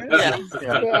 I'm like,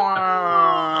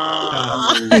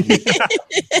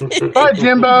 Bye,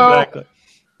 Jimbo. Exactly.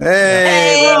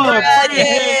 Hey, Brad,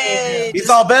 yay. he's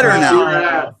all better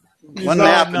now. One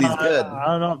nap and he's good. I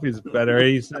don't know if he's better.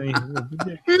 Then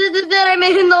I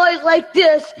made a noise like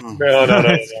this.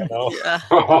 No. Yeah.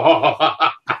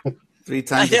 3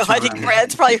 times. I know. I think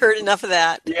Brad's probably heard enough of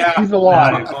that. Yeah. He's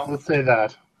alive. Let's say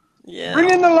that. Yeah.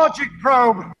 Bring in the logic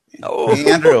probe. Oh.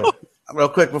 Hey, Andrew, real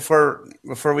quick before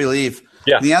we leave,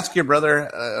 can you ask your brother?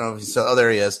 There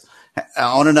he is.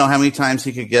 I want to know how many times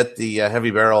he could get the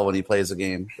heavy barrel when he plays a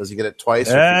game. Does he get it twice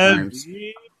or 3 times?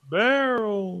 Heavy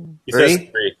barrel. He says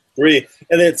 3,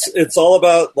 and it's all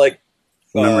about like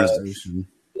memorization.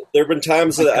 There have been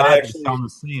times that I actually sound the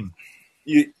same.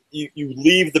 You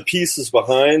leave the pieces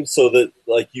behind so that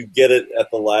like you get it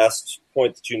at the last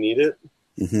point that you need it.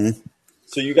 Mm-hmm.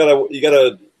 So you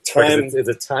gotta time. Is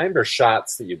it timed or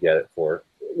shots that you get it for?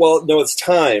 Well, no, it's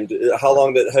timed. How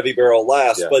long that heavy barrel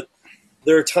lasts, but.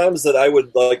 There are times that I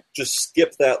would like just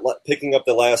skip that, picking up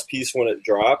the last piece when it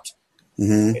dropped,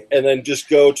 and then just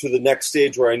go to the next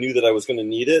stage where I knew that I was going to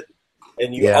need it.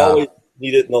 And you always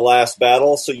need it in the last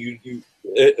battle. So you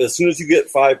as soon as you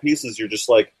get 5 pieces, you're just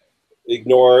like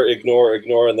ignore,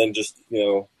 and then just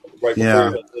right before you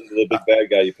get into the big bad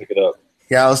guy, you pick it up.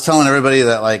 Yeah, I was telling everybody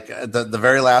that like the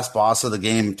very last boss of the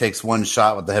game takes 1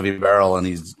 shot with the heavy barrel and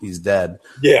he's dead.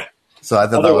 Yeah. So I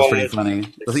thought that was pretty funny.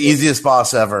 It was the easiest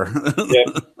boss ever.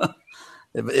 Yeah.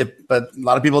 But a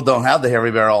lot of people don't have the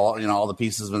heavy barrel, all the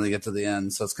pieces when they get to the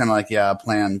end. So it's kind of like, a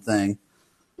planned thing.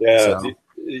 Yeah. So.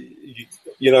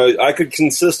 I could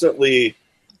consistently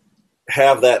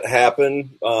have that happen.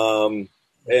 And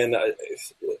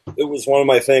it was one of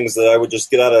my things that I would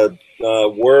just get out of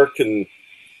work and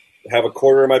have a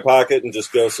quarter in my pocket and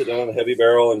just go sit down on the heavy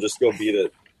barrel and just go beat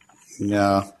it.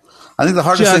 Yeah. I think the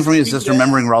hardest thing for me is just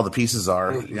remembering where all the pieces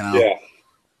are, Yeah.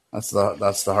 That's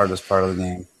the hardest part of the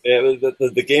game. Yeah,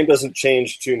 the game doesn't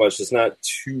change too much. It's not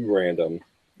too random.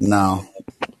 No.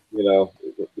 The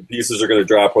pieces are going to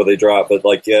drop where they drop,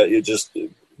 but you just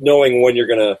knowing when you're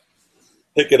going to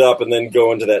pick it up and then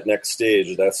go into that next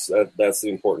stage. That's the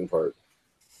important part.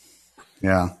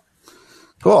 Yeah.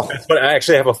 Cool. But I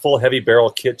actually have a full heavy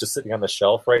barrel kit just sitting on the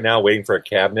shelf right now, waiting for a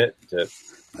cabinet to.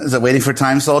 Is it waiting for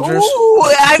time soldiers? Ooh,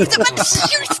 you're still,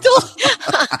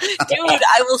 dude.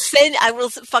 I will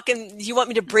fucking. You want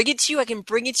me to bring it to you? I can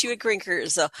bring it to you at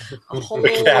Grinkers. A whole no,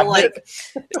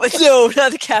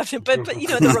 not the cabinet, but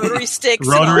the rotary sticks.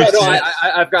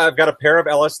 I've got a pair of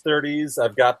LS30s.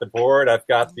 I've got the board. I've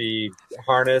got the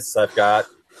harness. I've got.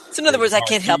 So in other words, I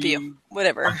can't help you.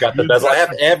 Whatever. I've got the bezel. I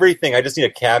have everything. I just need a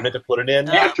cabinet to put it in.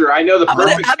 After I know the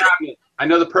perfect cabinet. I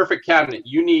know the perfect cabinet.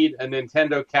 You need a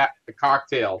Nintendo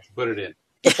cocktail to put it in.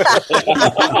 Cockpit.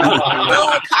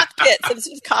 Some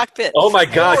sort of cockpit. Oh my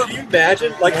god! Can you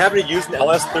imagine having to use an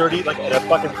LS30 at a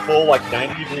fucking full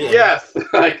 90 degree? Yes.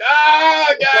 God.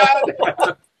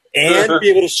 And be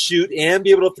able to shoot and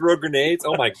be able to throw grenades.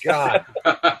 Oh my god!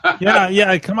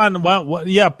 Yeah. Come on. What?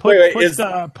 Yeah. Put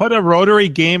a rotary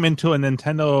game into a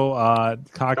Nintendo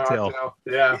cocktail.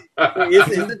 Yeah.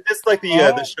 Isn't this like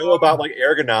the show about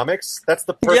ergonomics? That's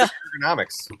the perfect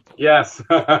ergonomics. Yes.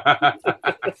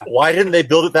 Why didn't they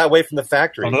build it that way from the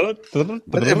factory?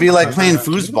 But it'd be like playing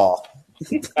foosball.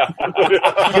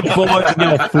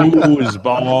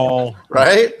 Foosball.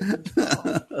 Right?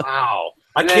 Wow.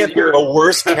 I can't think of a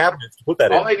worse cabinet to put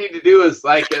that in. All they need to do is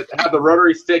have the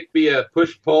rotary stick be a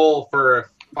push-pull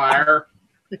for fire.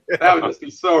 That would just be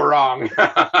so wrong.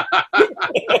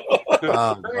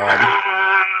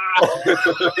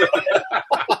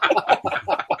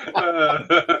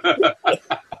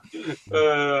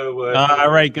 All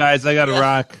right, guys, I got to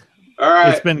rock. All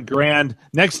right. It's been grand.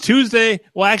 Next Tuesday,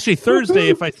 actually Thursday,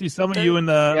 if I see some of you in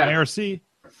the IRC.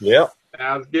 Yep.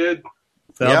 Sounds good.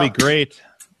 That'll be great.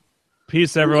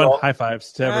 Peace, everyone. High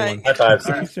fives to everyone. High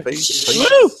fives.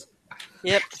 Woo!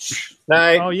 Yep.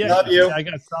 Night. Oh, yeah. Love you. Yeah, I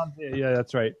got sound. Yeah,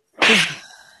 that's right.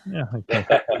 Yeah. Okay.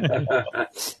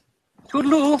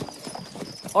 Toodaloo.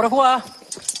 Au revoir.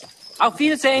 Auf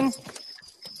Wiedersehen.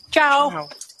 Ciao.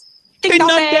 Ding dong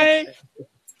day.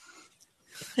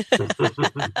 And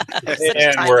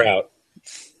we're out.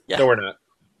 Yeah. No, we're not.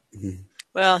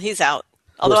 Well, he's out.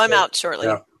 Although I'm out shortly.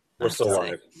 Yeah, we're still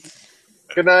alive.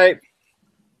 Good night.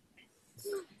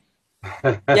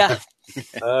 Yeah.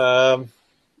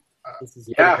 This is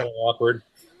kind of awkward.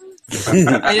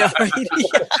 I know.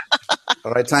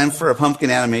 All right, time for a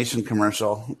pumpkin animation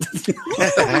commercial.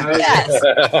 Yes.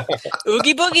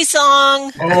 Oogie Boogie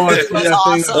song. Oh, it was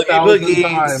awesome. Oogie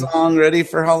Boogie song ready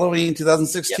for Halloween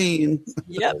 2016.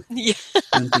 Yep.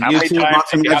 And to YouTube,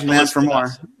 watch Imagine Man for more.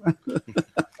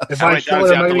 How many times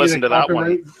do you have to listen to that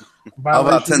one? How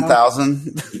about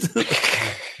 10,000?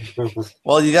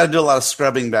 Well, you got to do a lot of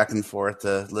scrubbing back and forth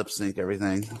to lip sync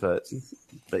everything, but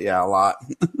yeah, a lot.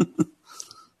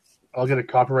 I'll get a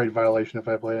copyright violation if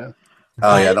I play it.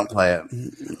 Oh yeah, don't play it.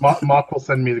 Mock will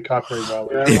send me the copyright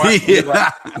violation.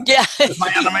 Yeah. It's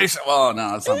my animation. Well,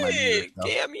 no, it's not my music. No.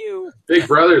 Damn you. Big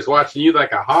Brother's watching you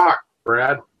like a hawk,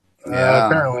 Brad.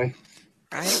 Apparently.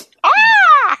 Right.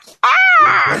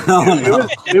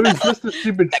 It was just a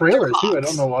stupid trailer too. I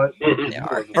don't know what.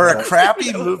 Or a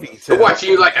crappy movie too. Watching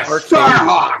you like a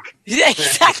Starhawk. Yeah,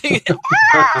 exactly.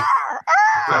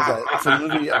 It's a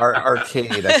movie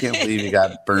arcade. I can't believe you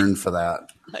got burned for that.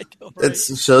 I know, right? It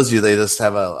shows you they just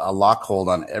have a lock hold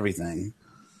on everything.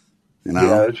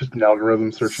 Yeah, it's just an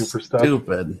algorithm searching for stuff.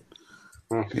 Stupid.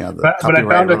 Yeah, the but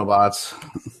copyright robots.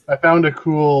 I found a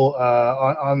cool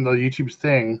on the YouTube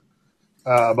thing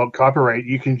about copyright.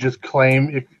 You can just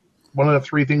claim if one of the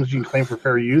three things you can claim for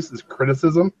fair use is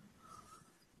criticism.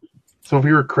 So if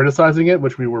we were criticizing it,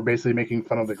 which we were basically making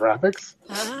fun of the graphics,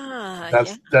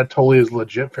 that totally is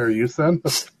legit fair use then.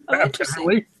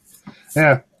 Apparently.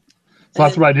 Yeah. So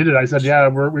that's what I did. I said, yeah,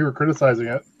 we were criticizing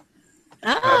it.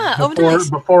 Nice.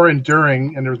 Before and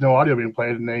during, and there was no audio being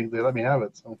played, and they let me have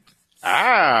it. So.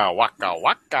 Waka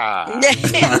waka.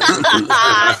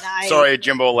 Nice. Sorry,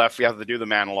 Jimbo left. We have to do the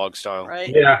monologue style.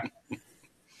 Right. Yeah.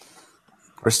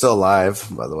 We're still alive,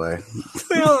 by the way.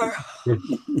 We are.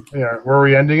 Yeah. Were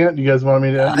we ending it? Do you guys want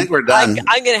me to end? I think we're done.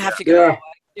 I'm going to have to go.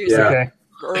 Yeah. Okay.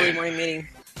 Early morning meeting.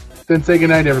 Then say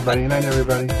goodnight, everybody. Good night,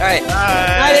 everybody. All right. Good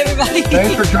night, everybody.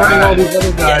 Thanks for joining all these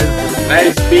other guys.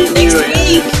 Nice meeting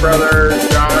you, brother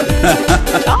John.